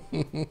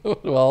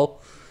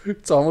 Well,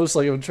 it's almost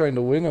like I'm trying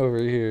to win over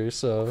here,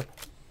 so...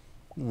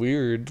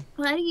 Weird.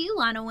 Why do you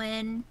want to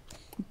win?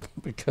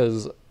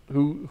 Because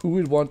who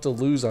would want to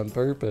lose on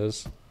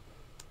purpose?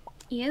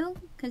 You?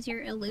 Because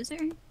you're a loser?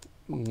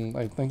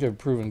 I think I've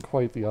proven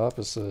quite the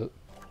opposite.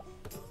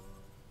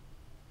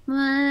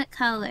 What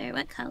color?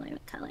 What color?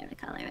 What color? What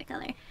color? What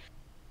color?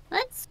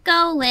 Let's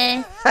go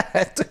with...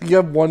 You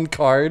have one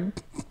card?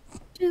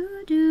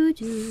 Do, do,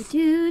 do,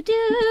 do, do.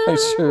 I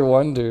sure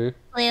wonder.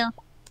 Blue.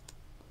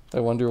 I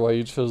wonder why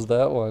you chose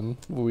that one.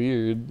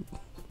 Weird.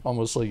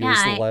 Almost like it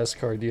was the last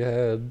card you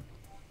had.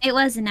 It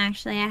wasn't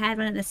actually. I had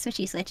one of the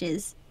switchy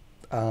switches.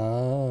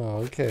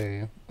 Oh,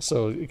 okay.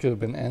 So it could have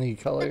been any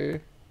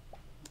color.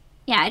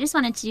 Yeah, I just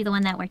wanted to do the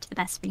one that worked the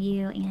best for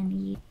you,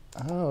 Andy.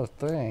 Oh,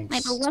 thanks. My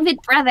beloved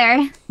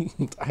brother.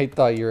 I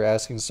thought you were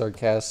asking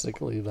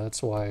sarcastically.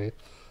 That's why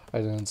I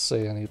didn't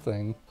say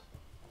anything.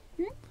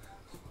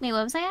 Wait,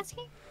 what was I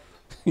asking?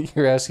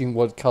 You're asking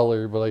what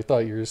color, but I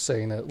thought you were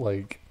saying it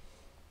like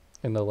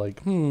in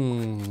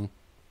the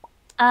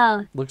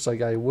Oh. Looks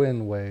like I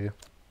win way.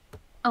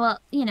 Oh, well,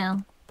 you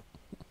know.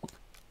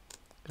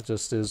 It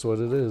just is what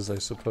it is, I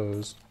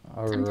suppose.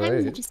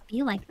 Sometimes it just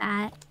be like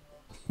that.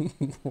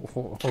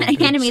 Oh, I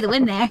handed me the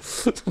win there.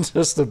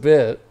 Just a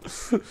bit.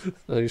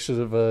 I should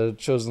have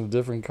chosen a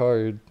different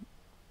card.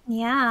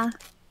 Yeah.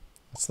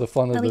 It's the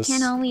fun of this. But we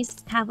can't always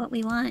have what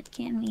we want,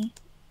 can we?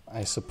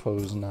 I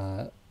suppose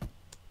not.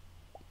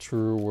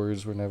 Truer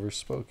words were never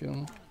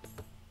spoken.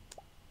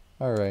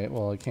 Alright,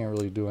 well, I can't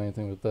really do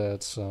anything with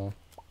that, so.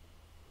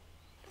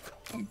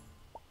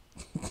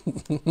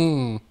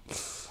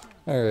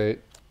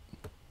 Alright.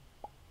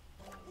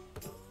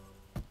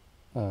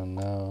 Oh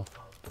no.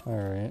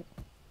 Alright.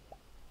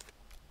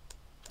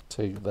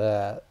 Take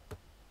that.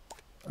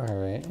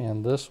 Alright,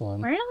 and this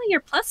one. Where did all your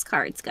plus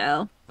cards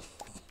go?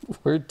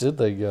 Where did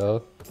they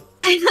go?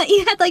 I thought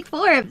you had like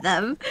 4 of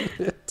them.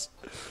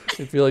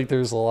 I feel like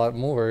there's a lot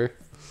more.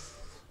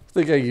 I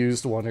think I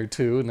used 1 or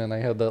 2, and then I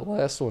had that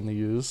last one to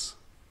use.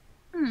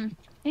 I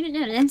didn't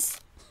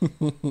notice.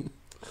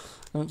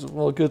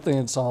 Well, good thing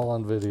it's all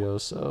on video,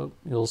 so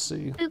you'll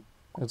see. Boop.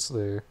 It's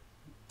there.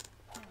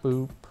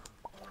 Boop.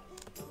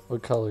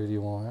 What color do you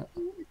want?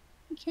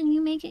 Can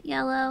you make it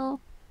yellow?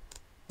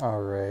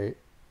 Alright.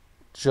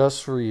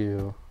 Just for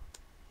you.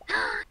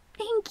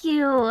 Thank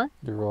you.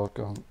 You're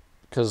welcome.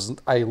 Because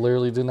I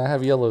literally did not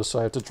have yellow, so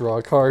I have to draw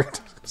a card.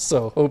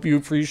 So, hope you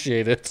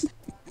appreciate it.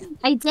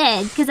 I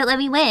did, because it let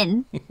me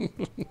win.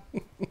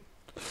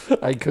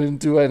 I couldn't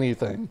do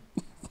anything.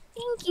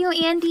 Thank you,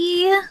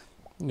 Andy.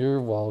 You're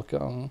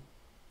welcome.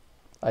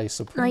 I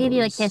suppose. I'll give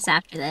you a kiss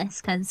after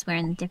this, because we're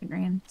in different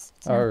rooms.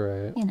 So,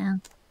 Alright. you know.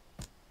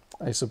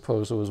 I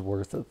suppose it was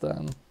worth it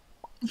then.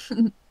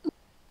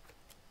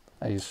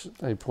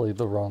 I played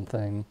the wrong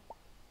thing.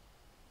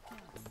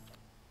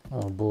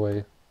 Oh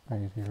boy.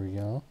 Alright, here we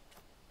go.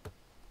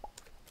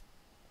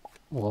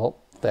 Well,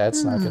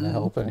 that's not going to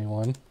help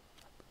anyone.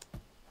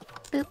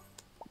 Boop.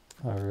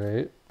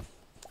 Alright.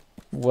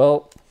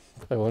 Well,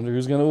 I wonder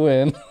who's going to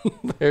win.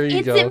 There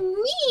you go. It's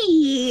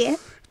me!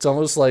 It's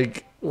almost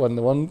like when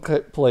the one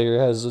player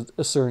has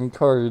a certain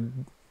card,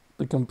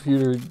 the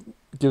computer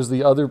gives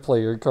the other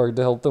player a card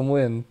to help them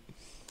win.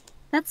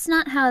 That's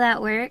not how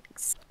that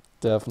works.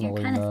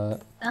 Definitely You're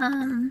not.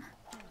 Am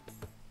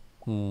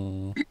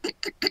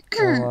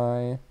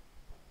I?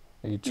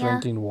 Are you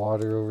drinking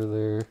water over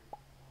there?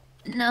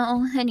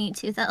 No, I need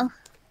to, though.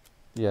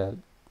 Yeah,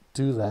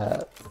 do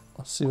that.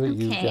 Let's see what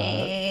you got.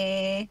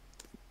 Okay.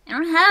 I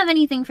don't have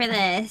anything for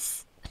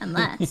this.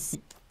 Unless.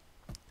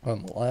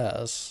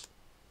 Unless.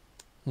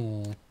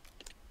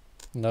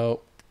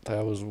 Nope,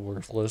 that was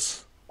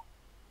worthless.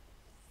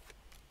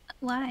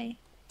 Why?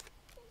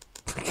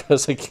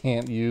 Because I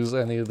can't use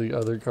any of the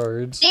other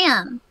cards.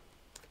 Damn!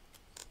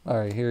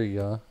 Alright, here you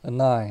go. A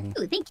 9.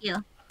 Ooh, thank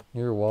you.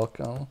 You're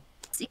welcome.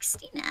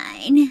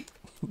 69.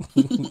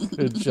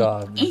 Good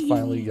job. You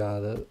finally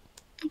got it.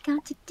 I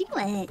got to do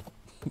it.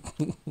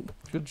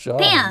 Good job.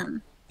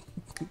 Bam!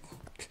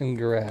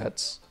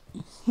 Congrats.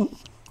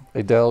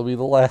 I doubt it'll be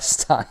the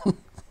last time.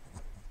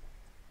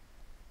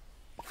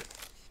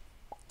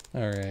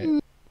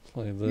 Alright.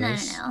 Play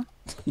this. No.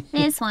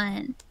 This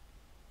one.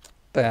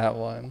 That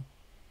one.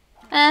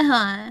 That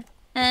one.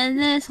 And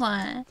this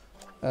one.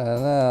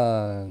 And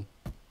then.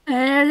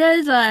 And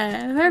this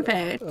one.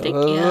 Perfect. Thank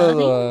you.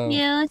 Thank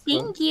you.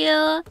 Thank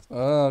you.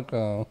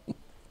 Okay.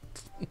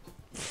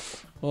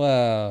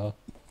 Wow.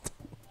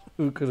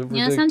 Who could have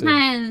predicted? You know,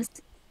 sometimes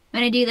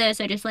when I do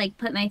this, I just like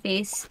put my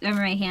face or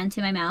my hand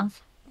to my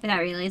mouth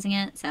without realizing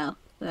it. So,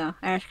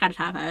 I just gotta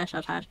talk about this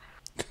sometimes.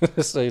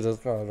 Say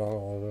just got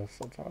all of this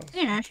sometimes.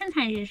 You know,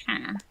 sometimes you just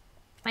kind of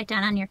bite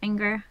down on your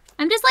finger.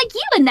 I'm just like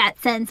you in that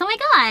sense. Oh my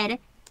god.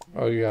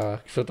 Oh yeah,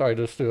 except I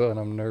just do it when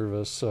I'm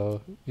nervous,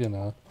 so, you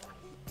know.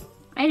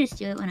 I just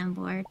do it when I'm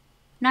bored.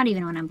 Not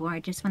even when I'm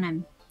bored, just when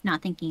I'm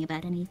not thinking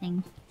about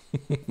anything.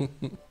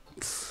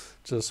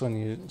 Just when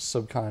you're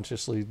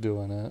subconsciously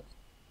doing it.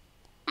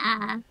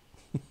 Ah.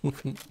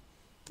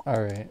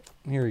 Alright,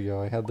 here we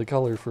go. I had the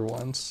color for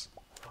once.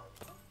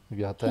 You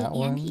got that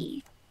one?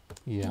 Andy.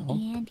 Yeah.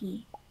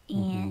 Andy.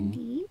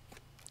 Andy.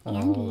 Oh,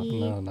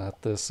 Andy. no,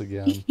 not this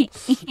again.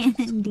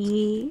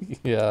 Andy.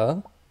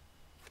 Yeah?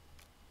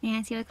 Can I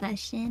ask you a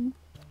question?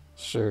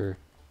 Sure.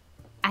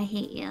 I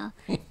hate you.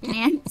 Can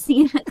I ask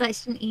you a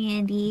question,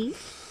 Andy?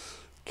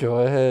 Go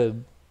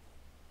ahead.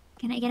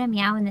 Can I get a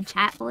meow in the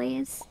chat,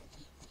 boys?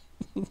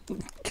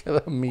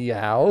 Get a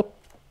meow?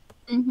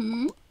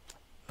 Mm-hmm.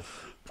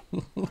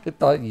 I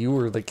thought you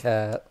were the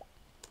cat.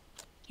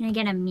 Can I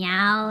get a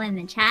meow in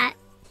the chat?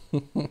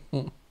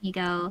 You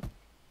go,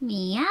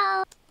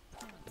 meow.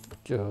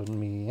 Go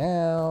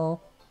meow.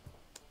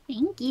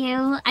 Thank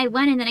you. I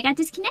won and then I got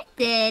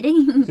disconnected.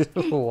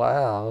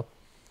 Wow.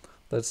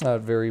 That's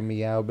not very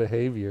meow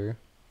behavior.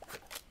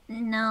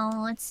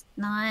 No, it's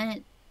not.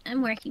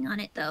 I'm working on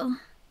it, though.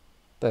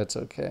 That's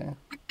okay.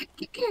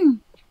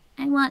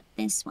 I want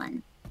this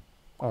one.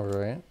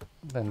 Alright.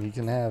 Then you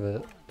can have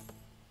it.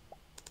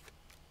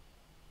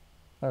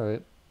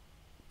 Alright.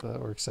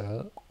 That works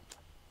out.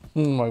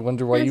 I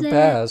wonder why you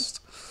passed.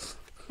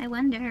 I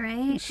wonder,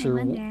 right? Sure,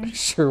 I wonder.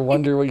 sure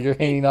wonder what you're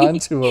hanging on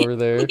to over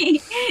there.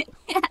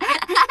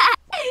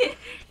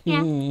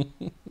 Yeah.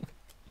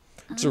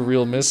 It's a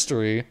real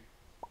mystery.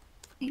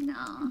 I know.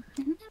 I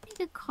don't have any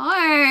good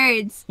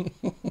cards.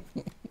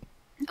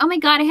 Oh my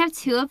god, I have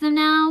 2 of them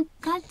now.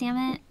 God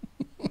damn it.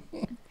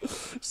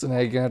 So now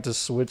you're gonna have to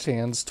switch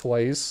hands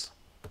twice.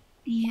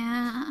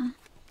 Yeah.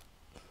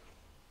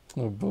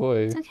 Oh boy.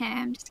 It's okay.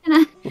 I'm just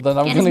gonna Well, then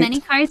I'm get as gonna. many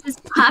cards as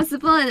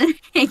possible, and then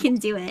I can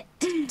do it.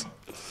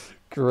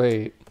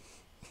 Great.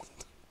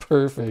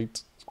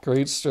 Perfect.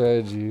 Great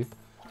strategy.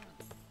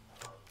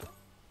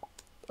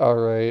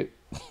 Alright.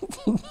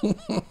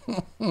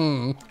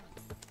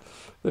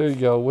 There you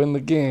go. Win the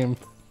game.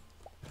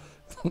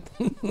 Yeah,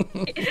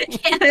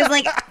 I was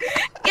like,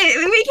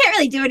 we can't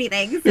really do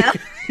anything, so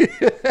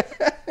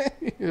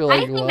You're I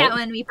like, think that what?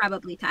 one we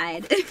probably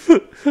tied.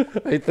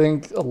 I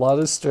think a lot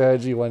of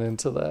strategy went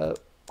into that.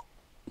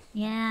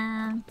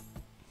 Yeah.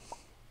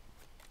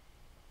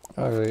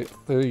 Alright,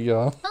 there you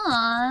go.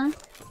 Aw.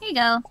 Here you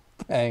go.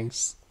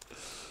 Thanks.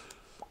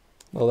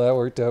 Well, that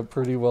worked out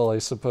pretty well, I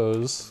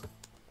suppose.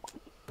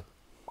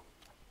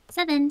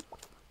 7.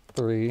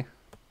 3.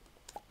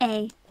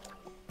 A.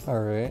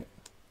 Alright,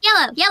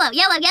 Yellow, yellow,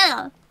 yellow,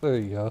 yellow. there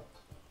you go.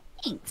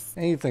 Thanks.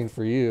 Anything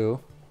for you.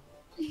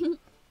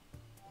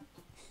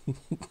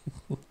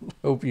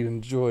 Hope you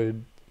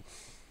enjoyed.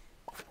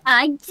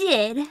 I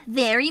did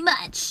very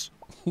much.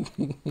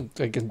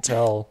 I can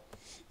tell.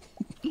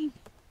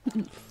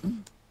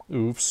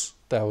 Oops,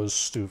 that was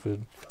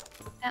stupid.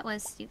 That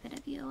was stupid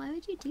of you. Why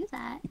would you do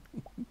that?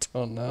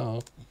 Don't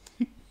know.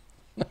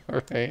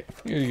 Alright,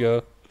 here you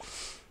go.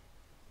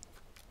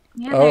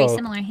 We have very Oh.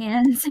 similar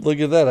hands. Look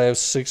at that, I have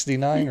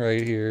 69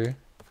 right here.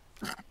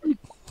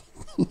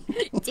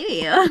 Do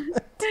you?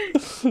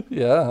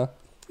 Yeah,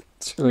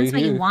 it's right That's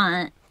what here. you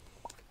want.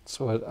 That's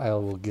what I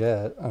will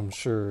get, I'm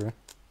sure.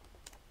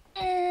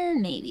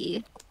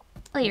 Maybe.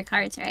 Well, your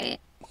card's right.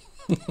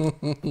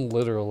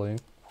 Literally.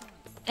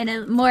 In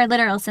a more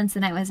literal sense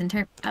than I was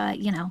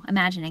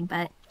imagining,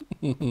 but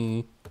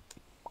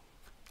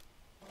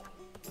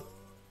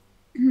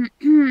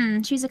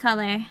choose a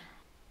color.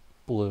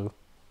 Blue.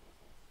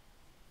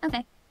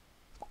 Okay.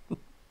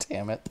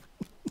 Damn it.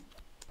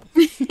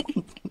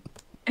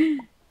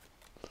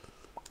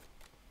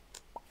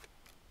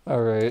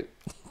 Alright.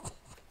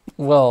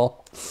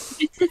 Well.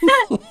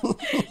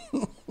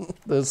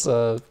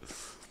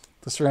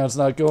 This round's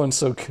not going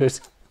so good.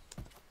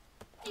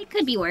 It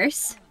could be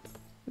worse.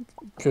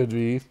 Could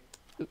be.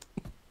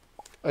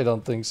 I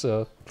don't think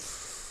so.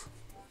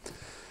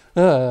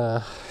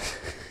 Uh,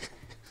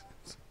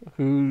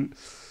 who...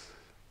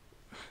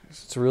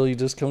 It really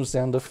just comes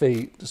down to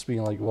fate. Just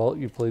being like, well,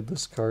 you played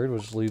this card,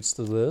 which leads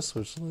to this,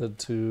 which led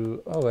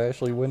to, oh,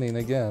 Ashley winning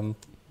again.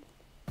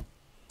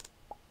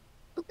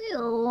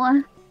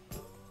 Blue.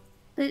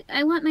 But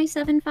I want my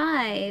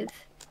 7-5.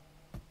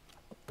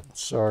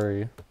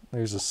 Sorry.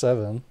 There's a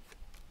 7.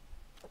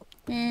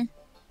 Eh.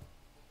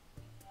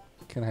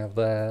 Can have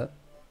that.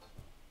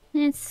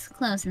 It's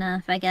close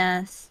enough, I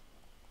guess.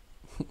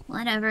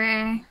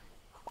 Whatever.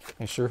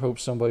 I sure hope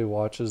somebody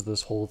watches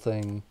this whole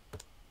thing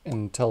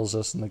and tells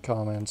us in the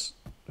comments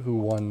who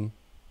won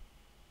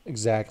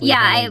exactly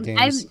how many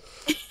games.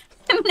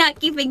 I'm not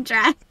keeping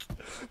track.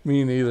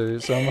 Me neither.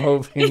 So I'm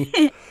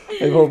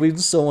hoping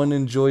someone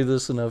enjoyed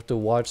this enough to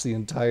watch the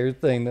entire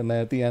thing, and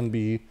then at the end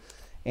be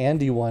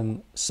Andy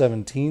won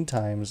 17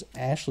 times,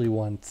 Ashley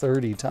won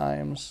 30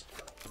 times.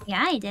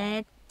 Yeah, I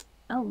did.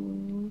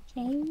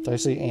 Okay. Did I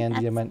say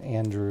Andy? I meant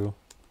Andrew.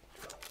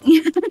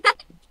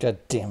 God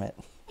damn it.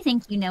 I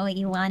think you know what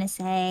you want to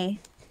say.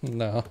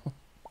 No.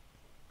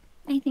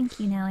 I think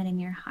you know it in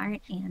your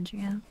heart,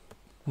 Andrew.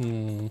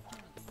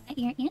 That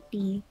you're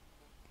Andy.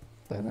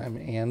 That I'm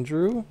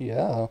Andrew?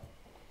 Yeah.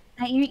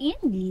 That you're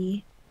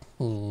Andy.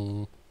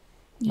 Not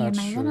You're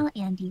my sure. little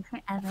Andy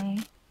forever.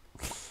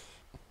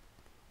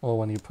 Well,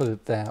 when you put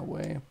it that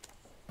way.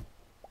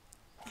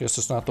 Guess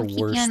it's not the I'll keep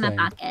worst you in my thing.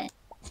 pocket.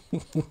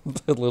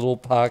 The little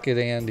pocket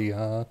Andy,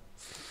 huh?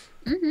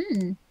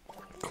 Mm-hmm.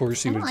 Of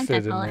course I you don't would like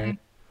fit that in color. there.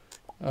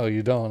 Oh,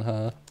 you don't,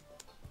 huh?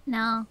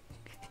 No.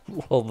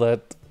 Well,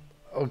 that...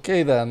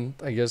 Okay, then.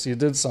 I guess you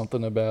did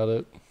something about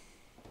it.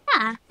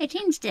 Yeah, I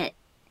changed it.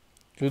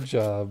 Good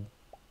job.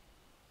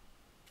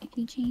 If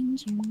you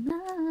change your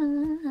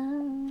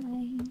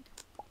mind.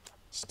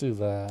 Let's do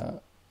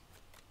that.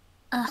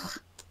 Ugh.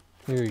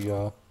 Here you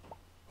go.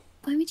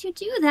 Why would you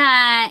do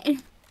that?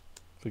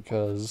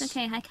 Because... It's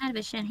okay, I kind of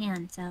a shit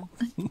hand, so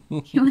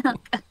you're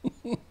welcome.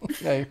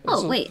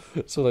 Wait.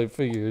 That's what I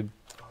figured.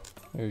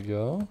 There you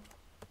go.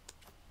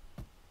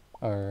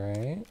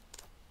 Alright.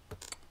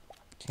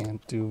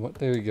 Can't do what...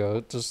 There you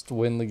go. Just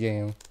win the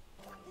game.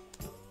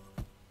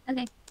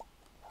 Okay.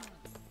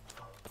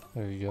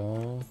 There you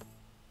go.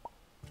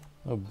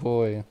 Oh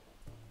boy.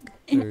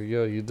 There you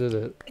go. You did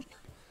it.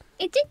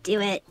 I did do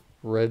it.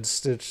 Red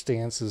Stitch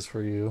dances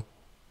for you.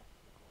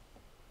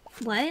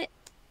 What?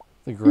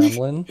 The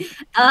gremlin?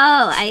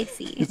 Oh, I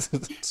see. It's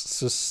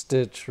just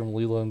Stitch from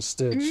Lilo and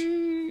Stitch.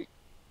 Do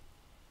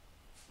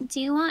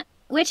you want...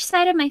 Which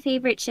side of my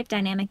favorite ship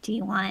dynamic do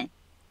you want?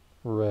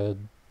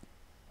 Red.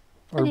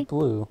 Or Okay.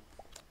 blue.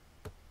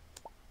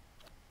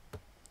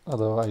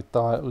 Although I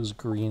thought it was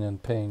green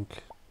and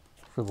pink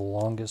for the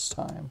longest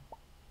time.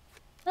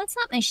 That's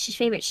not my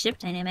favorite ship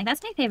dynamic.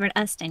 That's my favorite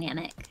us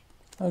dynamic.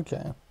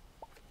 Okay.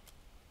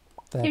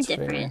 That's They're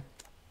different. Fair.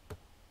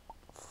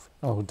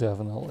 Oh,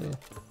 definitely.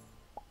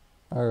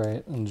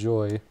 Alright,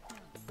 enjoy.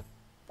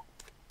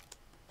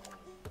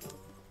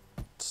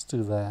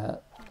 do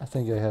that. I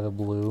think I had a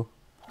blue.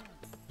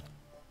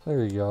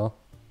 There you go.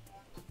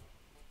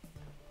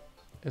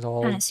 It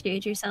all Kind of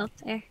screwed yourself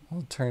there.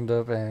 turned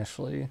up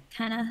Ashley.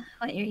 Kind of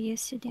what you're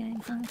used to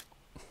doing,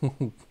 huh?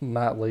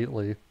 Not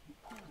lately.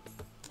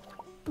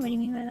 What do you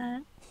mean by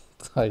that?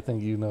 I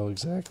think you know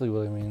exactly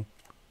what I mean.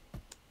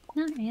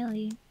 Not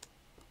really.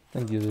 I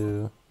think you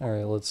do.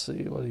 Alright, let's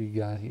see. What do you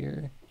got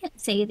here? You can't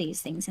say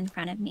these things in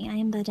front of me. I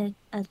am but a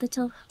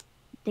little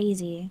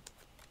daisy.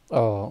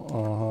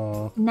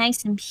 Oh,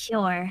 Nice and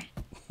pure.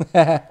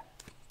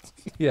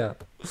 yeah.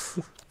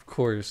 Of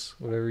course.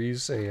 Whatever you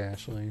say,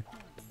 Ashley.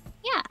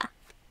 Yeah.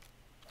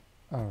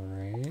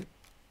 Alright.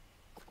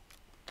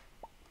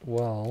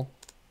 Well,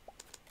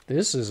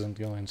 this isn't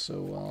going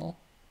so well.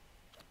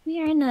 We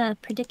are in a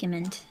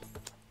predicament.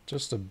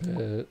 Just a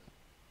bit.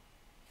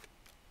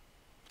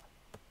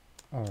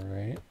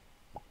 Alright.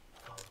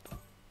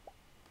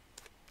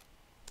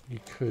 You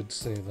could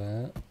say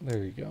that. There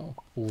you go.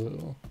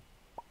 Blue.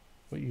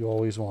 What you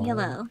always wanted.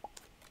 Yellow.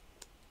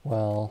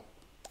 Well,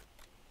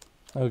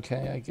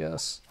 okay, I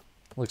guess.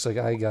 Looks like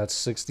I got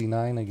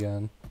 69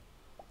 again.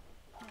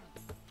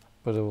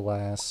 But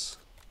alas,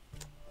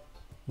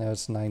 now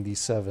it's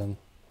 97.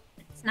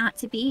 It's not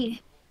to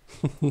be.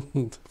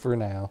 For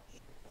now.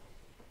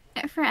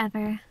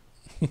 Forever.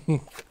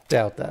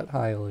 Doubt that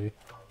highly.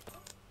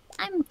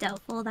 I'm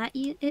doubtful that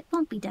it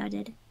won't be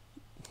doubted.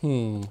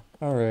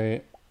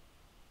 Alright.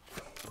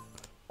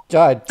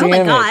 God Oh my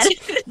damn god.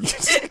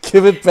 it!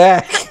 Give it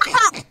back!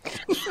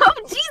 Oh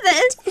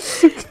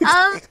Jesus!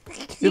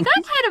 You got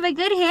kind of a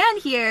good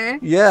hand here.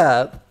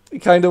 Yeah, I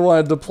kind of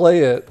wanted to play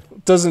it.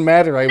 Doesn't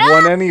matter, I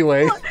won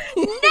anyway.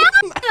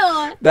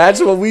 No!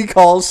 That's what we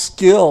call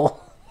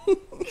skill.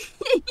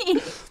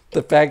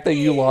 The fact that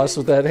you lost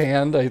with that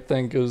hand, I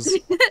think, is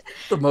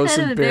the most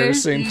Kind of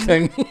embarrassing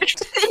thing.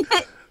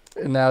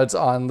 And now it's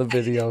on the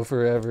video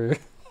forever.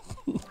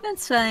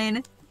 That's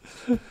fine.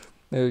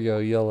 There you go,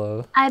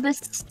 yellow. I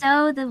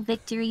bestow the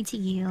victory to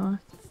you.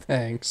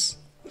 Thanks.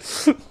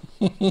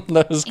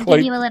 That was And quite...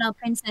 give you a little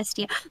princess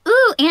deal.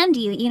 Ooh, and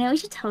you know what we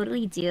should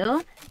totally do?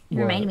 You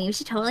What? reminded me, we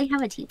should totally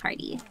have a tea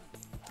party.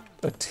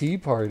 A tea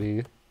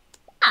party?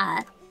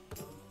 Yeah.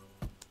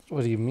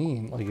 What do you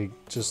mean? Like,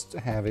 just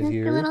have it Just a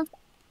here? little...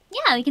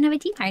 Yeah, we can have a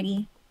tea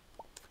party.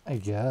 I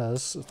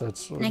guess, if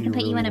that's what And I you can put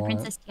really you in a want.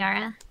 princess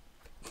tiara.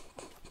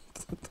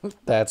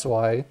 That's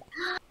why.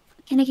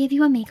 Can I give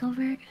you a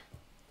makeover?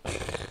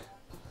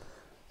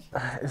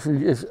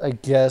 I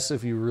guess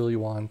if you really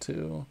want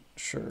to,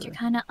 sure. You're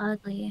kind of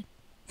ugly.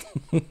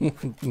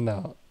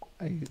 No.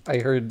 I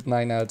heard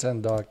 9 out of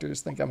 10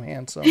 doctors think I'm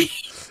handsome.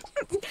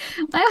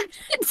 Why would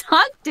a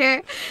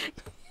doctor,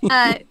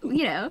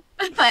 you know,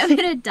 why would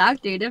a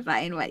doctor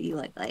define what you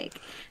look like?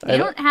 They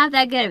don't have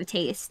that good of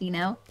taste, you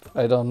know?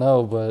 I don't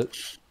know, but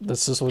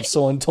this is what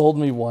someone told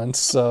me once,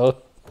 so...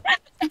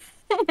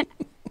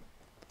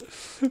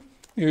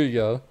 Here you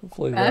go.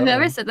 Play that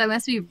Whoever one. said that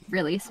must be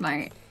really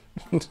smart.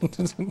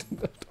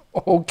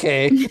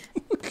 Okay.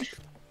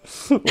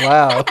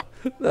 Wow.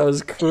 That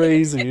was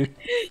crazy.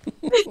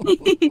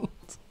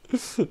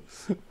 That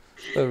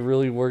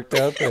really worked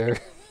out there.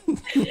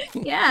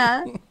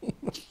 Yeah.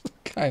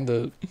 Kind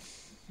of.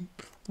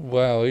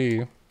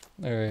 Wowie.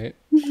 Alright.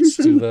 Let's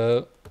do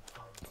that.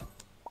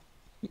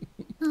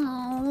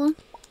 Oh,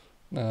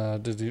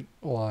 Did you...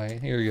 Why?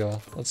 Here you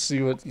go. Let's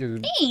see what your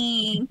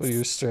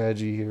thanks.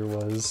 strategy here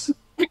was.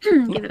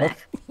 Give it back.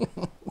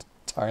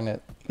 Darn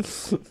it.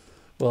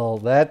 Well,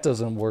 that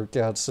doesn't work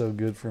out so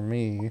good for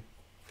me.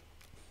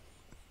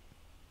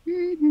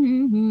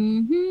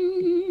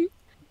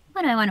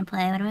 What do I want to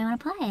play? What do I want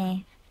to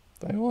play?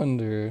 I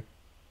wonder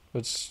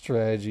what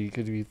strategy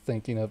could you be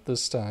thinking of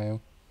this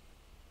time?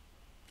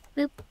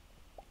 Boop.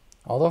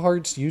 All the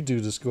hearts you do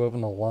just go up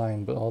in a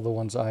line, but all the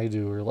ones I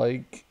do are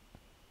like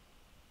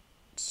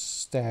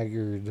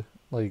staggered.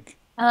 Like,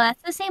 Oh,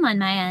 that's the same on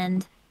my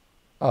end.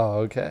 oh,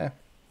 okay.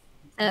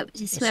 So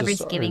just It's whoever's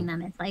just giving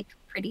them is like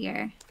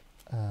prettier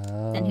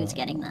than who's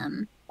getting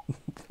them.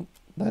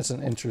 That's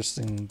an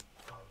interesting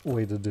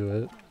way to do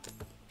it.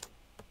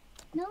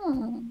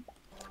 No.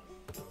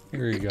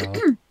 Here you go.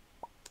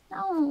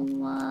 No.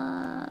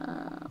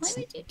 Why would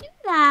you do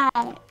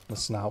that?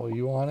 That's not what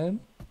you wanted?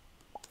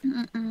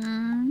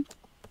 Mm-mm.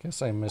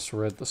 Guess I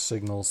misread the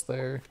signals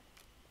there.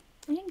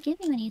 I didn't give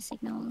you any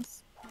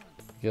signals.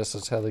 Guess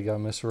that's how they got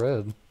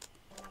misread.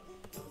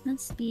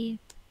 Must be.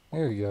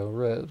 Here you go,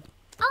 red.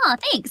 Oh,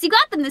 thanks. You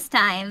got them this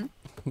time.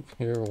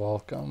 You're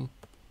welcome.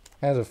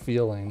 Had a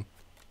feeling.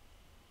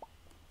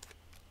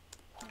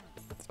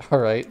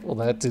 Alright, well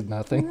that did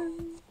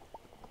nothing.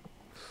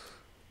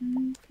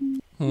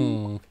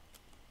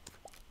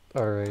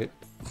 Alright.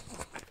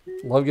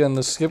 Love getting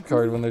the skip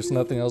card when there's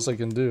nothing else I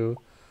can do.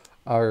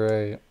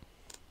 Alright.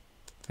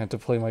 I have to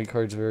play my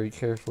cards very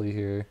carefully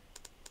here.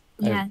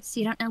 Yeah, so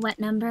you don't know what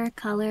number,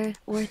 color,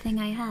 or thing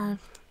I have.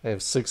 I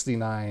have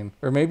 69.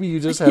 Or maybe you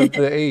just have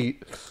the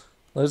 8.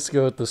 Let's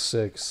go with the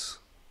 6.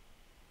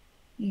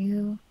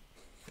 You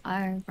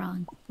are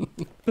wrong.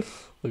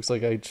 Looks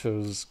like I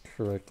chose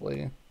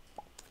correctly.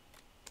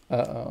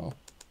 Uh-oh.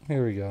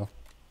 Here we go.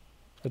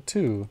 A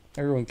 2.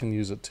 Everyone can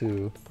use a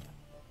 2.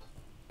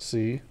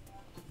 See?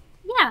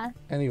 Yeah.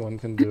 Anyone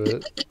can do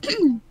it.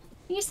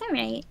 You're so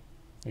right.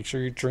 Make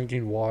sure you're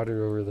drinking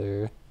water over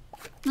there.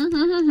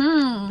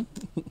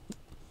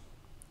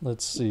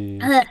 Let's see.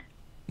 I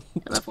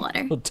love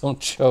water. Don't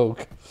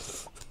choke.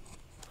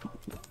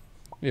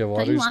 Yeah, Don't you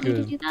water's want me to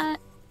good. do that?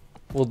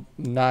 Well,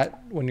 not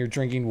when you're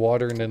drinking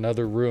water in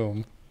another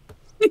room.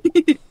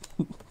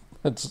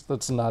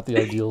 That's not the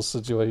ideal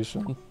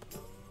situation.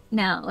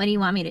 No, what do you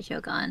want me to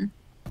choke on?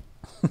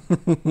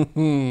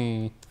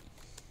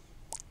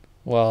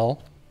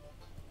 Well,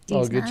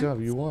 These good nuts?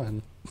 job. You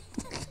won.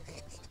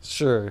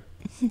 Sure.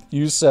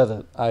 You said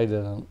it. I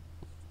didn't.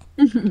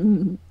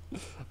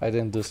 I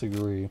didn't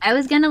disagree. I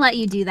was gonna let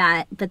you do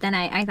that, but then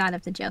I thought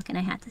of the joke and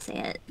I had to say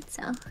it.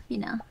 So, you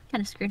know,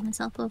 kind of screwed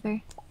myself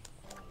over.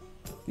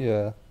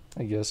 Yeah,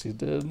 I guess you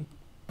did.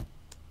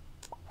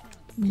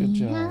 Good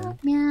Meow, job.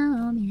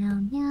 meow, meow,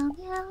 meow,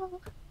 meow.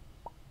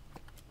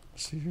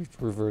 So you're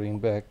reverting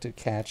back to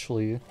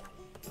Catchley.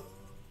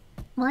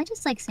 Well, I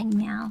just like saying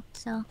meow,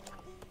 so.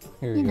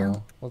 Here You you know.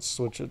 go. Let's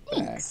switch it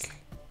Thanks. back.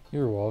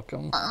 You're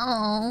welcome.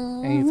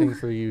 Oh. Anything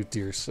for you,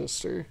 dear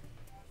sister.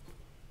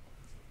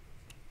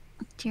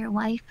 To your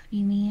wife,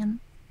 you mean?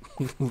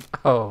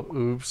 Oh,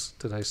 oops.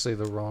 Did I say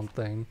the wrong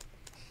thing?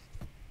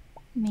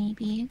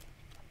 Maybe.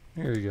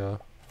 Here you go.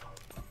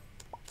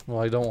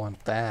 Well, I don't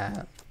want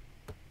that.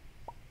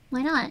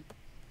 Why not?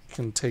 You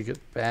can take it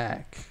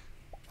back.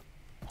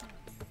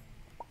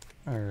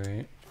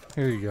 Alright.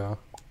 Here you go.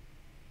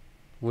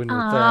 Win with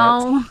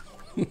Oh.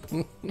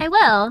 I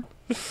will.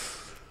 that.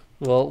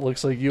 Well, it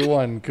looks like you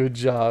won. Good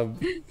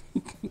job.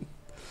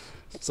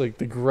 It's like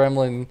the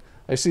gremlin.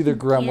 I see the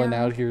gremlin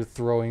Yeah. out here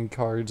throwing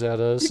cards at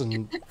us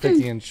and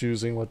picking and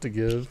choosing what to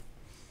give.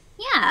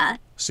 Yeah.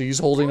 So he's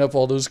holding up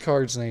all those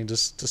cards and he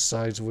just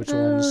decides which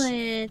ones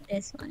With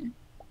this one.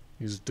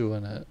 he's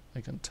doing it.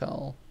 I can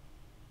tell.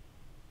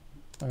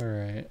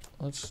 Alright,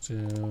 let's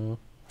do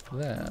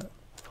that.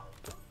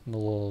 And a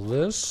little of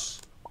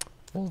this.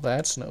 Well,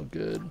 that's no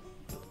good.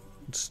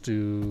 Let's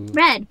do...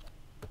 Red.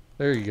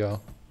 There you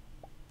go.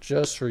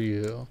 Just for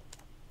you.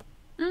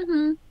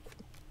 Mm-hmm.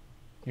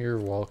 You're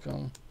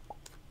welcome.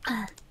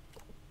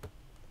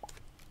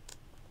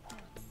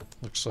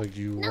 Looks like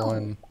you No.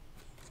 won.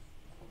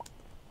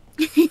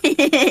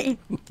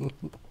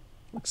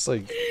 Looks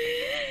like...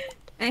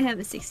 I have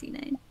a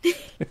 69.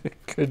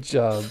 Good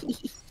job.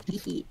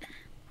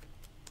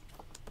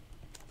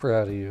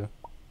 Proud of you.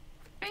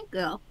 Thank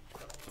you.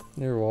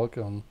 You're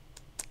welcome.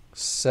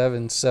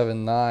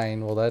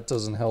 779. Well, that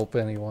doesn't help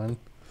anyone.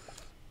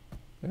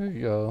 There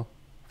you go.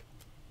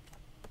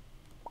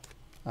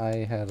 I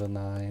had a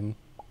 9.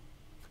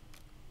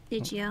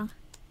 Did you?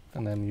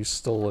 And then you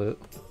stole it.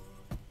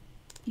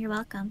 You're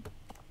welcome.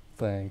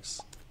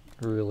 Thanks.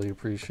 Really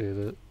appreciate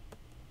it.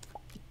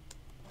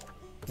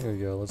 Here we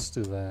go. Let's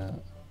do that.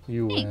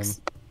 You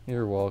Thanks. win.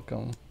 You're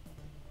welcome.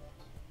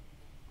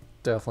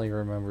 Definitely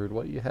remembered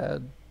what you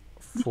had.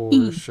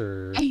 For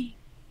sure.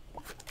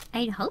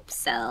 I'd hope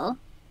so.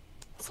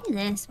 Let's do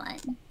this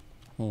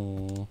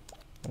one.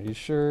 Are you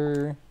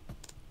sure?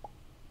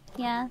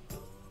 Yeah.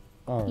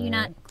 Alright. You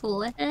not cool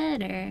with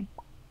it, or?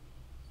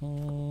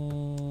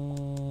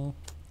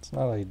 It's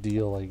not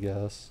ideal, I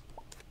guess.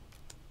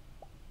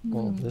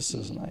 Well, this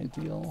isn't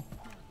ideal.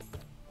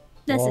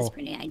 This is Well.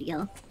 pretty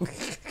ideal.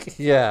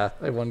 Yeah,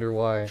 I wonder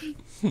why.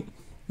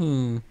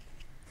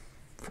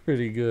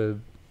 Pretty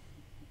good.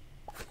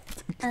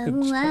 Oh,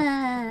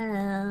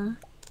 wow.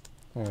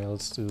 Alright,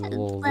 let's do a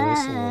little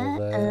this, a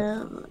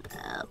little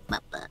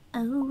that.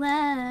 Oh,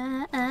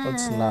 wow.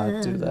 Let's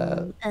not do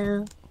that.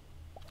 Oh.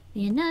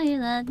 You know you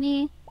love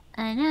me.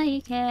 I know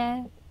you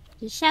care.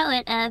 Just shout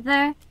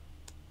whatever.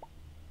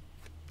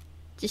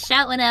 Just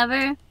shout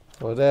whenever.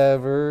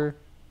 Whatever.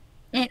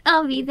 And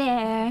I'll be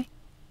there.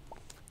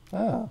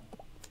 Ah.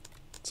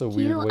 It's a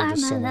weird You way are to my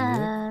summon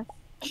love.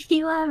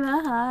 You are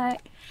my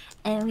heart.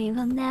 And we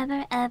will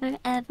never, ever,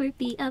 ever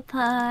be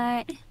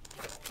apart. you.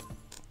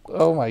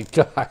 Oh my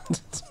god.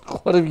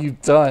 What have you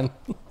done?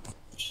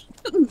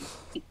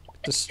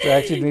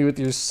 Distracted me with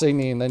your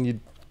singing, and then you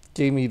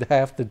gave me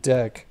half the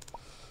deck.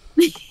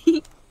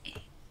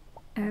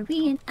 Are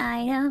we an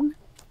item?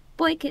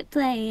 Boy, quit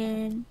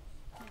playing.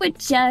 We're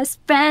just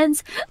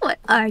friends. What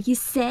are you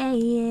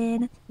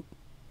saying?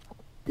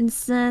 And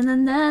send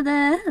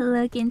another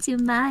look into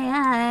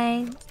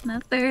my eyes. My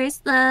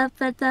first love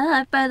for the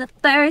heart for the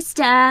first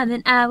time.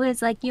 And I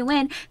was like you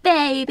and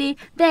baby,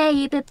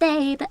 baby,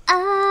 baby.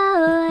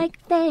 Oh,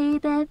 like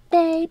baby,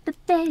 baby,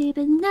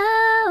 baby.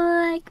 No,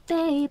 like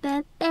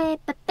baby,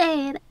 baby,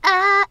 baby.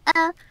 Oh,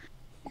 oh.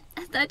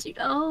 I thought you'd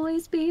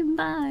always be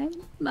mine,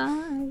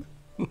 mine.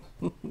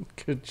 Good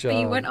But you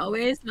job. weren't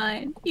always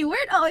mine. You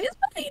weren't always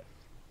mine.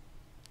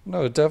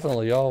 No,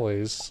 definitely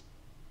always.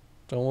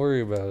 Don't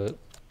worry about it.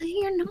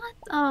 You're not,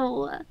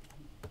 though.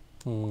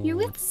 You're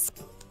Hmm. with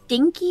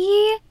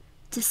stinky,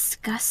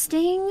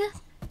 disgusting,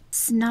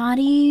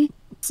 snotty,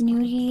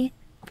 snooty,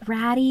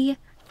 bratty,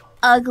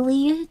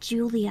 ugly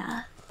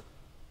Julia.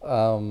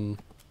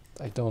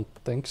 I don't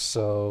think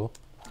so.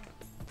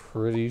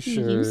 pretty You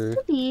used sure.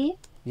 to be.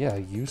 Yeah, I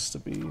used to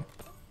be.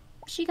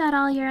 She got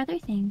all your other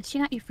things. She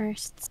got your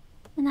firsts.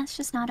 And that's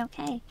just not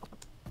okay.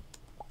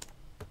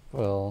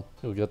 Well,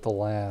 you'll get the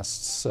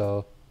last,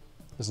 so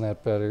isn't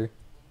that better?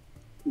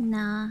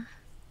 Nah.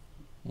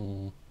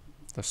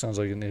 That sounds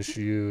like an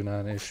issue,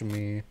 not an issue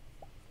me.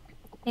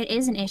 It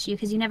is an issue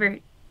because you never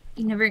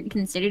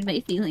considered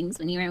my feelings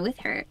when you were with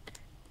her.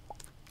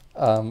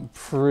 I'm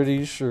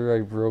pretty sure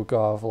I broke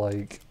off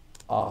like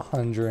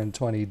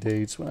 120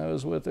 dates when I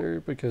was with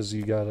her because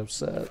you got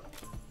upset.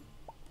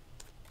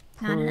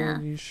 Not enough.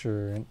 Pretty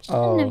sure.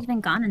 Shouldn't have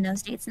even gone on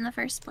those dates in the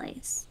first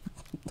place.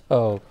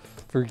 Oh,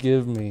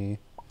 forgive me.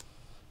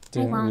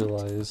 Didn't won't.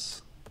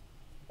 realize.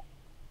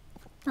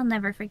 I'll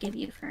never forgive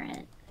you for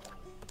it.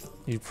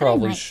 You But I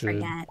probably might should.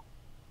 forget.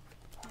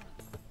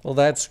 Well,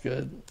 that's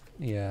good.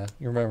 Yeah,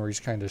 your memory's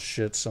kind of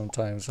shit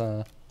sometimes,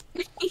 huh?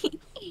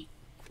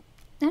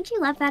 Don't you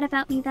love that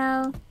about me,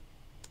 though?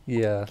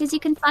 Yeah. Because you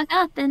can fuck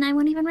up and I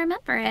won't even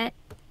remember it.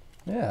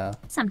 Yeah.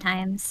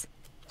 Sometimes.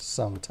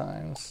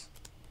 Sometimes.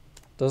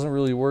 Doesn't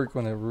really work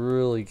when it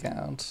really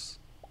counts.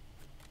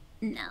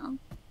 No.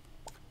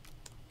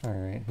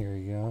 Alright, here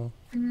you go.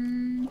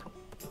 Mm,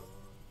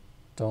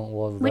 Don't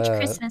love which that.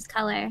 Christmas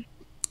color?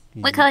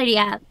 What color do you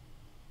have?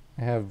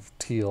 I have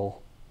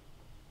teal.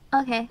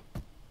 Okay.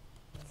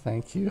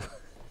 Thank you.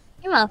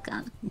 You're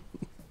welcome.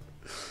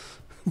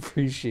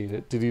 Appreciate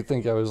it. Did you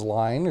think I was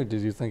lying or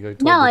did you think I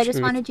told No, the I just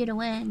truth? wanted you to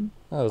win.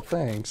 Oh,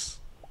 thanks.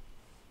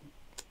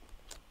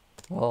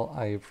 Well,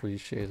 I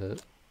appreciate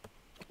it.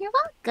 You're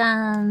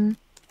welcome.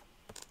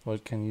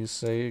 What can you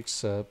say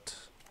except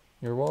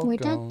you're welcome? We're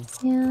dead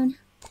soon.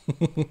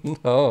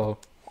 Oh.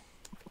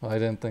 Well, I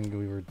didn't think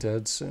we were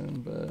dead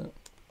soon, but...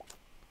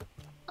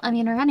 I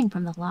mean, we're running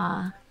from the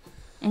law.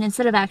 And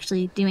instead of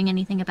actually doing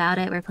anything about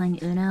it, we're playing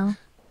Uno.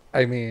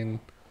 I mean,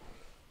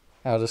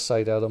 out of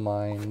sight, out of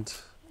mind.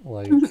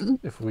 Like,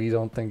 if we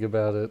don't think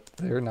about it,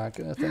 they're not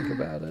going to think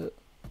about it.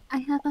 I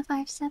have a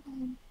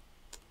 5-7.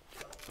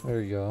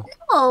 There you go.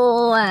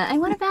 Oh, I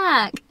want it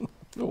back.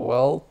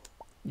 Well,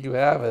 you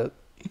have it.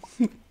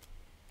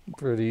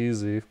 Pretty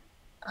easy.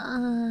 I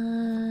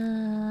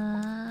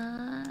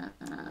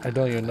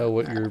don't even know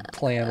what your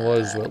plan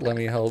was, but let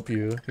me help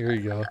you. Here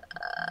you go.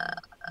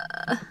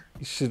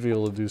 You should be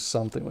able to do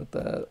something with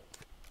that.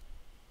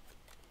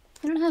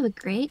 I don't have a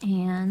great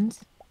hand,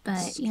 but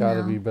It's you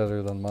gotta know. be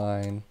better than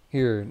mine.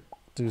 Here,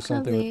 do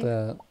something with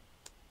that.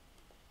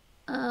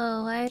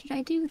 Oh, why did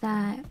I do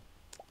that?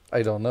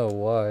 I don't know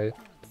why.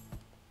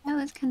 That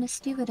was kind of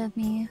stupid of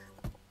me.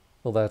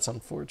 Well, that's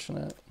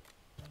unfortunate.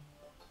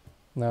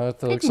 No,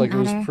 it It looks like it didn't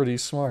was matter. pretty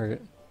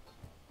smart.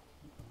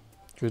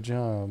 Good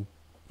job.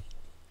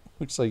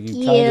 Looks like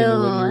you kind of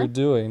knew what you were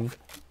doing.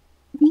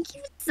 Thank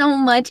you so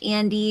much,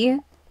 Andy.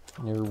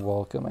 You're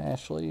welcome,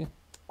 Ashley.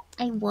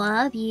 I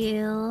love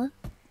you.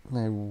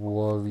 I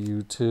love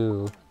you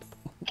too.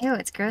 Ew,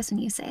 it's gross when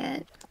you say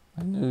it.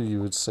 I knew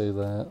you would say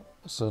that,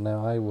 so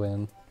now I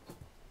win.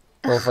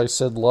 Well, if I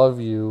said love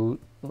you,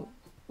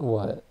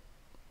 what?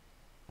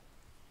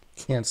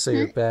 Can't say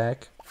it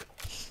back?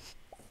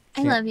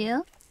 I love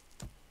you.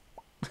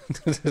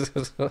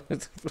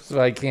 So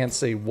I can't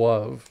say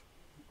love.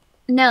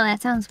 No,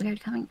 that sounds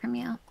weird coming from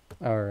you.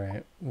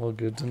 Alright, well,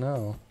 good to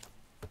know.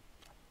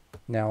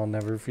 Now I'll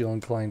never feel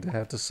inclined to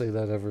have to say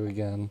that ever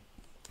again.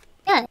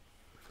 Good.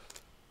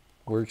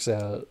 Works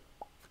out.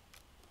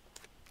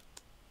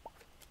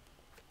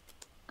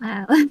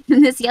 Wow,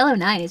 this yellow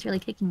knight is really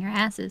kicking your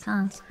asses,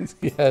 huh?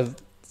 Yeah,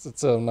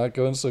 so I'm not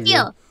going so good.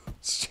 Teal.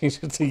 Let's change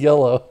it to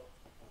yellow.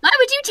 Why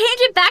would you change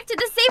it back to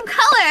the same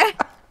color?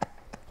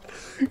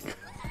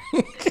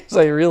 Because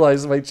I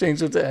realized if I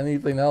change it to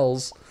anything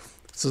else,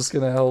 it's just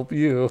going to help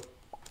you.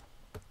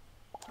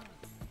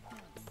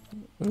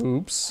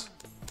 Oops.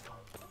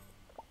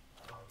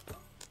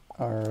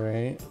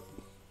 Alright.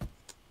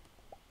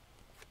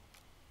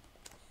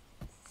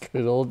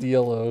 Good old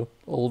yellow.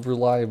 Old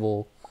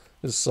reliable,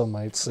 as some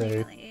might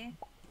say. Really?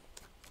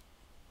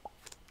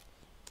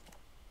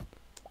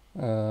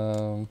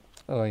 I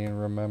don't even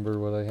remember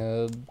what I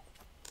had.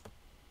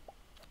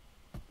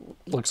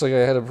 Looks like I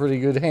had a pretty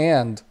good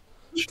hand.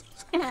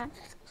 Yeah.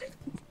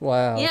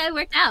 Wow. Yeah, it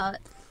worked out.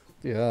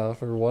 Yeah,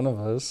 for one of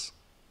us.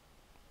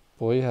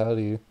 Boy,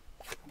 howdy.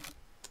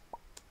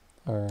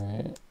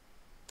 Alright.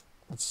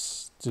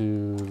 Let's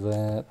do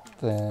that.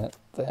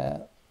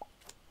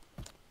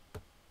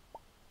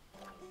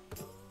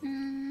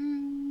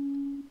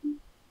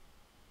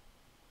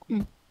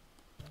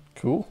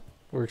 Cool.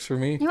 Works for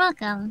me. You're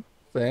welcome.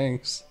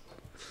 Thanks.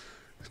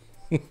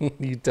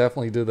 You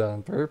definitely did that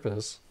on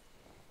purpose.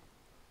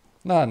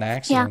 Not an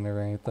accident or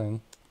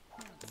anything.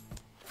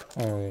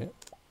 Alright.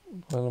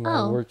 What am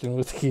I working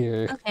with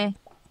here? Okay.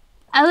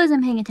 I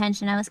wasn't paying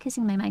attention. I was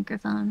kissing my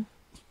microphone.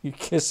 You're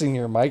kissing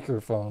your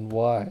microphone.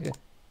 Why?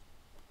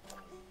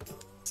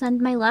 Send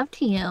my love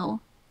to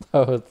you.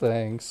 Oh,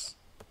 thanks.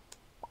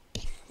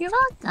 You're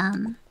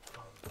welcome.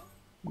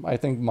 I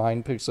think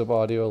mine picks up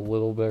audio a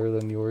little better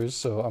than yours,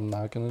 so I'm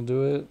not gonna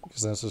do it,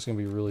 because that's just gonna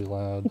be really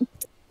loud.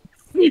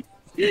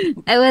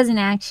 I wasn't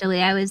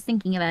actually. I was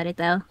thinking about it,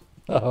 though.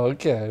 Oh,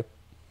 okay.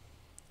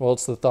 Well,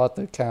 it's the thought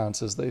that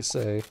counts, as they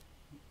say.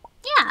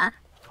 Yeah.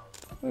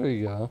 There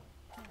you go.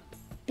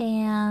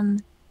 Bam.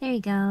 There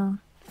you go.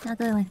 I'll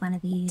go with one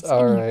of these. Give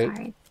All me your right.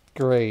 card.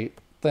 Great.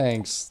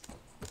 Thanks.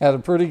 Had a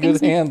pretty good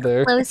Brings me hand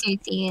there. closer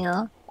to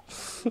you.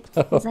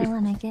 Because I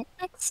want to get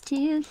next to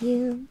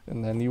you.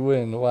 And then you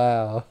win.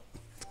 Wow.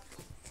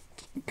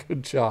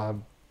 Good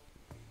job.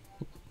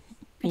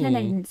 Pretend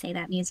I didn't say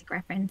that music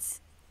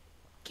reference.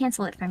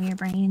 Cancel it from your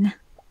brain.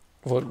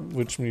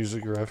 Which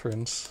music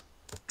reference?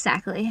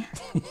 Exactly.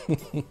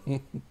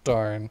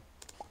 Darn.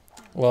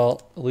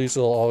 Well, at least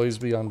it'll always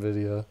be on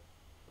video.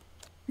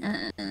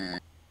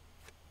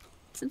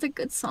 It's a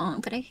good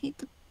song, but I hate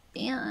the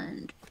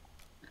band.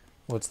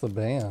 What's the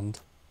band?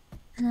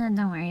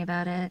 Don't worry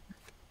about it.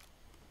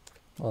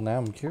 Well, now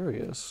I'm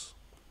curious.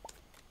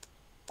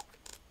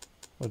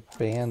 What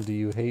band do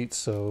you hate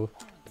so?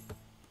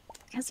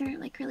 Because they're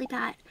like really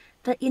bad.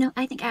 But you know,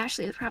 I think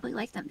Ashley would probably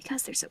like them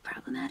because they're so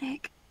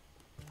problematic.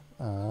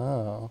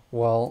 Oh,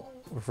 well,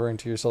 referring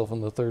to yourself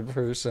in the third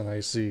person,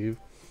 I see.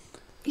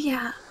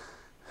 Yeah.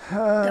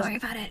 Don't worry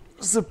about it.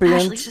 The band.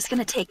 Ashley's just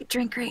gonna take a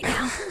drink right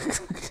now.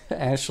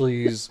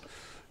 Ashley's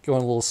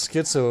going a little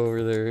schizo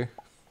over there.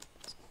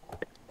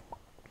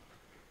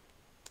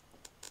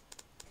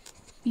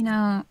 You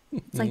know,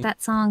 it's like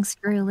that song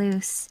 "Screw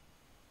Loose."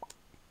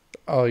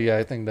 Oh yeah,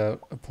 I think that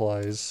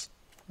applies.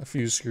 A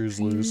few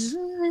screws loose.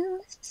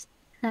 Loose.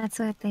 That's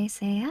what they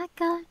say. I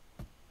got.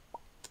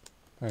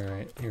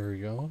 Alright, here we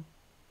go.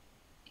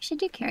 We should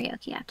do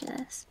karaoke after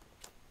this.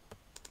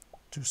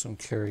 Do some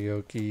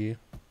karaoke.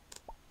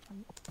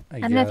 I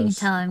don't know if you can guess.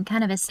 tell. I'm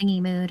kind of a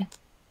singy mood.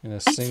 In a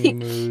singing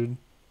mood.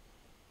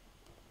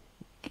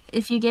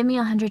 If you give me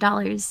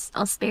 $100,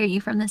 I'll spare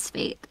you from this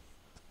fate.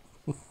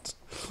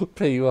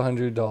 Pay you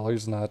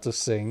 $100 not to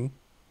sing.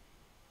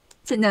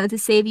 To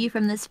save you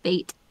from this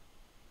fate.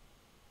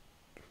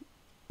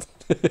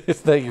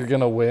 That you're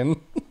gonna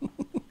win.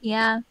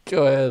 Yeah.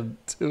 Go ahead,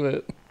 do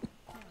it.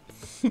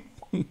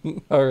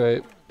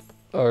 Alright.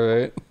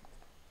 Alright.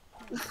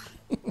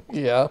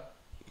 Yeah.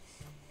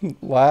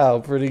 Wow,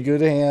 pretty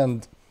good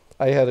hand.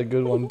 I had a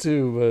good one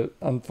too,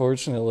 but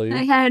unfortunately.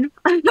 I had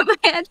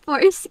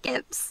 4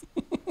 skips.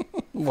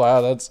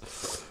 Wow,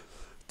 that's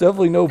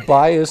definitely no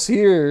bias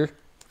here.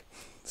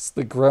 It's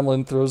the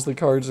gremlin throws the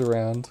cards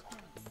around.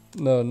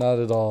 No, not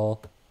at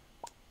all.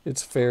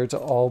 It's fair to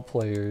all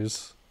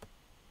players.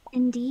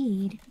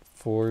 Indeed.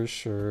 For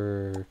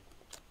sure.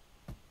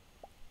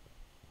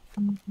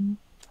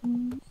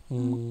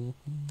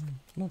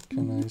 What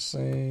can I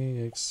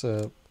say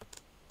except...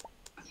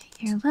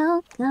 You're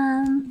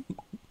welcome.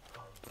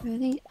 For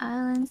the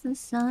islands, the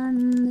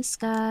sun, the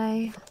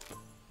sky.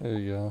 There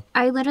you go.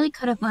 I literally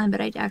could have won, but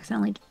I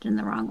accidentally did it in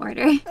the wrong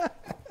order.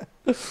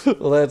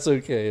 Well, that's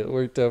okay. It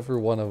worked out for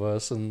one of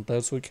us, and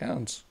that's what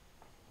counts.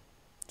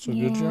 So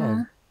good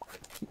job.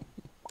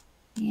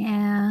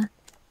 Yeah.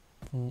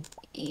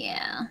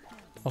 Yeah.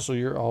 Also,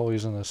 you're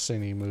always in a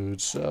singy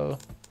mood, so...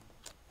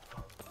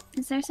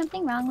 Is there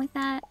something wrong with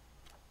that?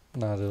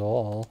 Not at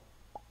all.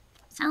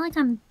 It's not like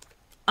I'm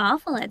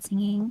awful at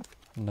singing.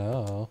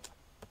 No.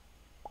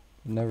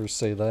 Never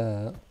say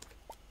that.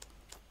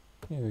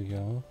 Here we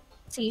go.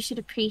 So you should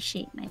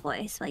appreciate my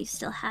voice while you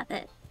still have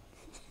it.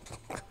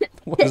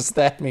 What does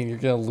that mean? You're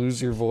gonna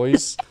lose your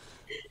voice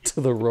to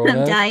the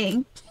Rona? I'm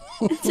dying.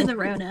 To the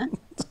Rona.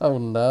 Oh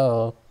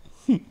no.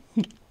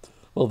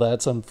 Well,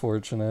 that's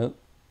unfortunate.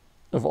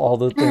 Of all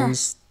the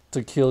things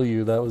to kill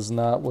you, that was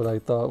not what I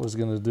thought was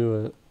gonna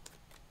do it.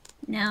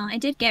 No, I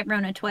did get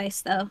Rona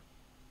twice, though.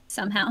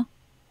 Somehow.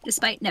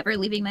 Despite never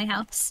leaving my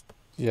house.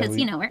 Yeah, Because,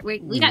 you know,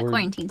 we got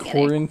quarantined together.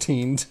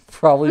 Quarantined,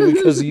 probably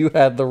because you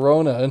had the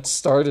Rona and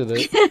started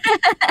it.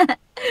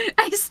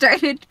 I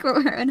started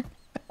Corona.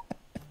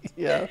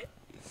 Yeah.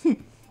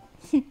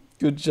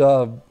 Good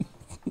job.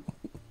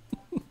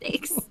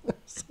 Thanks.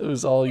 It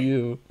was all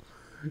you.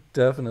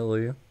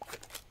 Definitely.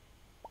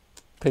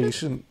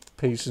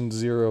 Patient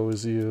zero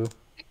was you.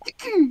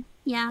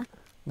 Yeah.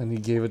 And he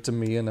gave it to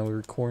me, and then we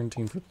were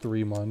quarantined for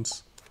 3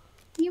 months.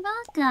 You're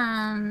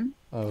welcome.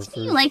 Oh,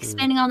 You like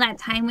spending all that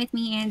time with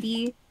me,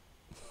 Andy.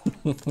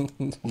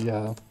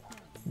 Yeah.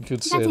 You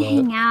could We say got to that.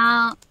 hang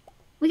out.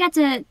 We got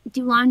to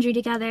do laundry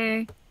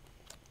together.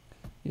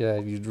 Yeah,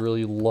 you'd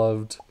really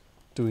loved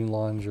doing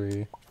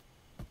laundry.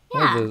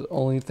 Yeah. One of the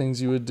only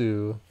things you would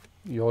do.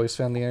 You always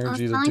found the Well,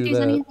 energy it's to not do like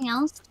there's that. anything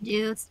else to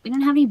do. We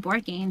didn't have any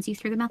board games. You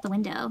threw them out the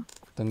window.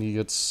 Then you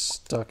get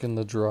stuck in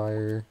the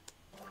dryer.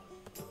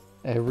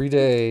 Every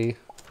day.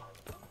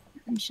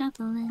 I'm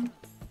shuffling.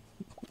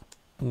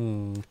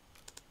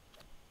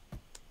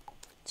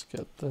 Let's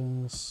get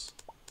this.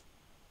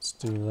 Let's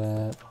do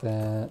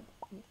that.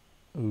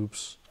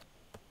 Oops.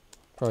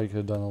 Probably could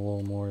have done a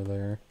little more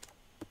there.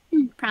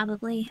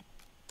 Probably.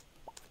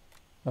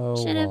 Oh,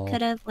 Should've, well.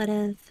 could've,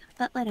 would've,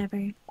 but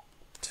whatever.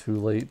 Too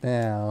late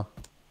now.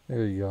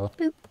 There you go.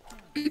 Boop.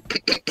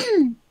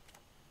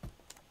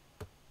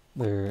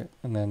 There,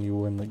 and then you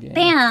win the game.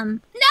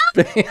 Bam! No!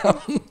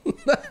 Bam!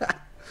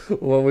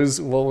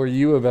 What were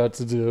you about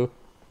to do?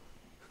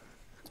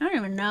 I don't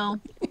even know.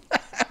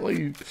 Well,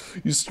 you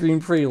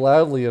screamed pretty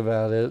loudly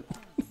about it.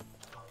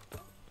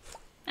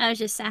 I was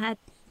just sad.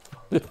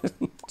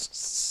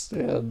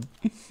 Sad.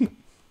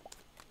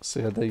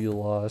 Sad that you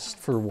lost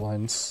for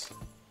once.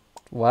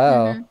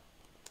 Wow.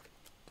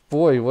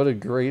 Boy, what a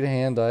great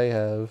hand I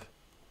have.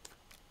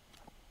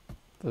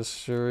 This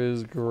sure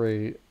is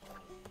great.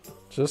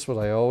 Just what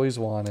I always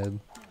wanted.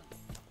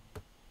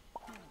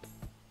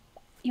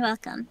 You're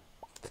welcome.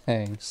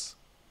 Thanks.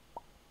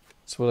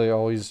 It's what I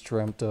always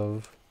dreamt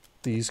of.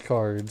 These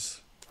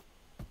cards.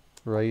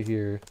 Right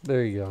here.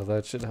 There you go.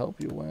 That should help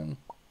you win.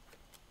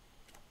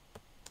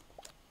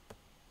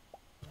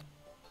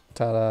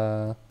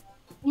 Ta-da.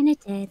 And it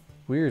did.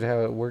 Weird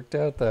how it worked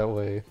out that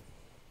way.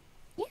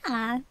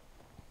 Yeah.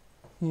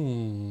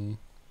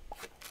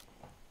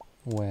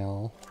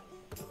 Well.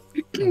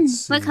 Let's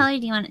see. What color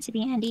do you want it to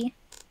be, Andy?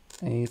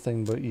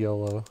 Anything but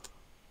yellow.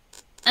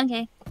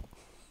 Okay.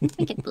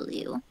 Make it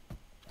blue.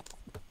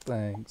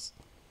 Thanks.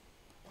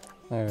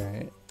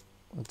 Alright.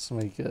 Let's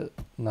make it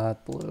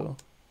not blue.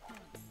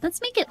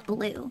 Let's make it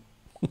blue.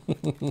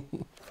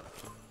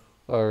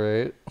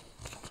 Alright.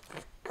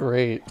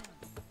 Great.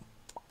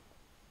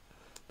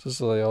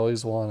 Just what I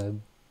always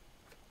wanted.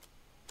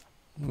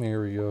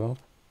 There we go.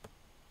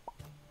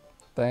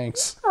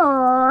 Thanks.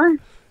 Aww.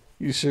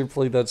 You sure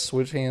played that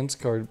switch hands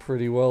card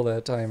pretty well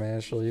that time,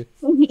 Ashley.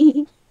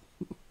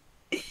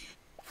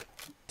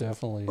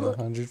 Definitely,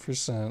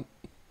 100%.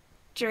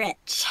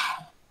 Stretch.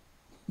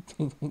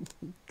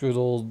 Good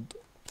old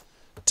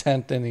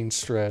 10th inning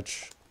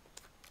stretch.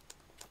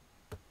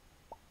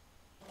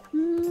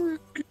 Do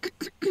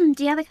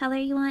you have a color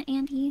you want,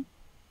 Andy?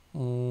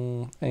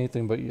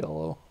 Anything but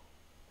yellow.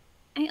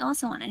 I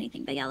also want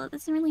anything but yellow. That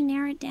doesn't really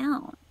narrow it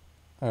down.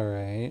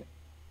 Alright.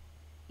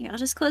 Here, I'll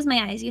just close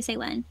my eyes. You say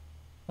when.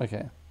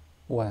 Okay.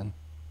 When?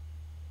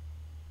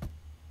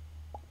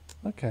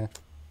 Okay.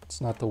 It's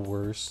not the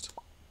worst.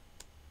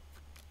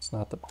 It's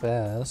not the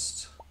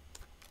best.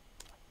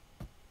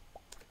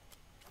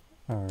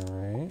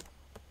 Alright.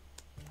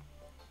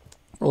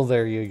 Well,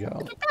 there you go.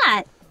 Look at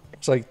that.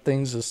 It's like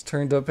things just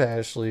turned up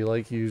Ashley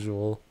like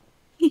usual.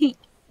 I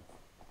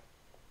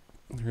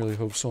really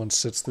hope someone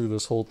sits through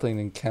this whole thing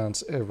and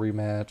counts every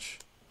match.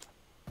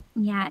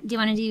 Yeah. Do you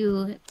want to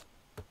do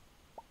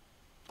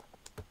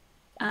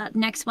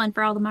next one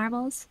for all the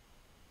marbles?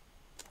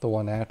 The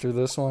one after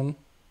this one?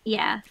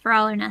 Yeah, for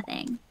all or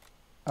nothing.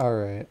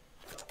 Alright.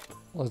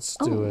 Let's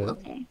do it.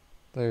 Okay.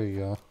 There you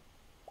go.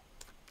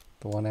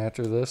 The one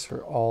after this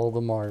for all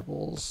the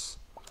marbles.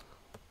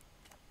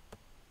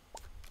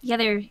 The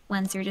other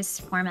ones are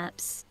just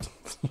warm-ups.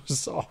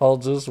 It's all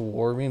just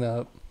warming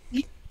up.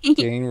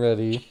 Getting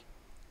ready.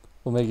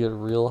 We'll make it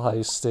real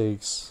high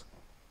stakes.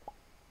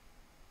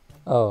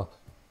 Oh,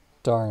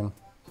 darn.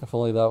 If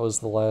only that was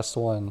the last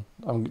one.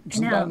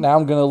 Now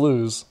I'm gonna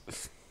lose.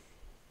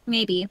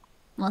 Maybe.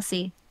 We'll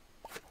see.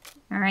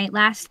 Alright,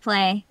 last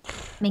play.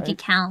 Make it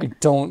count. I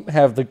don't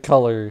have the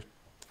color.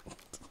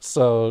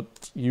 So,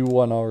 you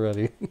won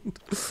already.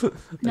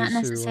 Not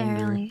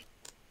necessarily.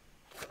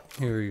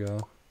 Here we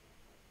go.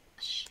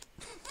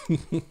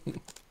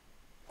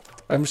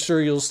 I'm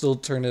sure you'll still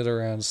turn it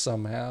around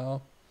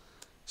somehow.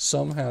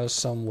 Somehow,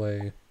 some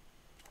way.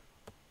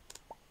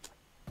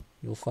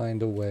 You'll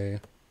find a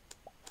way.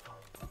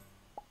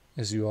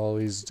 As you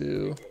always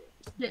do.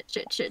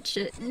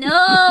 Shit.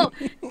 No!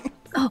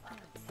 Oh.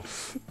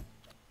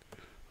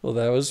 Well,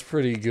 that was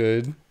pretty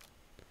good.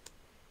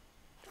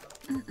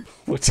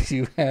 What do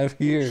you have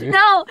here?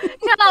 No!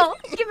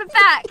 Give it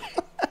back!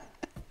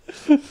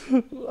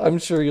 I'm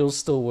sure you'll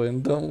still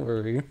win, don't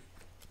worry.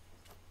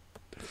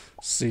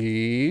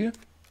 See?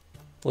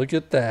 Look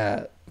at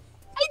that.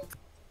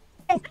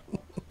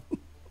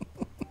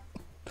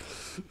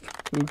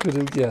 Who could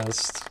have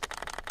guessed?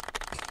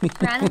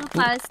 Round of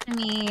applause to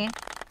me.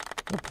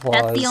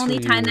 Applause. That's the only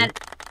time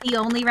the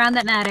only round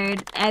that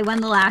mattered. I won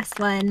the last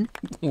one.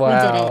 Wow.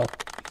 We did it.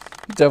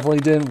 Definitely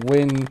didn't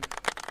win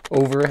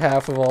over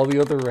half of all the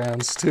other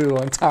rounds too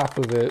on top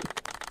of it.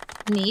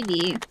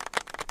 Maybe.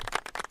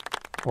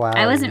 Wow.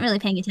 I wasn't really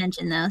paying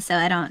attention though, so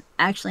I don't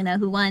actually know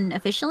who won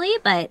officially,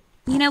 but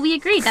you know, we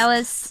agreed that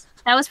was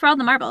for all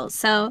the marbles.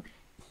 So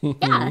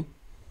yeah.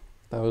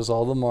 That was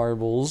all the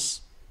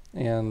marbles.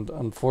 And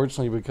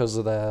unfortunately because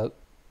of that,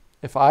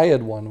 if I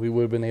had won, we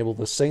would have been able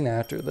to sing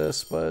after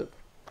this, but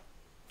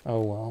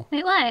oh well.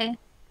 Wait, why?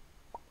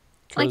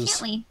 Why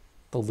can't we?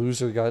 The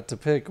loser got to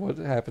pick what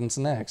happens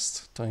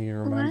next. Don't you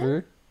remember?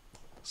 What?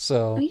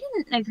 So We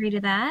didn't agree to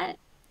that.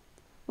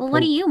 Well, what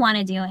do you want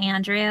to do,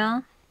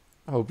 Andrew?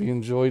 I hope you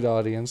enjoyed,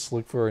 audience.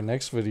 Look for our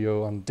next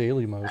video on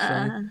Daily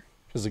Motion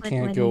because it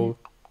can't go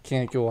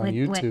on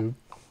YouTube.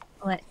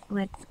 What?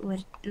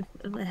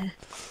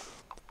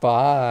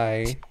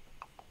 Bye.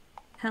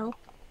 Help.